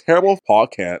 He's got a terrible Pa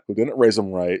Kent who didn't raise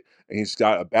him right, and he's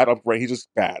got a bad upbringing. He's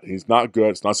just bad. He's not good.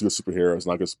 It's not a good superhero. It's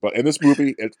not good. But in this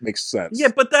movie, it makes sense. Yeah,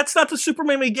 but that's not the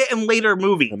Superman we get in later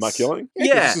movies. I'm not killing?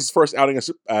 Yeah. This is his first outing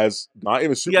as not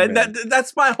even Superman. Yeah,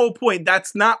 that's my whole point.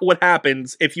 That's not what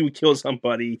happens if you kill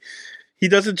somebody. He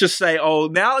doesn't just say, "Oh,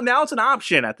 now it's an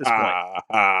option at this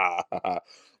point."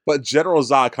 But General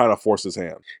Zod kind of forced his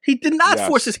hand. He did not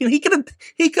force his hand. He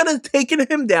could have taken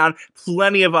him down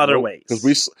plenty of other ways.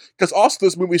 Because also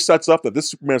this movie sets up that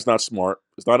this Superman's not smart.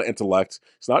 It's not an intellect.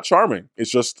 It's not charming. It's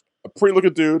just a pretty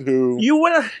looking dude who. You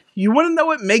wanna know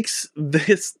what makes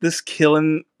this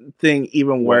killing thing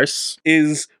even worse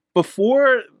is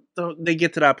before they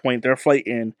get to that point, they're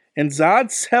fighting, and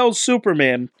Zod tells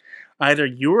Superman, either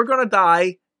you're going to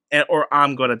die or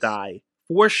I'm going to die.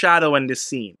 Foreshadowing this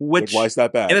scene. Why is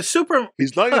that bad?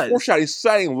 He's not even foreshadowing. He's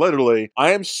saying literally,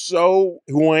 I am so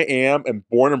who I am and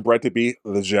born and bred to be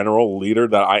the general leader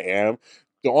that I am.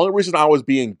 The only reason I was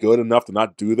being good enough to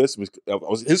not do this was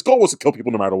his goal was to kill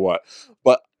people no matter what.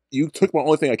 But you took my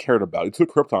only thing I cared about. You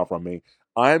took Krypton from me.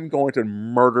 I'm going to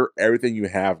murder everything you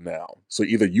have now. So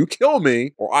either you kill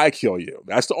me or I kill you.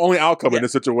 That's the only outcome in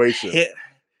this situation.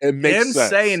 It makes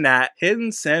sense.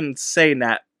 Him saying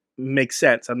that makes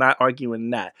sense. I'm not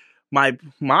arguing that. My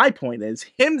point is,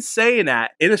 him saying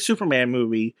that in a Superman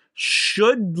movie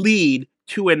should lead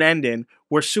to an ending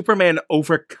where Superman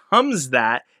overcomes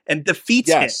that and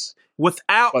defeats him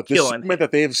without killing him. But the Superman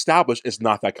that they've established is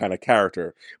not that kind of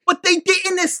character. But they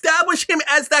didn't establish him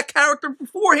as that character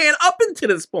beforehand up until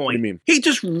this point. What do you mean? He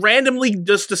just randomly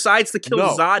decides to kill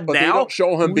Zod now. They don't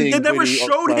show him being witty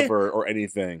or clever or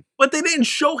anything. But they didn't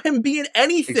show him being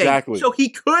anything. Exactly. So he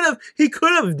could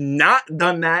have not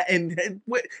done that, and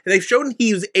they've shown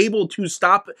he was able to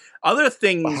stop other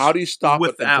things. But how do you stop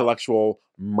an intellectual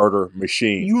murder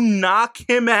machine. You knock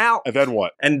him out. And then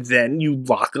what? And then you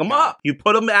lock him up. You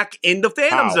put him back in the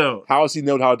Phantom Zone. How does he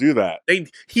know how to do that?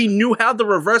 He knew how to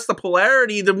reverse the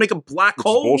polarity to make a black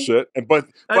hole. Bullshit. But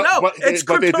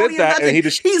they did that, and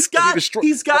he's got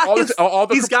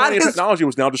his technology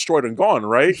was now destroyed and gone.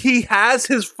 Right? He has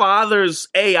his father's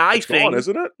AI thing, gone,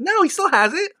 isn't it? No, he still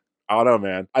has it. I don't know,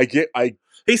 man.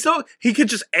 He could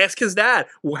just ask his dad,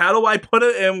 well, how do I put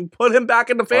him back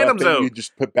in the Phantom Zone? You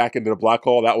just put back into the black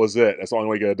hole. That was it. That's the only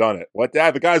way you could have done it. What,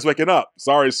 Dad? The guy's waking up.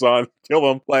 Sorry, son. Kill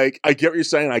him. Like, I get what you're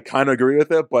saying. I kind of agree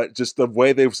with it, but just the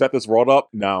way they've set this world up,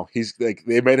 no. He's like,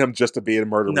 they made him just to be a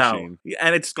murder machine.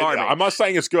 And it's garbage. I'm not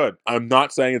saying it's good. I'm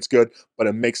not saying it's good, but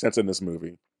it makes sense in this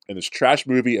movie. In this trash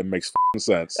movie, it makes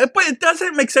sense. But it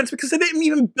doesn't make sense because they didn't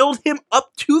even build him up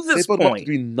to this point. They built him up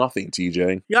to do nothing,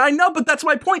 TJ. Yeah, I know, but that's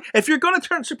my point. If you're going to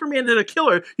turn Superman into a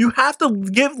killer, you have to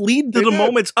lead to the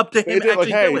moments up to him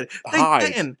actually doing it.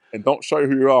 They didn't. And don't show you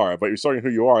who you are, but you're showing who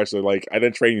you are. So, like, I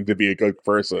didn't train you to be a good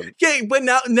person. Yeah, but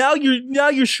now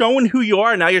you're showing who you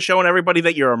are. Now you're showing everybody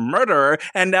that you're a murderer,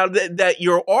 and now that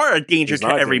you are a danger to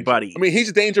everybody. I mean, he's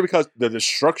a danger because the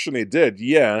destruction they did,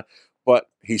 yeah. But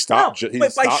he stopped. He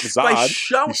stopped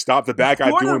Zod. He stopped the bad guy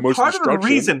doing most of the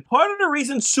destruction. Part of the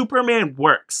reason Superman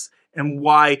works and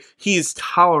why he's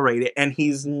tolerated and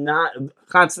he's not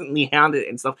constantly hounded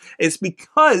and stuff is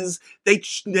because they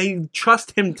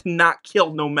trust him to not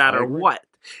kill no matter what.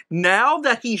 Now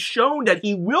that he's shown that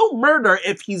he will murder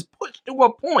if he's pushed to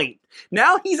a point,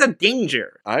 now he's a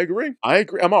danger. I agree. I'm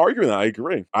not arguing that. I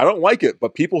agree. I don't like it,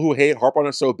 but people who harp on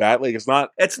it so badly, it's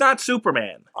not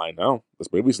Superman. I know.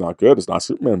 This movie's not good. It's not a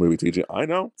Superman movie, TJ. I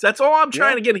know. So that's all I'm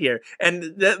trying to get here.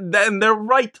 And then they're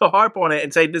right to harp on it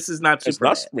and say this is not Superman. It's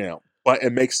not Superman. But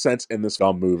it makes sense in this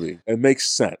film movie. It makes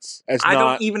sense. I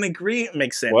don't even agree it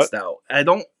makes sense, though. I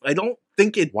don't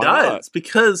think it does.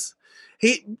 Because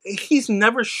he's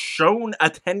never shown a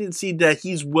tendency that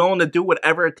he's willing to do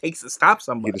whatever it takes to stop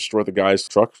somebody. He destroyed the guy's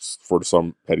trucks for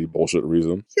some petty bullshit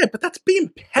reason. Yeah, but that's being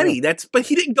petty. Yeah. But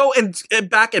he didn't go and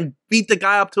back and beat the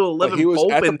guy up to 11. He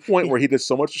was at the point where he did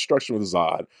so much destruction with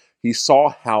Zod. He saw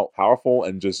how powerful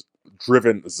and just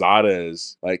driven Zod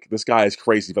is. Like, this guy is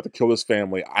crazy. He's about to kill his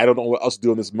family. I don't know what else to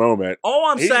do in this moment. All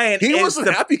I'm saying is... He wasn't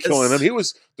happy killing him. He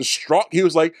was distraught. He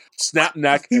was like, snap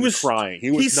neck and crying.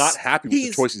 He was not happy with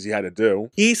the choices he had to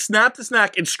do. He snapped his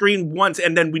neck and screamed once,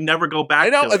 and then we never go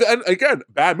back to it. And again,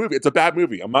 bad movie. It's a bad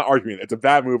movie. I'm not arguing it. It's a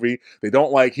bad movie.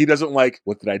 He doesn't like,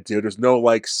 what did I do? There's no,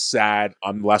 like, sad,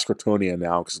 I'm the last Kryptonian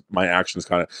now, because my actions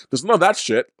kind of... There's none of that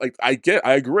shit. Like, I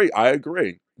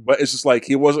agree. But it's just like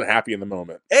he wasn't happy in the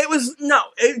moment.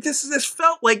 This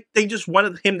felt like they just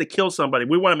wanted him to kill somebody.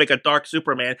 We want to make a dark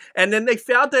Superman, and then they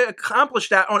failed to accomplish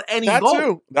that on any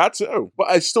goal. That too.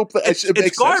 But I still,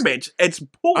 it's garbage. Sense. It's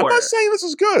poor. I'm not saying this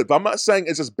is good, but I'm not saying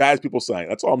it's as bad as people saying.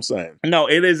 That's all I'm saying. No,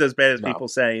 it is as bad as people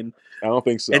saying. I don't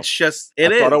think so. It's just I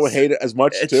thought I would hate it as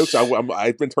much too, because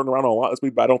I've been turned around a lot this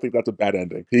week, but I don't think that's a bad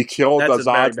ending. He killed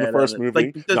Zod in the first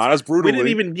movie, not as brutally.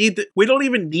 We don't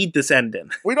even need this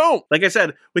ending. We don't. Like I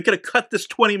said, we could have cut this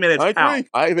 20 minutes out. I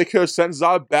agree. They could have sent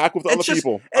Zod back with other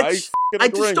people. I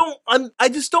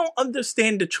just don't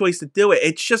understand the choice to do it.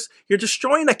 It's just you're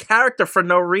destroying a character for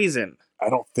no reason.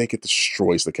 I don't think it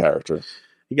destroys the character.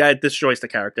 You got it destroys the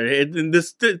character.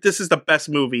 This is the best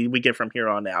movie we get from here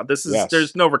on out.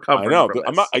 There's no recovery. I know.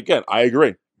 From this. I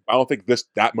agree. I don't think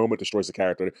that moment destroys the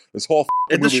character. This whole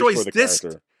movie destroys the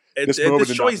character. This movie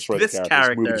did not destroy the character.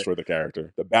 This movie destroyed the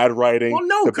character. The bad writing,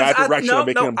 the bad direction of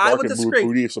making him dark and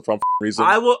moody for some reason.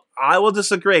 I will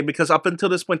disagree because up until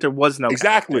this point there was no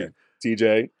character.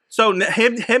 TJ. So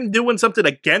him doing something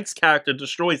against character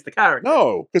destroys the character.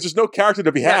 No, because there's no character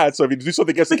to be had. So if you do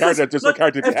something against the character, there's no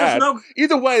character to be had.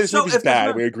 Either way, this movie's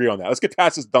bad. We agree on that. Let's get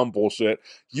past this dumb bullshit.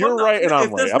 You're right and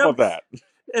I'm right. How about that?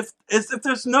 If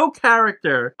there's no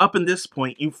character up in this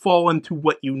point, you fall into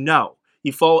what you know.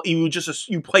 You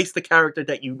place the character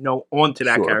that you know onto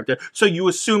that character. So you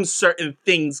assume certain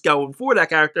things going for that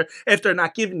character if they're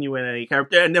not giving you any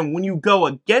character. And then when you go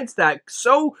against that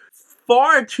so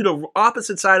far to the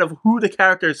opposite side of who the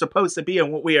character is supposed to be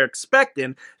and what we are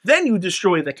expecting, then you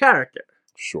destroy the character.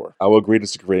 Sure. I will agree to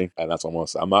disagree, and that's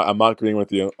almost... I'm not agreeing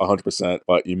with you 100%,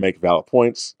 but you make valid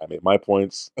points. I make my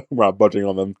points. We're not budging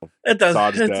on them. It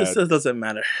doesn't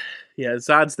matter. Yeah,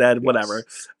 Zod's dead, whatever.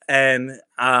 and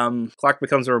Clark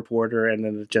becomes a reporter, and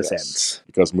then it just ends.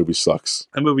 Because the movie sucks.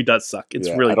 The movie does suck. It's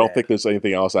really I don't bad. think there's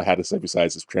anything else I had to say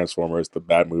besides this Transformers, the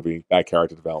bad movie, bad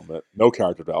character development, no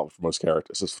character development for most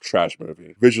characters. It's a trash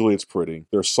movie. Visually, it's pretty.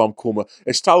 There's some cool.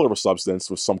 It's style over substance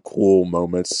with some cool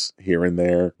moments here and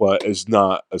there, but it's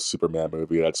not a Superman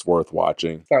movie that's worth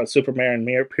watching. It's not a Superman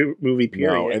movie,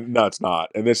 period. No, it's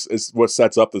not. And this is what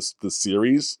sets up the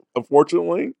series,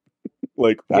 unfortunately.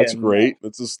 Like, that's great.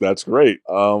 That's great.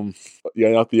 Do you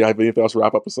have anything else to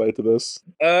wrap up and say to this?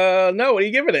 No, what are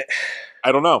you giving it?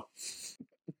 I don't know.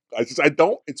 I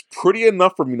don't. It's pretty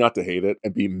enough for me not to hate it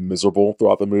and be miserable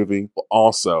throughout the movie, but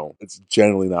also it's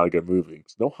generally not a good movie.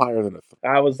 It's no higher than a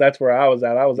 3. That's where I was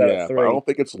at. I was at a 3. But I don't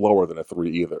think it's lower than a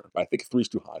 3 either. I think 3's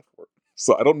too high for it.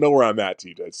 So I don't know where I'm at,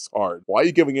 TJ. It's hard. Why are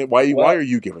you giving it? Why are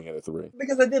you giving it a 3?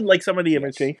 Because I did like some of the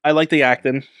imagery. I like the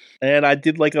acting, and I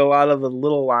did like a lot of the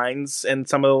little lines and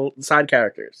some of the side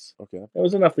characters. Okay, it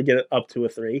was enough to get it up to a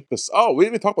 3. We didn't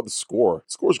even talk about the score.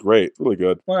 The score's great. It's really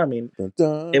good. Well, I mean,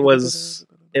 it was.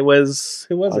 Who was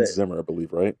Hans it? Zimmer, I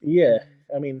believe, right? Yeah.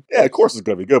 I mean, yeah, of course it's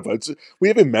gonna be good, but we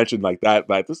haven't mentioned like that.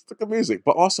 Like, this is good music,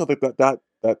 but also that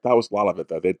was a lot of it.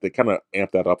 That they kind of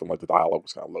amped that up, and like the dialogue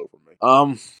was kind of low for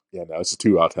me. Yeah, no, it's a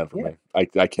 2 out of 10 for me.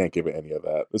 I can't give it any of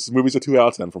that. This movie's a 2 out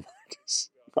of 10 for Marcus.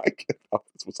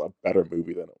 This was a better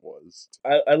movie than it was.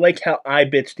 I like how I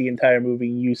bitched the entire movie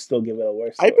and you still give it a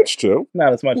worse score. I bitched too.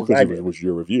 Not as much as I did. It was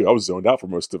your review. I was zoned out for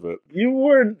most of it. You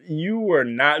were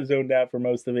not zoned out for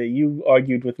most of it. You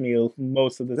argued with me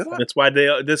most of this time. That's why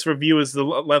this review is the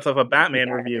length of a Batman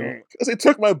review. Because they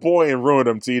took my boy and ruined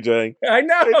him, TJ. I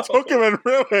know. They took him and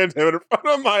ruined him in front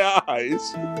of my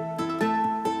eyes.